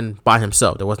Giant. He went in by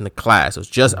himself. There wasn't a class. It was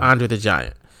just Andre the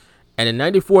Giant. And in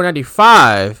 94,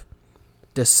 95,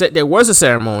 there was a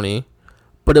ceremony,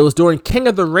 but it was during King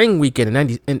of the Ring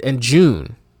weekend in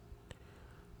June.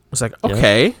 It was like,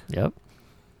 okay. Yep.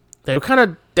 They were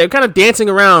kind of dancing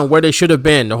around where they should have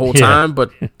been the whole time,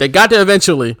 but they got there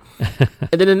eventually.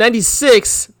 And then in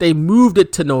 96, they moved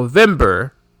it to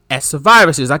November at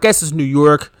Survivor Series. I guess it's New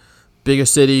York, bigger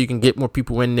city. You can get more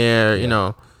people in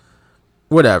there,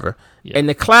 whatever. Yeah. And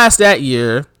the class that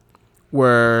year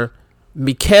were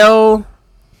Mikhail,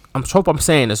 I hope I'm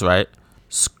saying this right,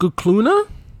 Skukluna?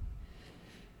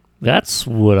 That's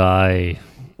what I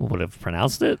would have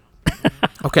pronounced it.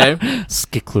 Okay.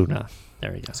 Skikluna.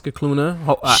 There you go. Skikluna.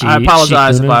 I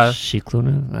apologize if I...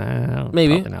 Shikluna?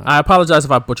 Maybe. I apologize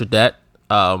if I butchered that.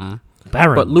 Baron.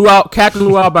 But Captain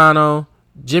Lou Albano,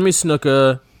 Jimmy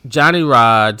Snuka, Johnny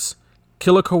Rods,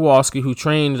 Killer Kowalski, who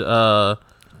trained a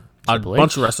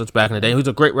bunch of wrestlers back in the day. He's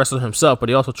a great wrestler himself, but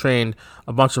he also trained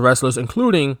a bunch of wrestlers,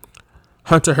 including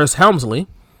Hunter Hearst Helmsley,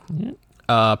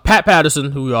 Pat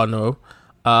Patterson, who we all know,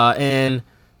 and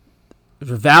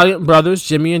the Valiant brothers,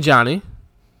 Jimmy and Johnny,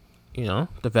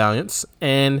 the Valiants,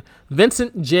 and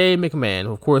Vincent J. McMahon,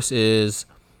 who of course is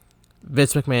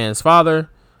Vince McMahon's father,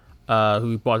 who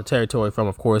he bought the territory from,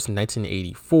 of course, in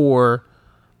 1984.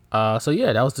 So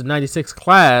yeah, that was the 96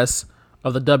 class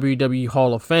of the WWE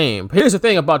Hall of Fame. But here's the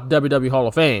thing about the WWE Hall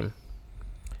of Fame.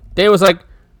 They was like,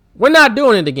 we're not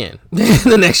doing it again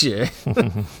the next year.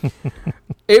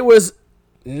 It was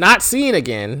not seen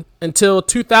again until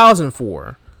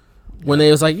 2004 when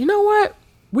they was like, you know what?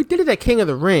 We did it at King of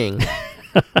the Ring.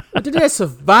 We did it at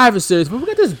Survivor Series, but we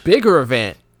got this bigger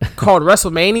event called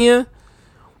WrestleMania.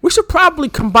 We should probably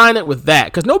combine it with that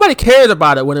because nobody cared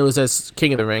about it when it was at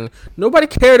King of the Ring. Nobody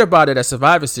cared about it at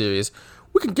Survivor Series.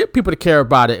 We can get people to care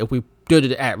about it if we did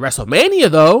it at WrestleMania,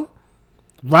 though,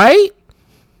 right?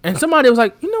 And somebody was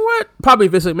like, you know what? Probably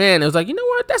Vince McMahon. It was like, you know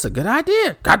what? That's a good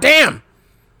idea. Goddamn,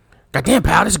 pal,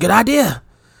 that's a good idea.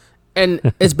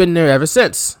 And it's been there ever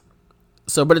since.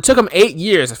 So, but it took them 8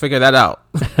 years to figure that out.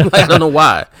 Like, I don't know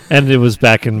why. And it was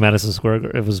back in Madison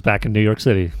Square. It was back in New York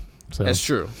City. So. That's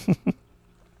true.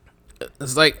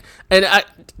 It's like, and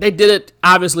they did it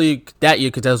obviously that year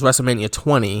because that was WrestleMania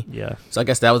 20. Yeah. So I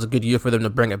guess that was a good year for them to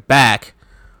bring it back.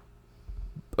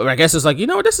 But I guess it's like, you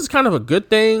know, this is kind of a good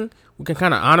thing. We can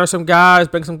kind of honor some guys,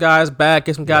 bring some guys back,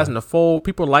 get some guys in the fold.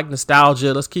 People like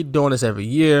nostalgia. Let's keep doing this every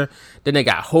year. Then they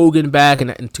got Hogan back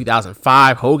in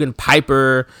 2005. Hogan,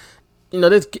 Piper. You know,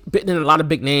 there's been a lot of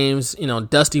big names. You know,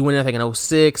 Dusty winning, I think, in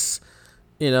 06.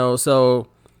 You know, so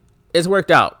it's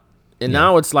worked out. And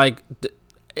now it's like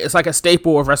a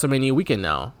staple of WrestleMania weekend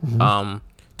now.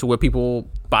 To where people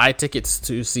buy tickets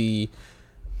to see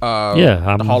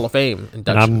the Hall of Fame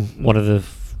induction. And I'm one of the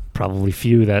probably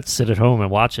few that sit at home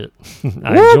and watch it.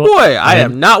 I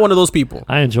am not one of those people.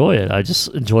 I enjoy it. I just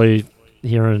enjoy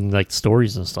hearing like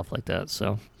stories and stuff like that.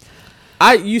 So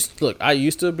I used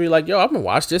to be like, yo, I'm gonna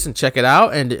watch this and check it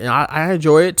out, and I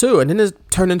enjoy it too. And then it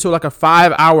turned into like a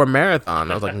 5-hour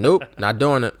marathon. I was like, nope, not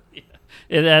doing it.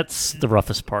 Yeah, that's the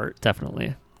roughest part,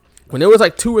 definitely. When it was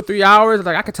like 2 or 3 hours,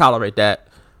 like I could tolerate that.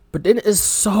 But then it's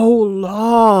so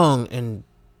long and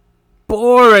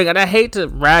boring, and I hate to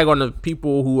rag on the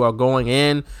people who are going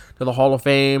in to the Hall of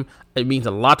Fame. It means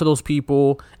a lot to those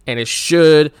people, and it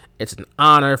should. It's an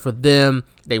honor for them.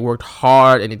 They worked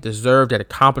hard, and they deserve that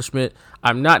accomplishment.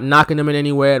 I'm not knocking them in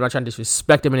any way. I'm not trying to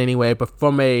disrespect them in any way. But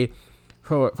from a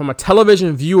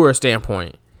television viewer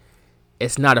standpoint,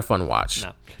 it's not a fun watch.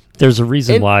 No. There's a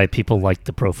reason why people like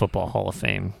the Pro Football Hall of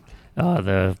Fame,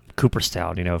 the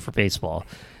Cooperstown, for baseball.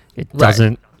 It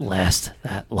doesn't last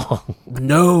that long.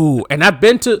 No, and I've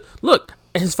been to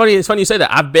It's funny you say that.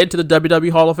 I've been to the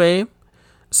WWE Hall of Fame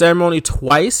ceremony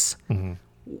twice. Mm-hmm.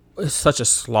 It's such a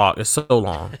slog. It's so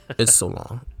long. It's so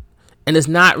long, and it's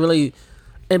not really,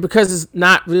 and because it's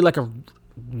not really like a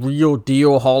real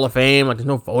deal Hall of Fame. Like there's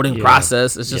no voting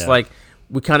process. It's just like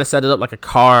we kind of set it up like a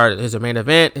card. Here's a main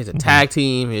event. Here's a tag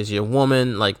team. Here's your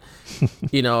woman. Like,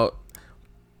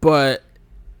 but.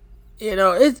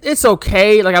 It's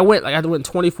okay. I went in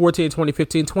 2014,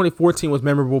 2015. 2014 was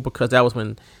memorable because that was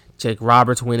when Jake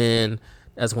Roberts went in.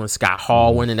 That's when Scott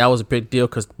Hall went in. That was a big deal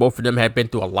because both of them had been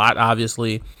through a lot,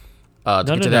 obviously, to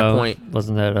get to that point.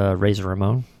 Wasn't that Razor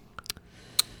Ramon?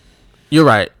 You're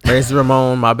right. Razor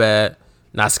Ramon, my bad.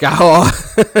 Not Scott Hall.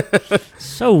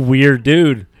 So weird,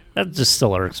 dude. That just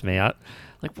still irks me.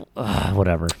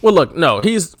 Whatever. Well, look, no. To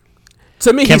me,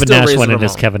 Kevin he's still Nash Razor went in Ramon.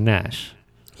 as Kevin Nash.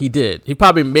 He did. He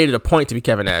probably made it a point to be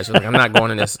Kevin Nash. Like, I'm not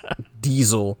going in this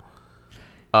Diesel.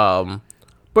 But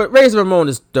Razor Ramon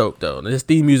is dope, though. His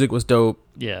theme music was dope.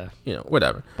 Yeah.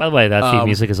 Whatever. By the way, that theme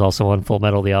music is also on Full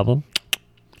Metal, the album.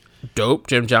 Dope.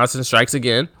 Jim Johnson strikes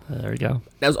again. There we go.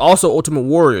 That was also Ultimate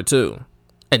Warrior, too.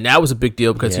 And that was a big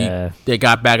deal because they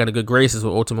got back into good graces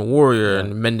with Ultimate Warrior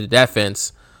and mended that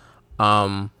fence.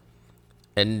 And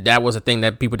that was a thing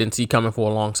that people didn't see coming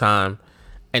for a long time.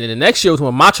 And then the next year was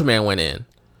when Macho Man went in.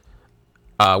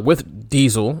 With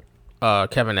Diesel,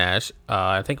 Kevin Nash,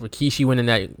 I think Rikishi went in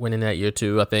that year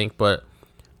too. I think, but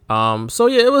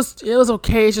it was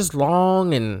okay. It's just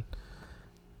long and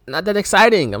not that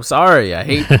exciting. I'm sorry. I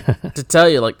hate to tell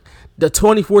you. Like the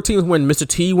 2014 was when Mr.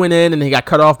 T went in and he got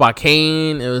cut off by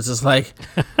Kane. It was just like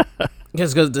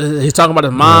because he's talking about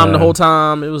his mom the whole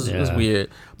time. It was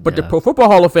weird. But the Pro Football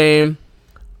Hall of Fame.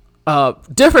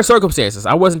 Different circumstances.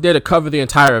 I wasn't there to cover the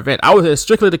entire event. I was there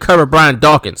strictly to cover Brian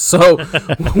Dawkins. So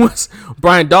once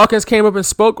Brian Dawkins came up and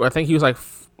spoke, I think he was like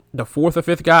the fourth or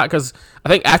fifth guy because I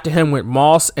think after him went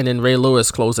Moss and then Ray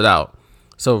Lewis closed it out.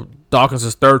 So Dawkins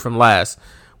was third from last.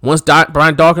 Once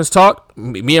Brian Dawkins talked,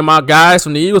 me and my guys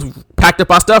from the Eagles packed up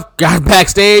our stuff, got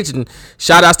backstage and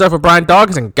shot our stuff with Brian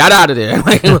Dawkins and got out of there.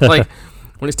 It was like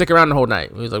when he stick around the whole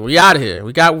night. He was like, "We out of here.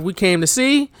 We got what we came to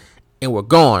see." And we're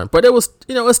gone, but it was,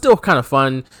 it's still kind of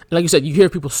fun. And like you said, you hear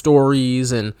people's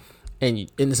stories, and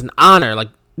it's an honor. Like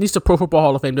at least the Pro Football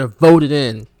Hall of Fame, they're voted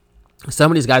in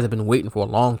Some of these guys have been waiting for a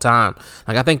long time.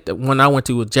 Like, I think that when I went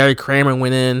to, Jerry Kramer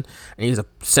went in, and he's a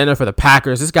center for the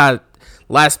Packers. This guy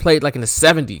last played like in the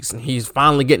 70s, and he's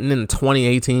finally getting in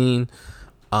 2018.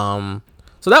 So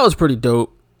that was pretty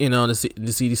dope, to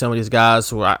see some of these guys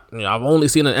who I've only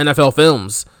seen in NFL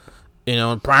films.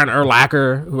 Brian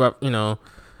Urlacher, who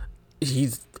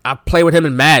I played with him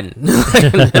in Madden,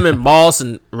 him and Moss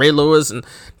and Ray Lewis, and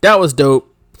that was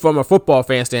dope from a football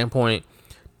fan standpoint.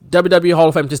 WWE Hall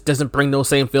of Fame just doesn't bring those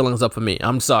same feelings up for me.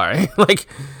 I'm sorry.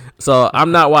 So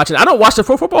I'm not watching. I don't watch the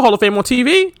Football Hall of Fame on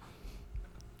TV.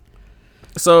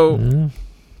 So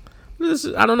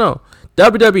I don't know.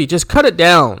 WWE, just cut it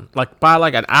down by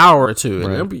an hour or two,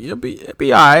 and it'll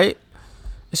be all right.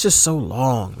 It's just so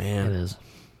long, man. It is.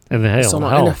 And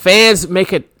the fans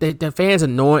make it. The fans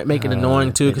make it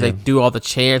annoying too, because they do all the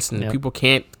chants and people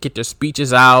can't get their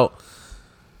speeches out.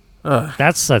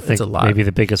 That's, I think, maybe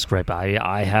the biggest gripe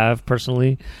I have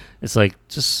personally. It's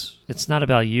it's not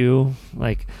about you.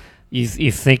 Like,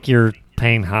 you think you're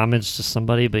paying homage to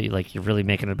somebody, but you're really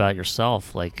making it about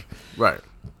yourself. Right.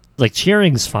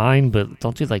 Cheering's fine, but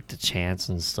don't do the chants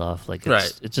and stuff.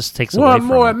 It just takes away one from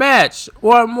more it. match.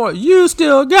 One more. You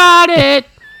still got it.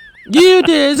 You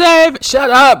deserve it.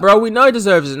 Shut up, bro. We know he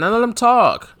deserves it. None of them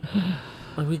talk.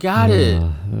 We got it.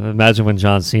 Imagine when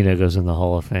John Cena goes in the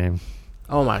Hall of Fame.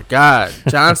 Oh my God,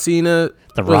 John Cena,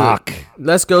 The Rock.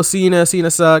 Let's go, Cena.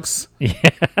 Cena sucks. Yeah,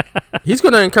 he's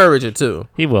gonna encourage it too.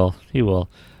 He will.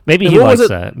 Maybe he likes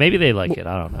that. Maybe they like it.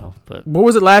 I don't know. But what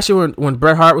was it last year when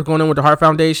Bret Hart was going in with the Hart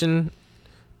Foundation,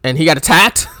 and he got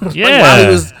attacked?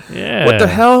 Yeah. What the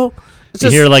hell? You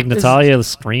hear Natalia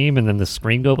scream, and then the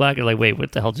scream go back. You're like, wait,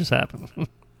 what the hell just happened?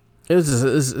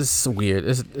 It's weird.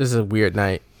 It's a weird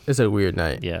night. It's a weird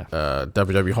night. Yeah.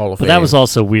 WWE Hall of Fame. But that was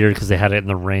also weird because they had it in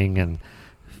the ring, and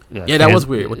that was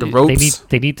weird with the ropes.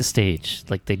 They need the stage.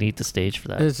 They need the stage for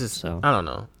that. It's just, I don't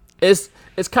know. It's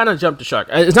kind of jumped the shark.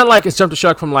 It's not like it's jumped the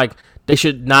shark from they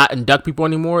should not induct people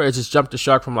anymore. It's just jumped the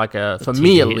shark from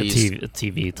me at least, a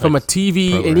TV from a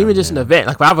TV program, and even just an event.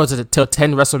 If I was to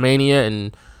 10 WrestleMania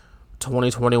in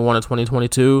 2021 and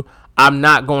 2022, I'm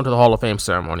not going to the Hall of Fame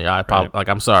ceremony.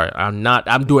 I'm sorry. I'm not.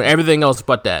 I'm doing everything else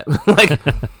but that.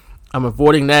 I'm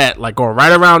avoiding that. Going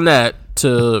right around that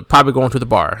to probably going to the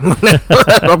bar.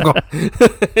 I'm going.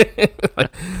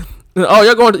 Oh,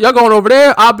 y'all going over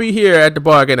there? I'll be here at the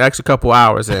bar getting an extra couple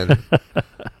hours in.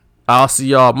 I'll see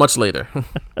y'all much later.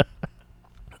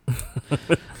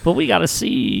 But we got to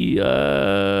see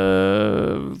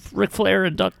Ric Flair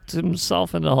induct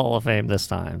himself into the Hall of Fame this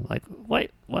time.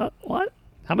 Wait, what?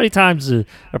 How many times are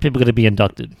people going to be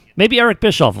inducted? Maybe Eric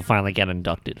Bischoff will finally get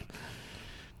inducted.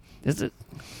 Is it?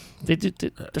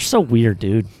 They're so weird,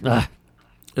 dude. Ugh.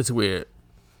 It's weird.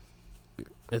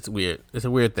 It's weird. It's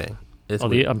a weird thing.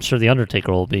 I'm sure The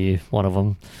Undertaker will be one of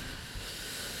them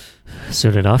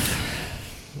soon enough.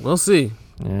 We'll see.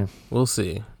 Yeah. We'll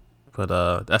see.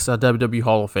 But that's our WWE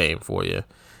Hall of Fame for you.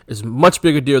 It's a much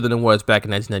bigger deal than it was back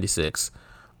in 1996.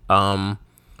 But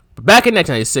back in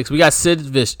 1996, we got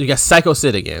Psycho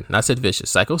Sid again. Not Sid Vicious,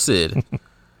 Psycho Sid.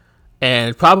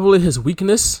 And probably his one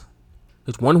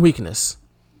weakness,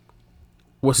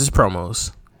 was his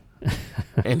promos.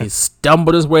 And he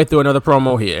stumbled his way through another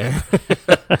promo here.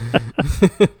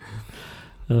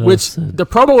 Which the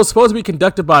promo was supposed to be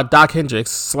conducted by Doc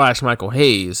Hendricks / Michael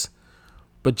Hayes.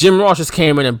 But Jim Ross just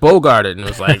came in and bogarted and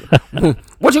was like,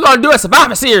 "What you gonna do at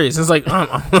Survivor Series?" It's like,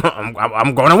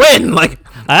 I'm gonna win.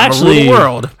 Actually, the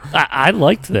world. I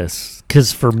liked this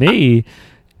because for me,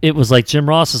 it was like Jim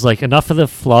Ross is like, enough of the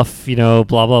fluff, blah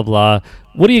blah blah.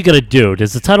 What are you gonna do?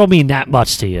 Does the title mean that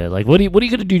much to you? What are you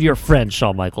gonna do to your friend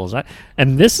Shawn Michaels?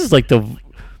 And this is I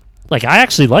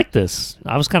actually like this.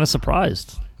 I was kind of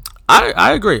surprised.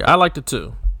 I agree. I liked it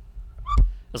too.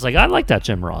 It's I like that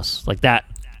Jim Ross,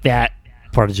 that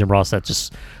part of Jim Ross that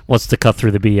just wants to cut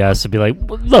through the BS and be like,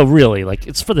 no, really,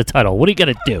 it's for the title. What are you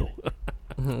gonna do?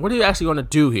 What are you actually gonna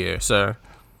do here, sir?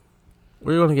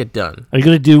 What are you gonna get done? Are you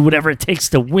gonna do whatever it takes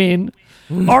to win?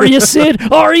 Are you,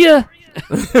 Sid? Are you?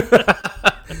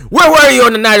 Where were you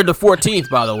on the night of the 14th,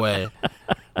 by the way?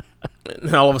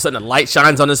 And all of a sudden, a light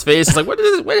shines on his face. It's like, what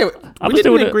is this? Wait, I was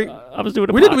doing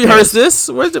a we didn't rehearse this.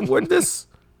 Where did this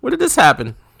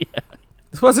happen? Yeah.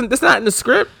 This not in the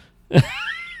script.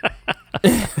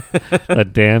 A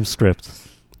damn script.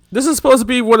 This is supposed to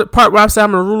be part where I'm saying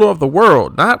I'm the ruler of the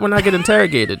world, not when I get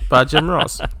interrogated by Jim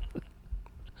Ross.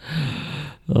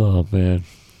 Oh man,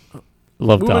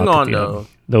 love Moving Doc on though.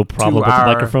 No problem with the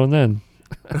microphone then.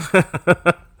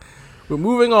 We're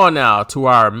moving on now to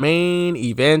our main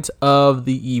event of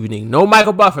the evening. No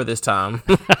Michael Buffer this time,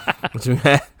 which we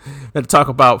had to talk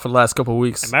about for the last couple of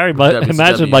weeks.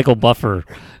 Imagine Michael Buffer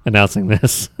announcing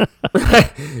this.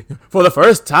 For the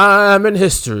first time in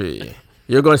history,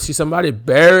 you're going to see somebody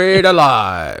buried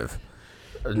alive.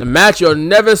 The match you'll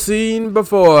never seen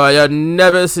before, you'll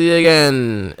never see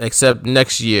again, except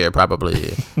next year,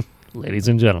 probably. Ladies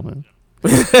and gentlemen.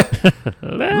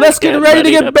 Let's get ready to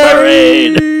get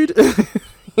buried.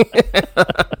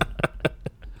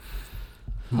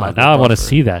 Now I want to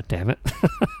see that, damn it.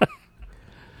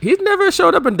 He's never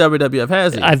showed up in WWF,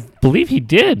 has he? I believe he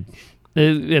did.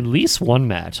 At least one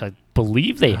match. I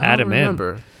believe they had him in.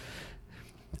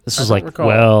 This was like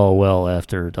well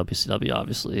after WCW,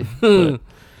 obviously. But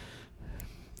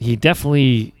he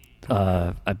definitely,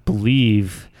 I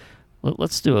believe.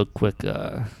 Let's do a quick.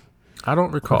 I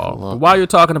don't recall. While you're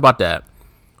talking about that,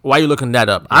 while you're looking that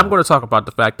up, I'm going to talk about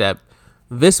the fact that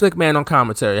Vince McMahon on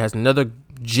commentary has another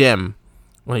gem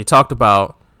when he talked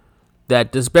about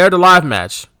that this Buried Alive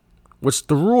match, which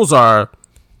the rules are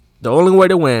the only way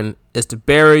to win is to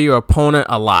bury your opponent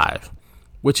alive,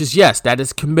 which is, yes, that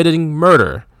is committing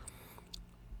murder.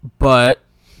 But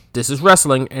this is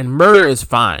wrestling, and murder is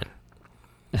fine.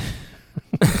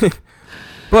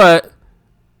 But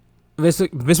Vince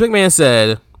McMahon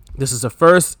said this is the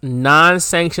first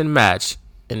non-sanctioned match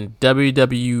in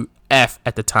WWF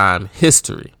at the time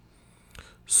history.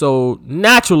 So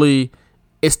naturally,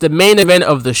 it's the main event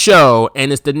of the show,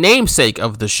 and it's the namesake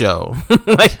of the show.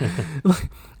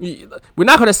 We're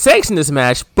not going to sanction this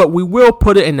match, but we will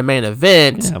put it in the main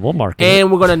event. Yeah, we'll mark it. And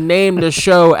we're going to name the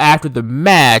show after the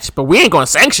match, but we ain't going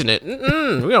to sanction it.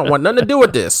 We don't want nothing to do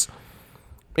with this.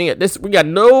 We got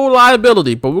no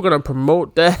liability, but we're going to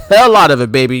promote the hell out of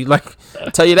it, baby. Like,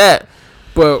 I'll tell you that.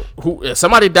 But if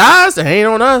somebody dies, it ain't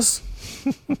on us.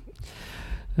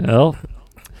 Well,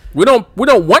 we don't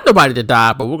want nobody to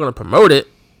die, but we're going to promote it.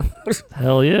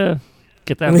 Hell yeah.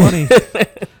 Get that money.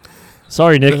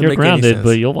 Sorry, Nick, you're grounded,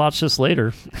 but you'll watch this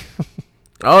later.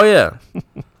 Oh, yeah.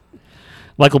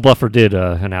 Michael Buffer did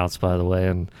announce, by the way,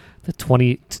 in the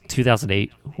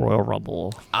 2008 Royal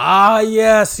Rumble. Ah,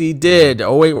 yes, he did.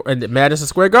 Oh, wait, at Madison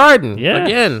Square Garden. Yeah.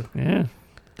 Again. Yeah.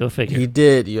 Go figure. He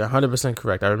did. You're 100%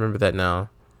 correct. I remember that now.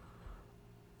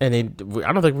 And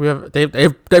I don't think we have.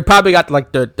 They probably got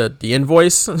like the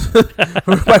invoice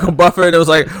from Michael Buffer, and it was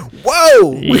like, whoa,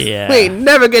 we ain't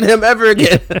never get him ever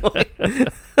again.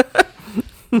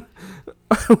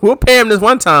 We'll pay him this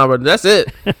one time, but that's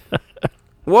it.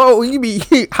 Whoa,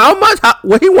 how much?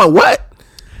 What he want? What?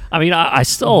 I mean, I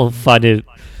still find it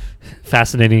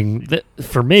fascinating that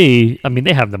for me. I mean,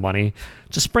 they have the money.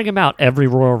 Just bring him out every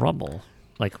Royal Rumble.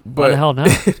 Like, why the hell not?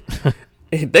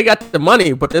 They got the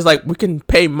money, but it's like we can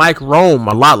pay Mike Rome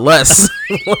a lot less.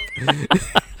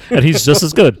 And he's just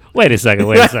as good. Wait a second.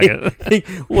 He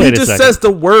just says the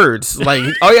words. Like,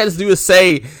 all you have to do is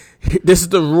say, this is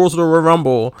the rules of the Royal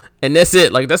Rumble, and that's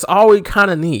it. Like, that's all we kind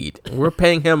of need. We're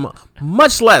paying him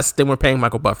much less than we're paying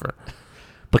Michael Buffer.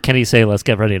 But can he say, let's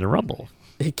get ready to rumble?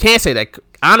 He can't say that.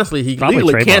 Honestly, he Probably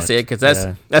legally can't say it because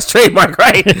that's trademark,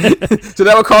 right? So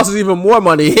that would cost us even more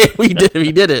money if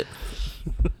he did it.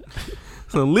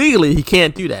 So legally, he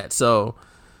can't do that. So,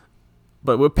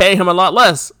 but we're paying him a lot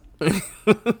less.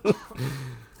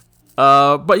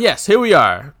 But yes, here we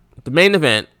are. The main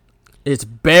event is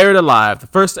Buried Alive, the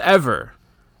first ever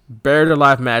Buried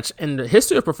Alive match in the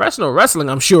history of professional wrestling.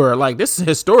 I'm sure, like, this is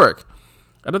historic.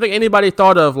 I don't think anybody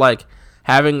thought of like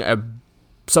having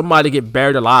somebody get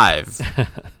buried alive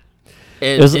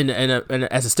as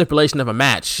a stipulation of a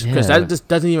match, because that just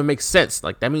doesn't even make sense.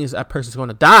 Like, that means that person's going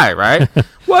to die, right?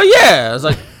 Well, yeah, it's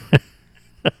like,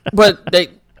 but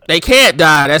they can't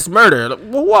die. That's murder.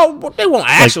 Well, they won't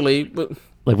actually.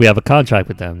 Like, we have a contract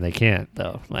with them. They can't,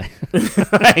 though. Like,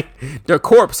 right. Their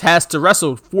corpse has to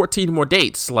wrestle 14 more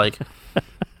dates. Like,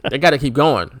 they got to keep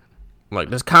going. Like,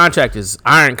 this contract is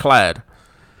ironclad.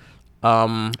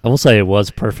 I will say it was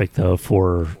perfect though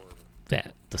for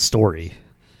the story.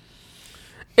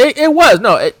 It was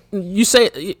you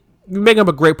make up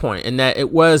a great point in that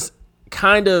it was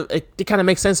kind of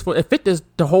makes sense it fit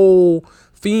the whole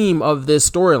theme of this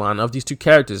storyline of these two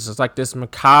characters. It's like this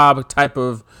macabre type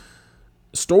of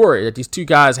story that these two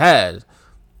guys had.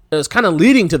 It was kind of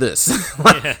leading to this.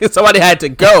 Somebody had to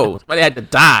go. Somebody had to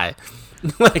die.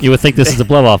 Like, you would think this is a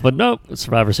blow off, but nope.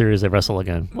 Survivor Series, they wrestle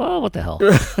again. Well, what the hell?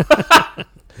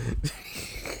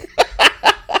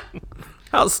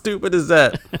 How stupid is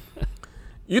that?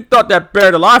 You thought that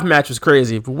Buried Alive match was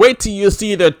crazy. But wait till you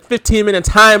see the 15-minute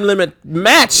time limit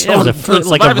match. Yeah, it was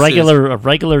like a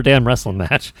regular damn wrestling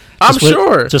match. I'm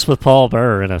sure. Just with Paul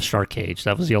Bearer in a shark cage.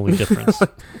 That was the only difference.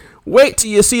 Wait till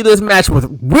you see this match with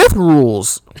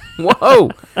rules.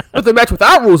 Whoa. But the match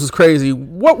without rules is crazy.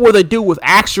 What will they do with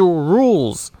actual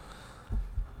rules?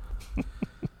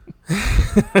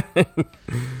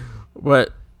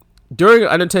 But during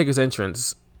Undertaker's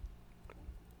entrance,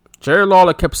 Jerry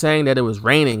Lawler kept saying that it was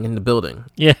raining in the building.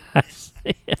 Yeah.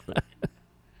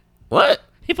 What?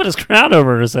 He put his crown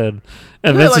over his head.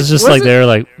 And Yeah, Vince like, is just was like it- there,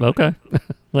 like, okay.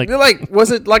 Like, You're like,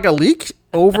 was it like a leak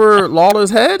over Lawler's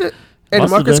head in Must have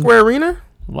Market been. Square Arena?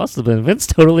 must have been. Vince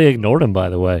totally ignored him, by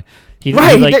the way. He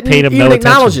Right, he like didn't paid him even no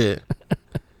acknowledge attention.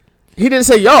 it. He didn't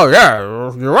say, "Yo, yeah,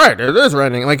 you're right. It is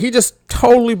raining." Like he just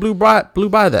totally blew by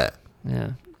that.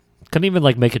 Yeah. Couldn't even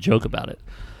like make a joke about it.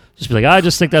 Just be like, I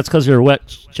just think that's because you're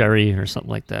wet, Jerry, or something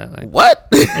like that. Like, What?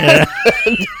 yeah.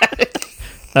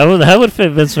 that would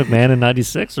fit Vince McMahon in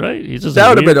 '96, right? He's just that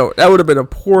would have been a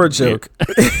poor joke.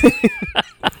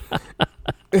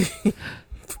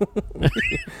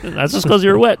 That's just because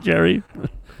you're wet, Jerry.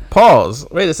 Pause.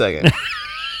 Wait a second.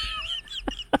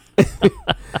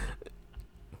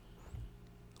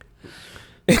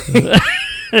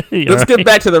 Let's get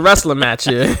back to the wrestling match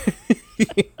here.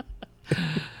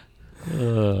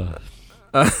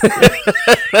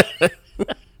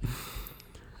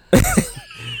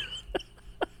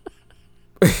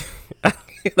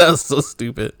 That was so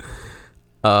stupid.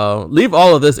 Leave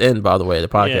all of this in, by the way, the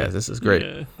podcast. Yeah. This is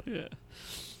great. Yeah.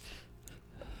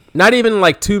 Not even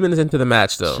like 2 minutes into the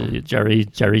match, though. So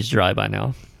Jerry's dry by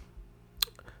now.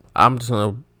 I'm just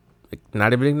gonna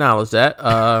not even acknowledge that.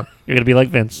 You're gonna be like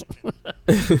Vince.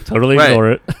 Totally Right.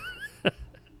 ignore it.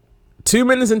 2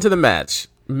 minutes into the match,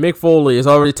 Mick Foley is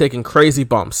already taking crazy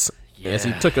bumps as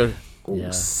he took a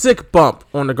sick bump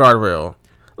on the guardrail.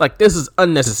 Like, this is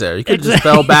unnecessary. He could have just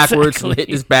fell backwards and hit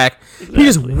his back. He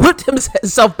just whipped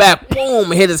himself back.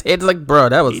 Boom! Hit his head. It's like, bro,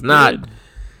 that was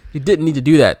He didn't need to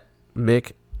do that,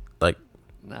 Mick. Like,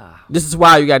 this is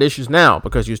why you got issues now,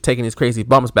 because you was taking these crazy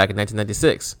bumps back in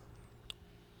 1996.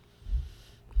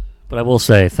 But I will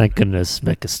say, thank goodness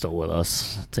Mick is still with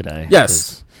us today. Yes.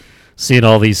 'Cause seeing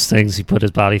all these things he put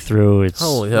his body through, it's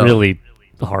Holy hell. really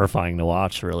horrifying to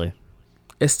watch, really.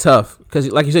 It's tough because,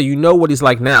 like you said, you know what he's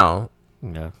like now.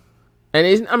 Yeah. And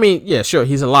he's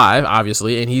alive,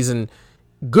 obviously, and he's in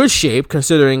good shape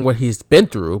considering what he's been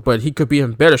through, but he could be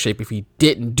in better shape if he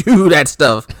didn't do that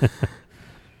stuff.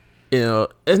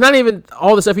 It's not even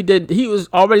all the stuff he did. He was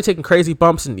already taking crazy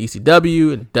bumps in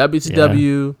ECW and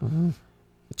WCW,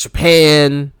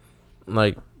 Japan.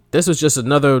 Like, this was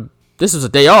a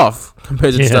day off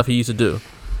compared to the stuff he used to do.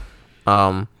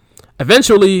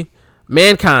 Eventually,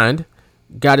 Mankind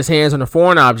got his hands on a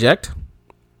foreign object,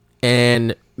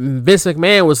 and Vince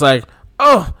McMahon was like,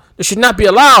 "Oh, this should not be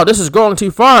allowed. This is going too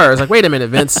far." It's like, wait a minute,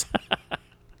 Vince.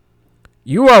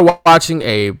 You are watching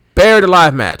a buried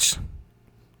alive match.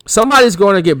 Somebody's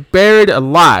going to get buried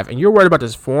alive, and you're worried about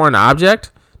this foreign object?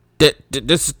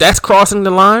 That's crossing the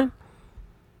line?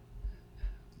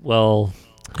 Well,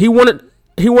 He wanted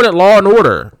Law and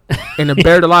Order in a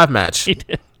buried alive match.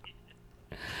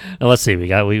 now let's see. We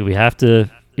have to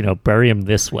bury him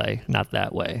this way, not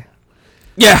that way.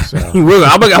 Yeah,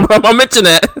 I'll mention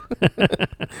that.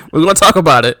 We're going to talk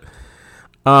about it.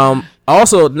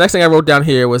 Also, the next thing I wrote down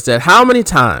here was that how many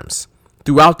times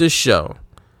throughout this show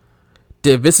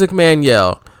did Vince McMahon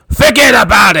yell, "Forget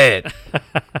about it"?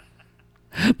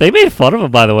 They made fun of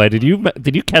him, by the way. Did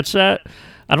you catch that?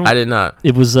 I did not.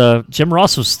 It was Jim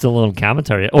Ross was still on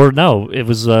commentary, or no? It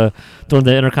was during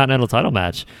the Intercontinental title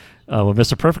match when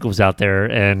Mr. Perfect was out there,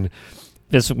 and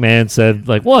Vince McMahon said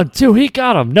like 1, 2, he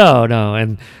got him. No,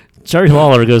 and Jerry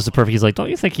Lawler goes to Perfect. He's like, don't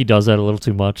you think he does that a little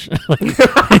too much?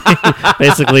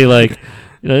 Basically, like,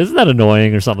 isn't that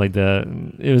annoying or something like that?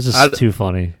 It was just too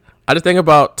funny. I just think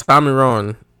about Tommy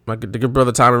Rowan, the good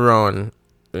brother Tommy Rowan.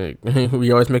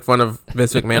 We always make fun of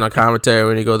Vince McMahon on commentary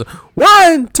when he goes,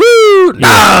 1, 2,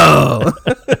 no!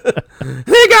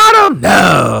 He got him,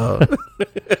 no!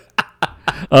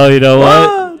 Oh, you know what?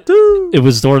 1, 2. It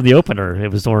was during the opener.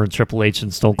 It was during Triple H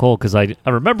and Stone Cold, because I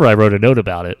remember I wrote a note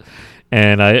about it.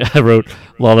 And I wrote,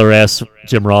 Lawler asked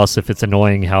Jim Ross if it's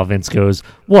annoying how Vince goes,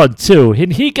 1, 2,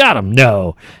 and he got him,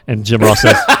 no. And Jim Ross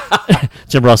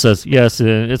says, yes,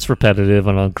 it's repetitive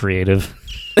and uncreative.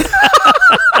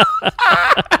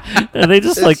 And they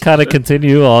just like kind of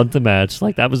continue on to match.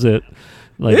 Like, that was it.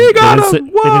 Like, He got they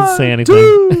didn't say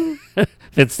anything.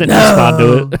 Vince didn't respond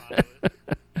to it.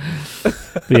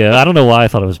 But yeah, I don't know why I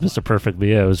thought it was Mr. Perfect, but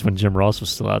yeah, it was when Jim Ross was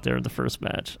still out there in the first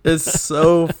match. It's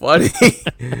so funny.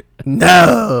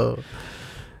 No.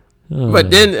 But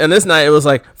then, and this night, it was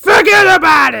like, forget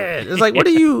about it. It's like, I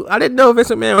didn't know Vince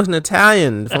McMahon was an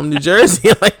Italian from New Jersey.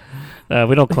 Like,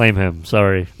 We don't claim him.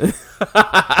 Sorry.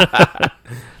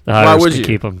 The Irish can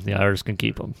keep him. The Irish can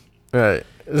keep him. Right.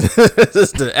 Is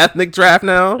this the ethnic draft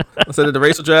now instead of the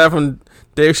racial draft from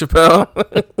Dave Chappelle?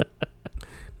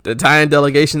 The Italian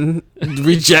delegation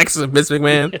rejects Vince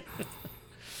McMahon.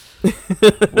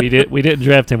 We didn't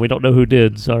draft him. We don't know who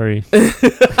did. Sorry.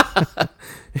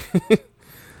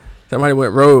 Somebody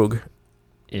went rogue.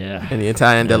 Yeah. In the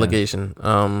Italian delegation.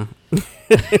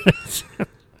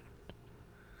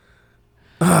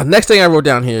 Next thing I wrote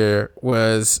down here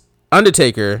was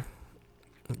Undertaker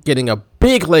getting a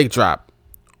big leg drop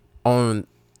on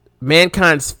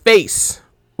Mankind's face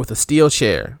with a steel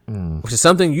chair, which is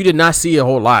something you did not see a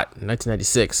whole lot in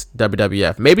 1996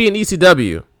 WWF. Maybe in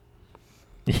ECW,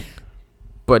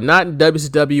 but not in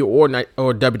WCW or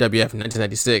WWF in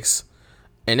 1996.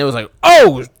 And it was like,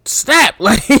 oh, snap.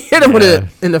 Like, he hit him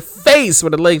in the face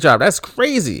with a leg drop. That's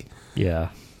crazy. Yeah.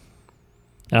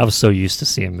 I was so used to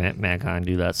seeing Mankind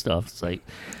do that stuff. It's like,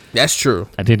 that's true.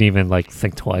 I didn't even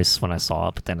think twice when I saw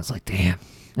it, but then it's like, damn.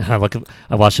 I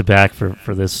watched it back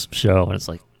for this show, and it's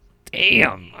like,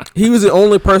 damn. He was the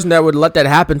only person that would let that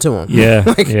happen to him.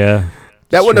 Yeah, yeah.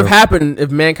 That wouldn't have happened if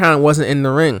Mankind wasn't in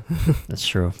the ring. That's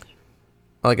true.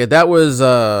 Like, if that was,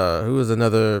 who was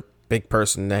another big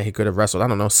person that he could have wrestled? I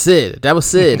don't know. Sid. That was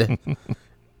Sid.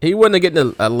 He wouldn't have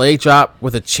gotten a leg drop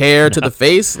with a chair to the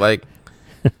face. Like,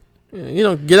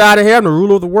 get out of here. I'm the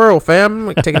ruler of the world, fam.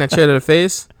 Like, taking that chair to the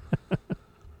face.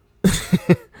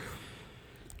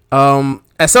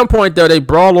 At some point, though, they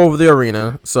brawl over the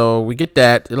arena. So we get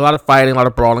that. A lot of fighting, a lot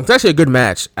of brawling. It's actually a good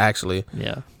match, actually.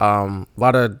 Yeah. A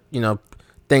lot of,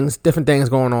 different things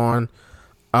going on.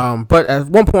 But at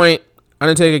one point,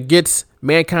 Undertaker gets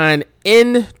Mankind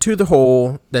into the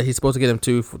hole that he's supposed to get him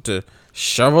to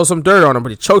shovel some dirt on him,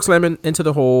 but he chokeslam him into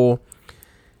the hole,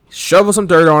 shovel some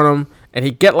dirt on him, and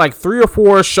he get like 3 or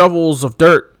 4 shovels of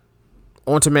dirt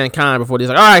onto Mankind before he's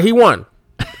like, all right, he won.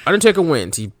 Undertaker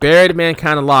wins. He buried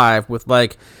Mankind alive with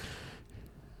like,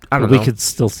 I don't know. We could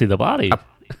still see the body.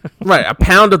 A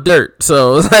pound of dirt.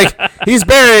 So it's like, he's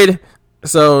buried,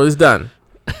 so he's done.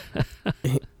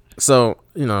 So,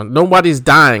 nobody's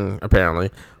dying, apparently.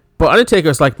 But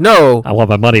Undertaker's like, no. I want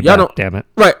my money back, damn it.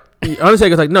 Right.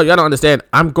 Undertaker's like, no, y'all don't understand.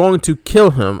 I'm going to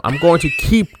kill him. I'm going to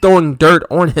keep throwing dirt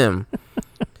on him.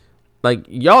 Like,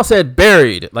 y'all said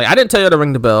buried. Like, I didn't tell y'all to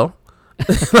ring the bell.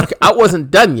 Like, I wasn't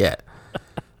done yet.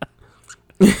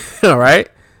 All right?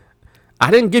 I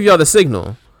didn't give y'all the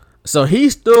signal. So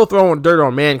he's still throwing dirt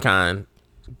on Mankind,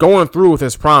 going through with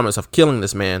his promise of killing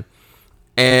this man.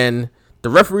 And the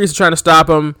referees are trying to stop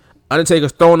him.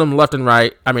 Undertaker's throwing them left and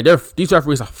right. I mean, these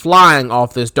referees are flying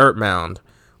off this dirt mound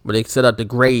where they set up the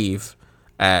grave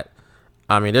at.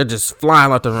 I mean, they're just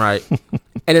flying left and right.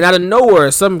 And then out of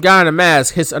nowhere, some guy in a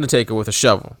mask hits Undertaker with a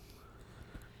shovel.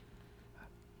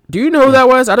 Do you know who that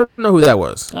was? I don't know who that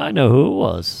was. I know who it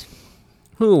was.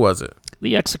 Who was it?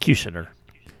 The Executioner.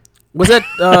 Was that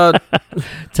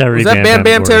Terry? Was that Bam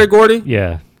Bam Terry Gordy?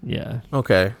 Yeah, yeah.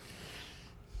 Okay.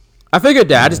 I figured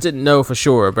that. I just didn't know for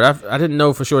sure, but I didn't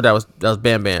know for sure that was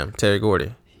Bam Bam Terry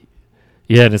Gordy.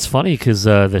 Yeah, and it's funny because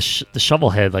the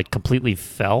shovel head completely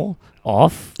fell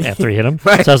off after he hit him.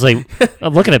 Right. So I was like,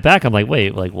 I'm looking it back. I'm like,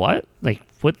 wait, what? Like,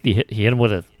 what? He hit him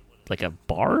with a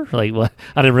bar? Like, what?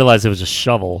 I didn't realize it was a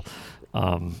shovel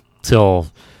till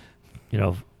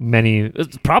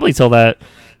probably till that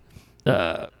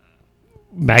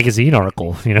magazine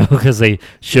article, because they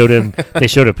showed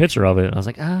a picture of it. And I was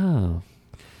like, oh.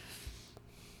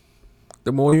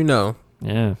 The more you know.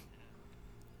 Yeah.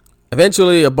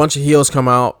 Eventually, a bunch of heels come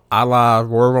out, a la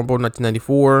Royal Rumble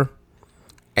 1994,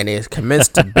 and they commence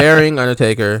to burying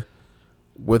Undertaker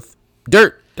with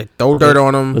dirt. They throw dirt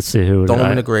on him. Let's see who. Throw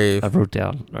him in the grave. I wrote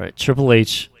down. All right, Triple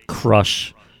H,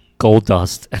 Crush,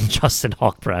 Goldust, and Justin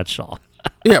Hawk Bradshaw.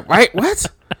 Yeah, right? What?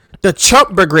 The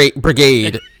Chump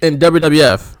Brigade in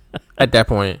WWF at that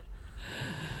point.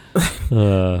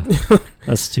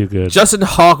 That's too good. Justin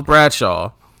Hawk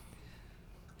Bradshaw.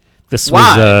 This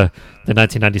was the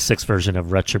 1996 version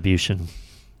of Retribution.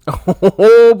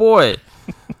 Oh, boy.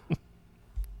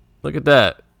 Look at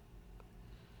that.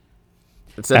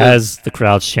 As the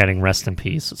crowd's chanting "Rest in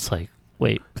Peace," it's like,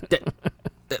 wait. Wait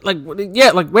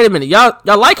a minute. Y'all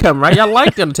like him, right? Y'all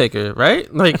like The Undertaker,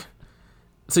 right? Like,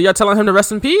 so y'all telling him to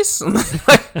rest in peace?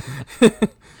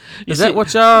 Is that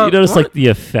what y'all... You notice, the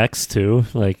effects, too?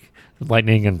 Like,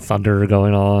 lightning and thunder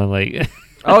going on, like...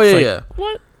 Oh, yeah.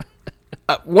 What?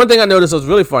 One thing I noticed was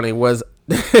really funny was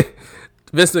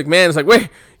Vince McMahon is like, wait,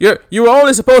 you were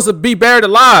only supposed to be buried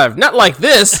alive, not like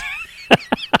this.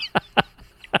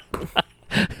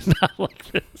 Not like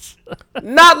this.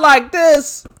 Not like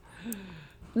this.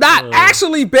 Not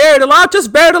actually buried alive,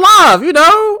 just buried alive,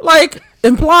 like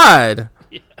implied.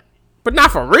 Yeah. but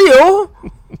not for real.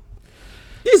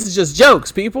 These are just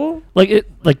jokes, people. Like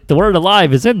the word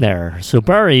alive is in there. So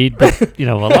buried, but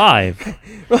alive.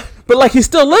 But like he's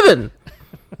still living.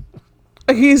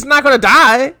 Like he's not gonna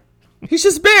die. He's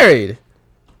just buried.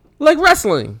 Like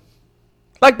wrestling.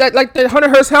 Like the Hunter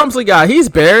Hearst Helmsley guy. He's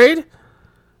buried.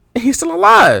 And he's still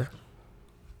alive.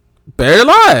 Buried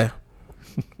alive.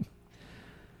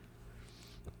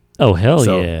 Oh hell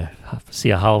yeah. See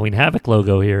a Halloween Havoc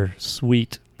logo here.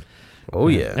 Sweet. Oh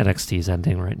yeah. NXT's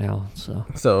ending right now.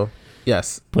 So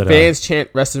yes. But, fans chant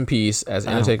rest in peace as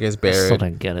Undertaker is buried. I still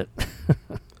didn't get it.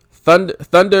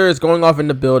 Thunder is going off in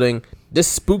the building. This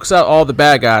spooks out all the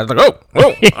bad guys. Like, oh,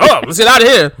 let's get out of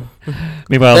here.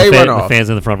 Meanwhile, the fans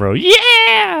in the front row,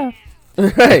 yeah!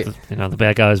 Right. The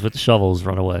bad guys with the shovels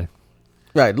run away.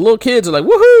 Right. The little kids are like,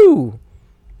 woohoo!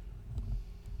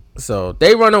 So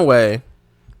they run away.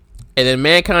 And then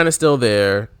Mankind is still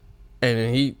there.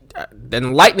 And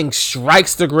then lightning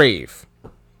strikes the grave.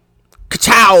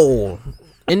 Ka-chow!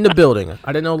 In the building.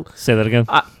 I didn't know. Say that again.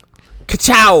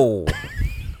 Ka-chow!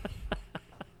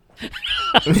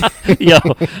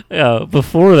 Yo,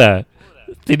 before that,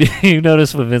 did you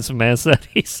notice what Vince McMahon said?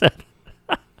 He said,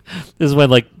 this is when,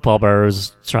 like, Paul Bearer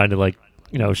was trying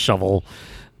to, shovel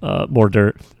more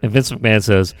dirt. And Vince McMahon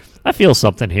says, I feel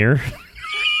something here.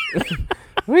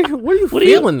 What are you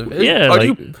feeling?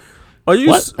 Are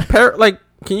you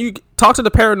can you talk to the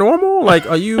paranormal? Like,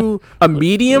 are you a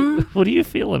medium? What are you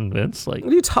feeling, Vince? Like,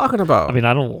 what are you talking about? I mean,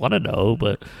 I don't want to know,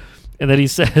 but... And then he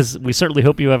says, we certainly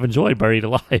hope you have enjoyed Buried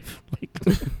Alive.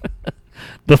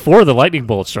 Before the lightning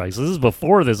bolt strikes. This is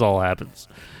before this all happens.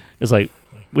 It's like,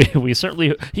 we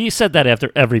certainly... He said that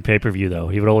after every pay-per-view, though.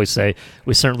 He would always say,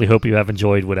 we certainly hope you have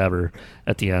enjoyed whatever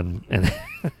at the end. And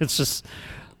it's just,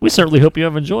 we certainly hope you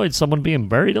have enjoyed someone being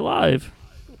buried alive.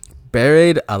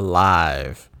 Buried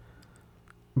alive.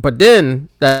 But then,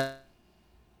 that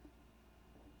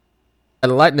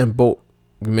lightning bolt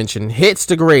you mentioned hits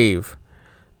the grave.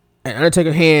 And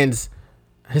Undertaker's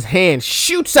his hand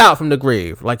shoots out from the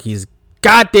grave like he's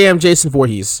goddamn Jason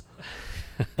Voorhees.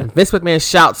 And Vince McMahon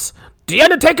shouts, "The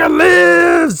Undertaker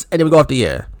lives!" And then we go off the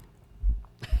air.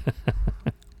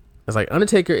 It's like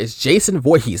Undertaker is Jason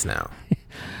Voorhees now.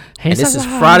 And this is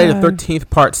Friday the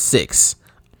 13th, part 6.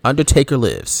 Undertaker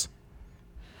lives.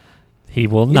 He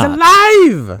will not. He's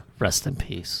alive! Rest in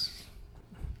peace.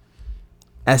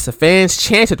 As the fans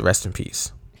chanted rest in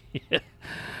peace.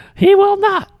 He will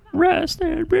not. Rest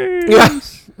in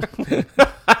peace.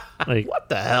 Like, what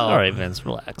the hell? All right, Vince,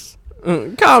 relax.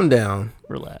 Calm down.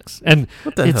 Relax. And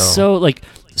what the it's hell?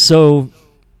 So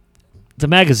the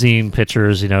magazine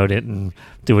pictures, didn't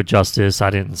do it justice. I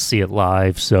didn't see it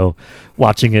live. So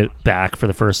watching it back for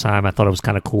the first time, I thought it was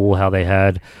kind of cool how they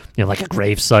had, like a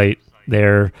gravesite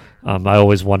there. I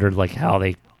always wondered how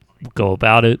they go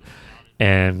about it.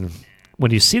 And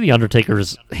when you see the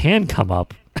Undertaker's hand come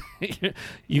up,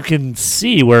 you can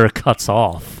see where it cuts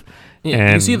off. Yeah,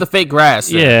 and you see the fake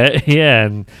grass. Yeah,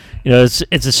 and it's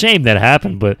a shame that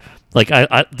happened, but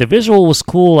I the visual was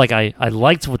cool. I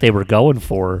liked what they were going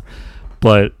for,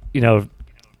 but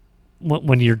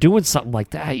when you're doing something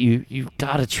like that, you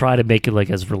got to try to make it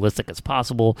as realistic as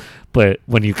possible. But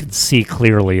when you can see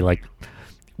clearly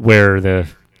where the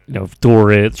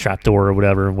door is, trap door or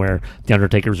whatever, and where the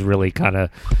Undertaker's really kind of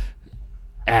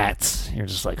at, you're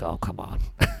just like, oh, come on.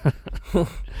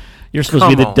 You're supposed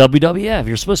to be the WWF.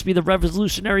 You're supposed to be the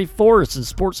revolutionary force in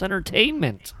sports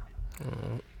entertainment.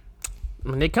 I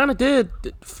mean, they kind of did.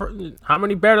 How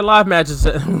many Buried Alive matches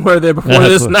were there before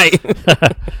this night?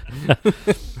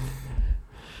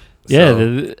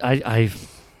 Yeah,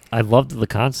 I loved the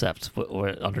concept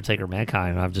with Undertaker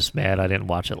Mankind. I'm just mad I didn't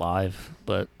watch it live,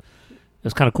 but it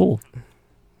was kind of cool.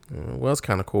 Well, it's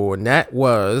kind of cool. And that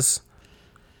was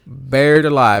Buried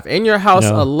Alive. In Your House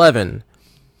 11,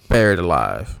 Buried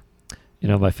Alive.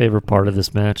 My favorite part of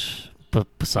this match,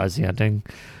 besides the ending,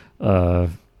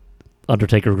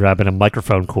 Undertaker grabbing a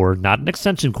microphone cord, not an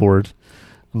extension cord,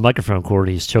 a microphone cord.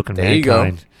 He's choking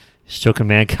Mankind. He's choking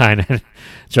Mankind. And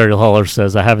Jerry Lawler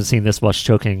says, I haven't seen this much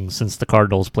choking since the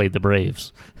Cardinals played the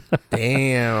Braves.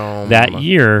 Damn. That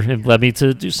year, it led me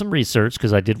to do some research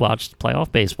because I did watch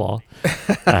playoff baseball.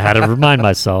 I had to remind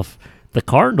myself. The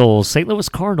Cardinals, St. Louis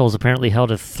Cardinals, apparently held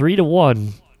a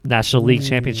 3-1 National League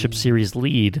Championship Series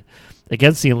lead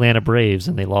against the Atlanta Braves,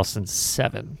 and they lost in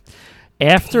 7.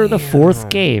 After the 4th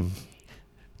game,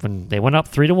 when they went up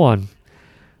 3-1,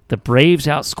 the Braves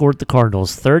outscored the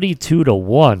Cardinals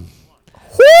 32-1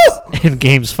 in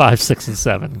games 5, 6, and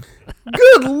 7.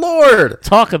 Good Lord!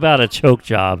 Talk about a choke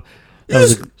job.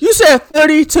 You said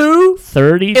 32?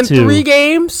 32 in 3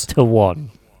 games? to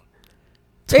 1.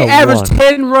 They averaged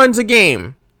 10 runs a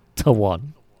game. to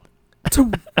 1.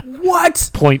 To what?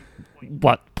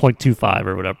 0.25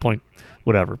 or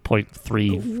whatever.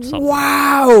 0.3 something.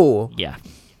 Wow. Yeah.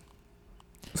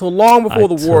 So long before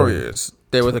the Warriors,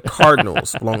 they were the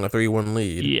Cardinals blowing a 3-1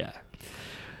 lead. Yeah.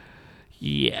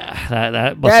 Yeah.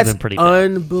 That must have been pretty bad.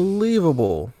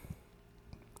 Unbelievable.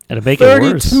 And to make it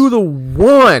worse,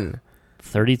 32-1.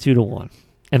 32-1.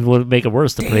 And would make it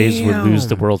worse, the Braves would lose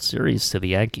the World Series to the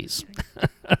Yankees.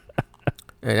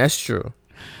 And that's true.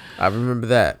 I remember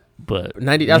that. But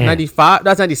that was 95.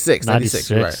 That's 96.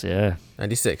 96, right? Yeah.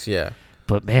 96, yeah.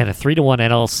 But man, a 3-1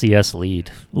 NLCS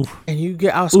lead. Oof. And you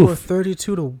get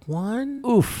outscored 32-1.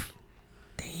 Oof.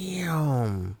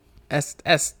 Damn. That's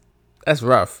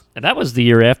rough. And that was the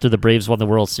year after the Braves won the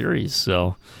World Series.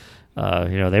 So,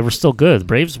 they were still good. The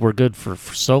Braves were good for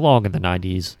so long in the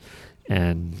 90s.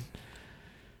 And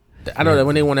I know that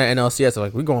when they won that NLCS, they're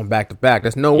like, we're going back to back.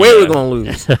 There's no way we're going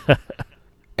to lose.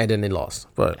 And then they lost.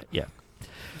 But yeah.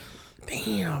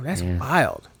 Damn, that's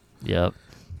wild. Yep.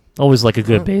 Always like a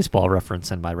good baseball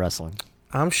reference in my wrestling.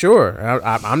 I'm sure.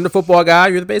 I'm the football guy.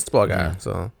 You're the baseball guy. Yeah.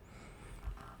 So,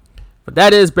 but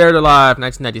that is Buried Alive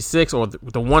 1996, or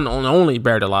the one and only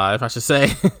Buried Alive, I should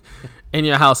say. In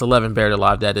Your House 11 Buried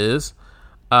Alive, that is.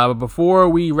 But before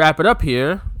we wrap it up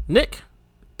here, Nick,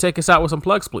 take us out with some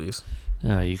plugs, please.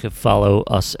 You can follow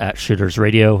us at Shooters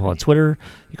Radio on Twitter.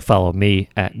 You can follow me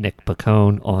at Nick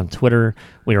Pacone on Twitter.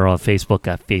 We are on Facebook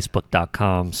at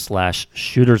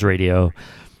facebook.com/shootersradio.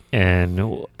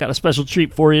 And got a special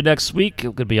treat for you next week.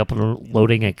 We're going to be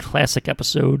uploading a classic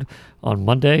episode on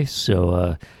Monday.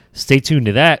 So stay tuned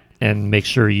to that and make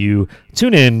sure you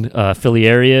tune in Philly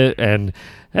area and,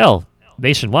 hell,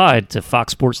 nationwide to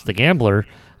Fox Sports The Gambler.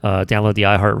 Download the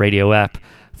iHeartRadio app.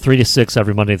 3 to 6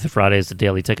 every Monday through Friday is the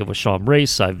Daily Ticket with Sean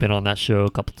Brace. I've been on that show a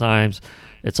couple times.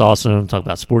 It's awesome. Talk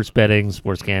about sports betting,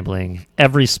 sports gambling,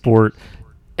 every sport,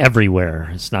 everywhere.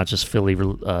 It's not just Philly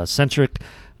centric.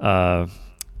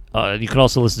 You can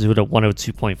also listen to it at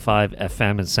 102.5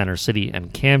 FM in Center City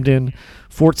and Camden,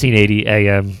 1480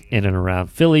 AM in and around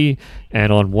Philly,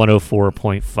 and on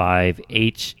 104.5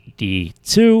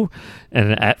 HD2,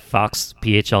 and at Fox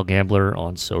PHL Gambler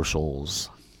on socials.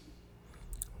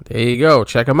 There you go.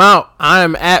 Check them out.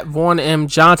 I'm at Vaughn M.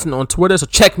 Johnson on Twitter, so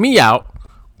check me out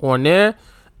on there.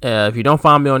 If you don't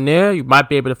find me on there, you might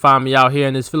be able to find me out here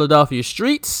in these Philadelphia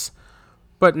streets,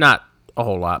 but not a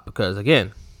whole lot because,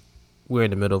 again, we're in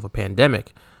the middle of a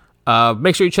pandemic.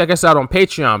 Make sure you check us out on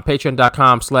Patreon,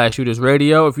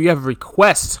 patreon.com/shootersradio. If you have a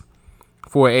request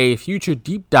for a future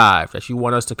deep dive that you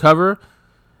want us to cover,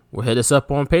 well, hit us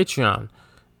up on Patreon,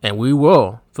 and we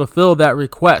will fulfill that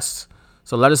request.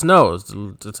 So let us know.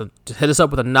 Hit us up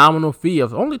with a nominal fee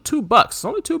of only $2.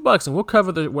 Only $2, and we'll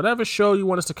cover whatever show you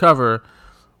want us to cover,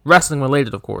 wrestling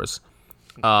related, of course.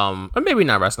 Or maybe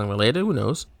not wrestling related. Who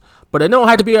knows? But it don't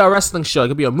have to be a wrestling show. It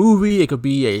could be a movie. It could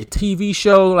be a TV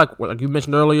show, like you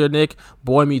mentioned earlier, Nick.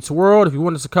 Boy Meets World. If you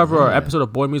want us to cover an episode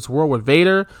of Boy Meets World with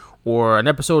Vader, or an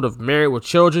episode of Married with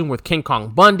Children with King Kong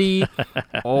Bundy,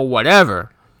 or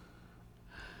whatever,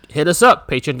 hit us up.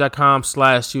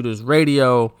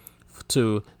 Patreon.com/shootersradio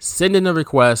to send in a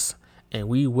request, and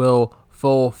we will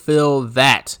fulfill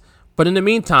that. But in the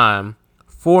meantime,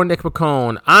 for Nick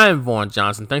Pacone, I'm Vaughn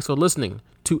Johnson. Thanks for listening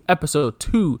to episode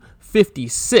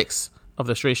 256 of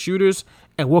The Straight Shooters,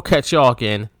 and we'll catch y'all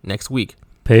again next week.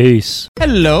 Peace.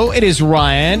 Hello, it is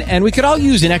Ryan, and we could all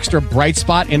use an extra bright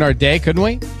spot in our day, couldn't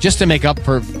we? Just to make up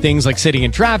for things like sitting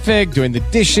in traffic, doing the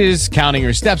dishes, counting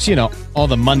your steps, all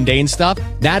the mundane stuff.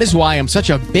 That is why I'm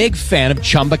such a big fan of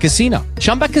Chumba Casino.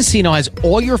 Chumba Casino has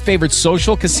all your favorite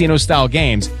social casino-style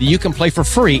games that you can play for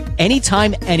free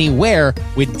anytime, anywhere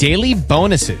with daily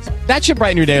bonuses. That should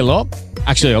brighten your day a little.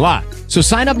 Actually, a lot. So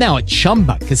sign up now at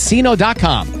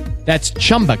ChumbaCasino.com. That's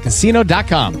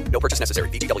ChumbaCasino.com. No purchase necessary.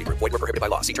 VGW Group. Void where prohibited by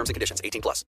law. See terms and conditions. 18+.